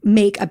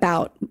make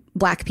about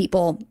Black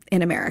people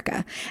in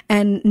America.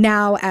 And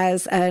now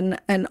as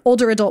an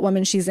older adult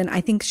woman,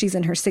 I think she's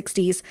in her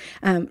 60s,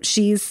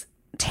 she's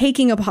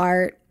taking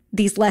apart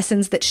these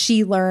lessons that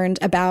she learned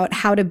about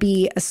how to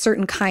be a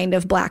certain kind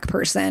of Black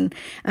person,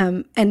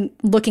 and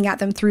looking at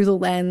them through the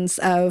lens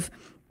of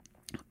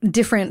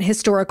different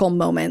historical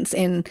moments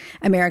in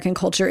American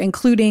culture,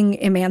 including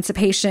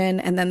emancipation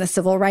and then the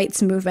civil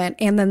rights movement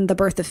and then the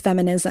birth of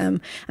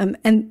feminism,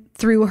 and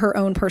through her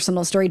own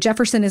personal story.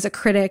 Jefferson is a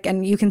critic,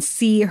 and you can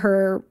see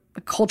her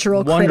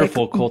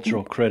wonderful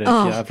cultural critic.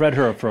 Yeah, I've read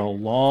her for a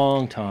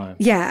long time.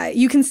 Yeah,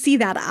 you can see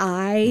that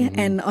eye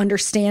and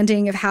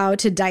understanding of how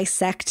to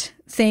dissect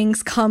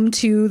things come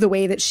to the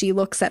way that she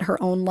looks at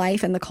her own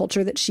life and the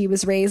culture that she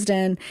was raised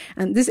in.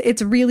 And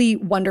it's really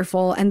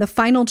wonderful. And the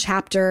final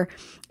chapter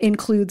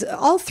includes,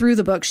 all through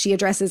the book, she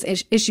addresses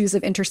issues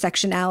of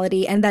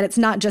intersectionality, and that it's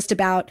not just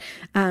about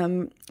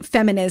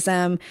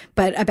feminism,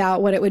 but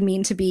about what it would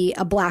mean to be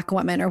a Black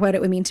woman, or what it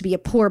would mean to be a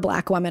poor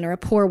Black woman or a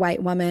poor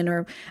white woman,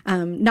 or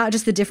not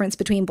just the difference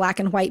between Black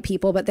and white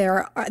people, but there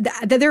are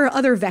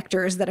other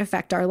vectors that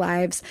affect our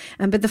lives.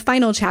 But the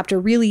final chapter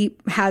really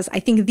has, I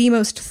think, the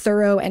most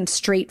thorough and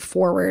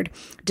straightforward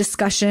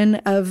discussion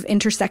of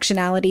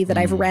intersectionality that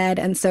I've read.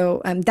 And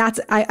so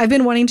I've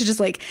been wanting to just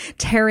like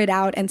tear it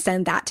out and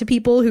send that to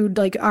people who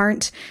like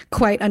aren't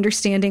quite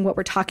understanding what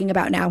we're talking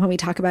about now when we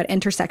talk about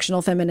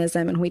intersectional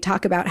feminism and we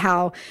talk about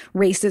how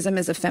racism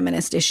is a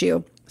feminist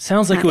issue.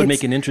 Sounds like it would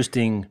make an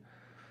interesting,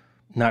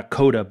 not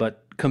coda,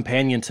 but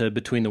companion to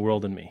Between the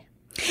World and Me.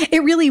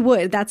 It really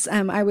would. That's,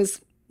 I was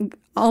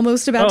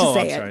almost about to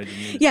say it.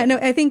 Yeah, no,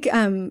 I think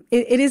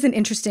it is an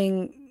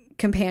interesting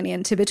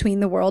companion to Between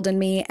the World and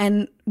Me.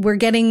 And we're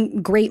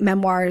getting great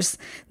memoirs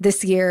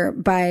this year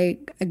by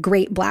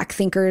great Black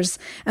thinkers,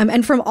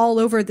 and from all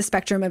over the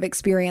spectrum of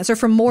experience, or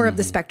from more of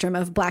the spectrum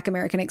of Black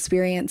American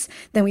experience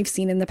than we've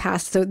seen in the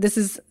past. So this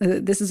is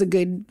a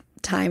good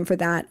time for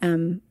that.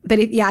 But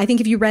I think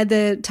if you read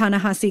the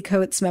Ta-Nehisi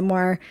Coates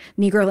memoir,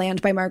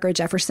 Negroland by Margot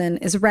Jefferson,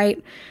 is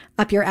right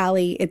up your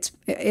alley.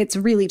 It's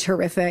really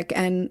terrific.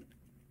 And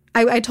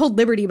I told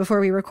Liberty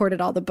before we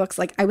recorded all the books,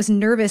 like I was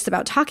nervous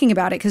about talking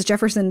about it because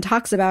Jefferson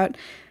talks about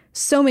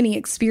so many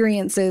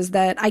experiences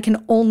that I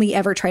can only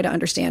ever try to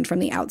understand from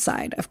the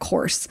outside, of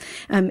course,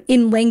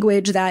 in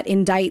language that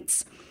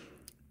indicts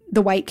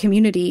the white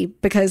community,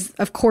 because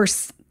of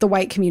course the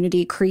white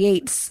community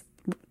creates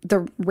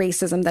the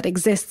racism that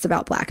exists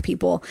about Black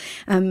people.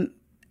 And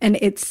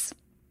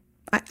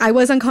I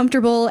was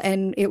uncomfortable,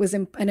 and it was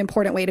an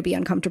important way to be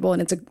uncomfortable.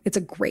 And it's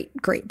a great,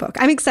 great book.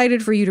 I'm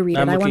excited for you to read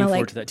it. I want to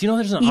like to that. Do you know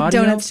there's an eat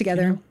audio? Donuts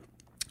together. You know?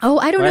 Oh,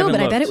 I don't know, but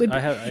looked. I bet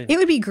it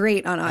would be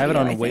great on audio. I have it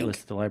on a wait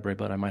list at the library,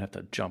 but I might have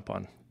to jump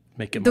on.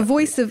 Make it the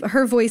voice of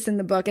her voice in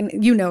the book,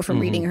 and you know from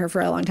reading her for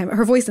a long time,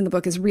 her voice in the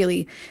book is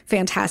really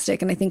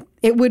fantastic, and I think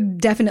it would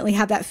definitely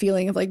have that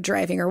feeling of like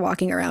driving or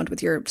walking around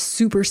with your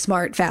super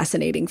smart,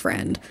 fascinating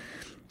friend.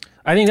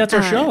 I think that's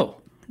our show.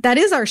 That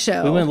is our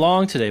show. We went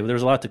long today, but there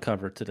was a lot to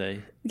cover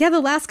today. Yeah, the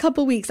last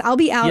couple weeks. I'll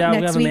be out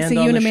next week, so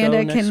you and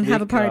Amanda can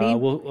have a party.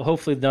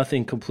 Hopefully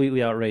nothing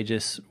completely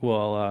outrageous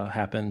will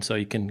happen, so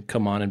you can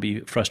come on and be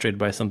frustrated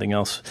by something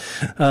else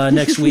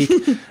next week.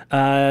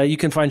 You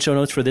can find show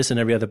notes for this and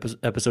every other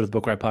episode of the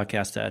Book Riot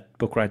Podcast at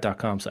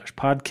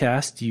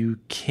bookriot.com/podcast. You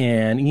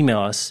can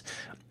email us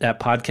at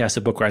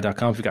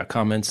podcast@bookriot.com if you've got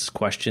comments,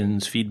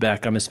 questions,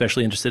 feedback. I'm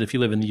especially interested if you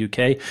live in the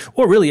UK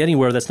or really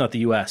anywhere that's not the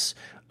US,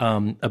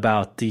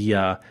 about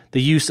the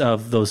use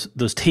of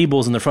those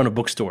tables in the front of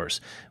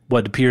bookstores.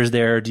 What appears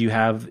there?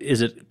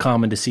 Is it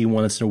common to see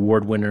one that's an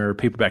award winner,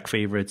 paperback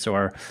favorites,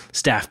 or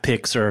staff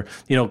picks, or,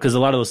 because a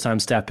lot of those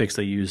times staff picks,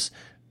 they use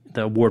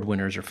the award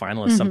winners or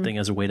finalists, something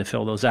as a way to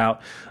fill those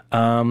out.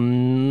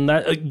 Listen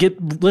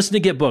to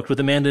Get Booked with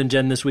Amanda and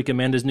Jen this week.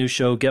 Amanda's new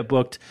show, Get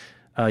Booked.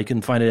 You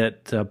can find it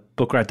at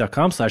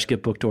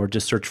bookriot.com/getbooked, or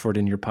just search for it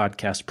in your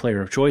podcast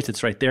player of choice.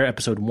 It's right there.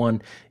 Episode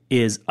 1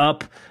 is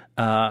up.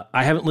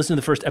 I haven't listened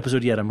to the first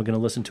episode yet. I'm going to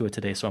listen to it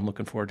today, so I'm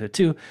looking forward to it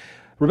too.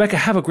 Rebecca,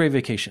 have a great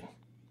vacation.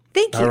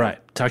 Thank you. All right.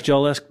 Talk to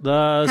y'all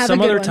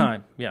some other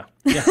time. Yeah.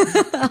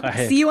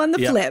 See you on the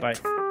flip. Bye.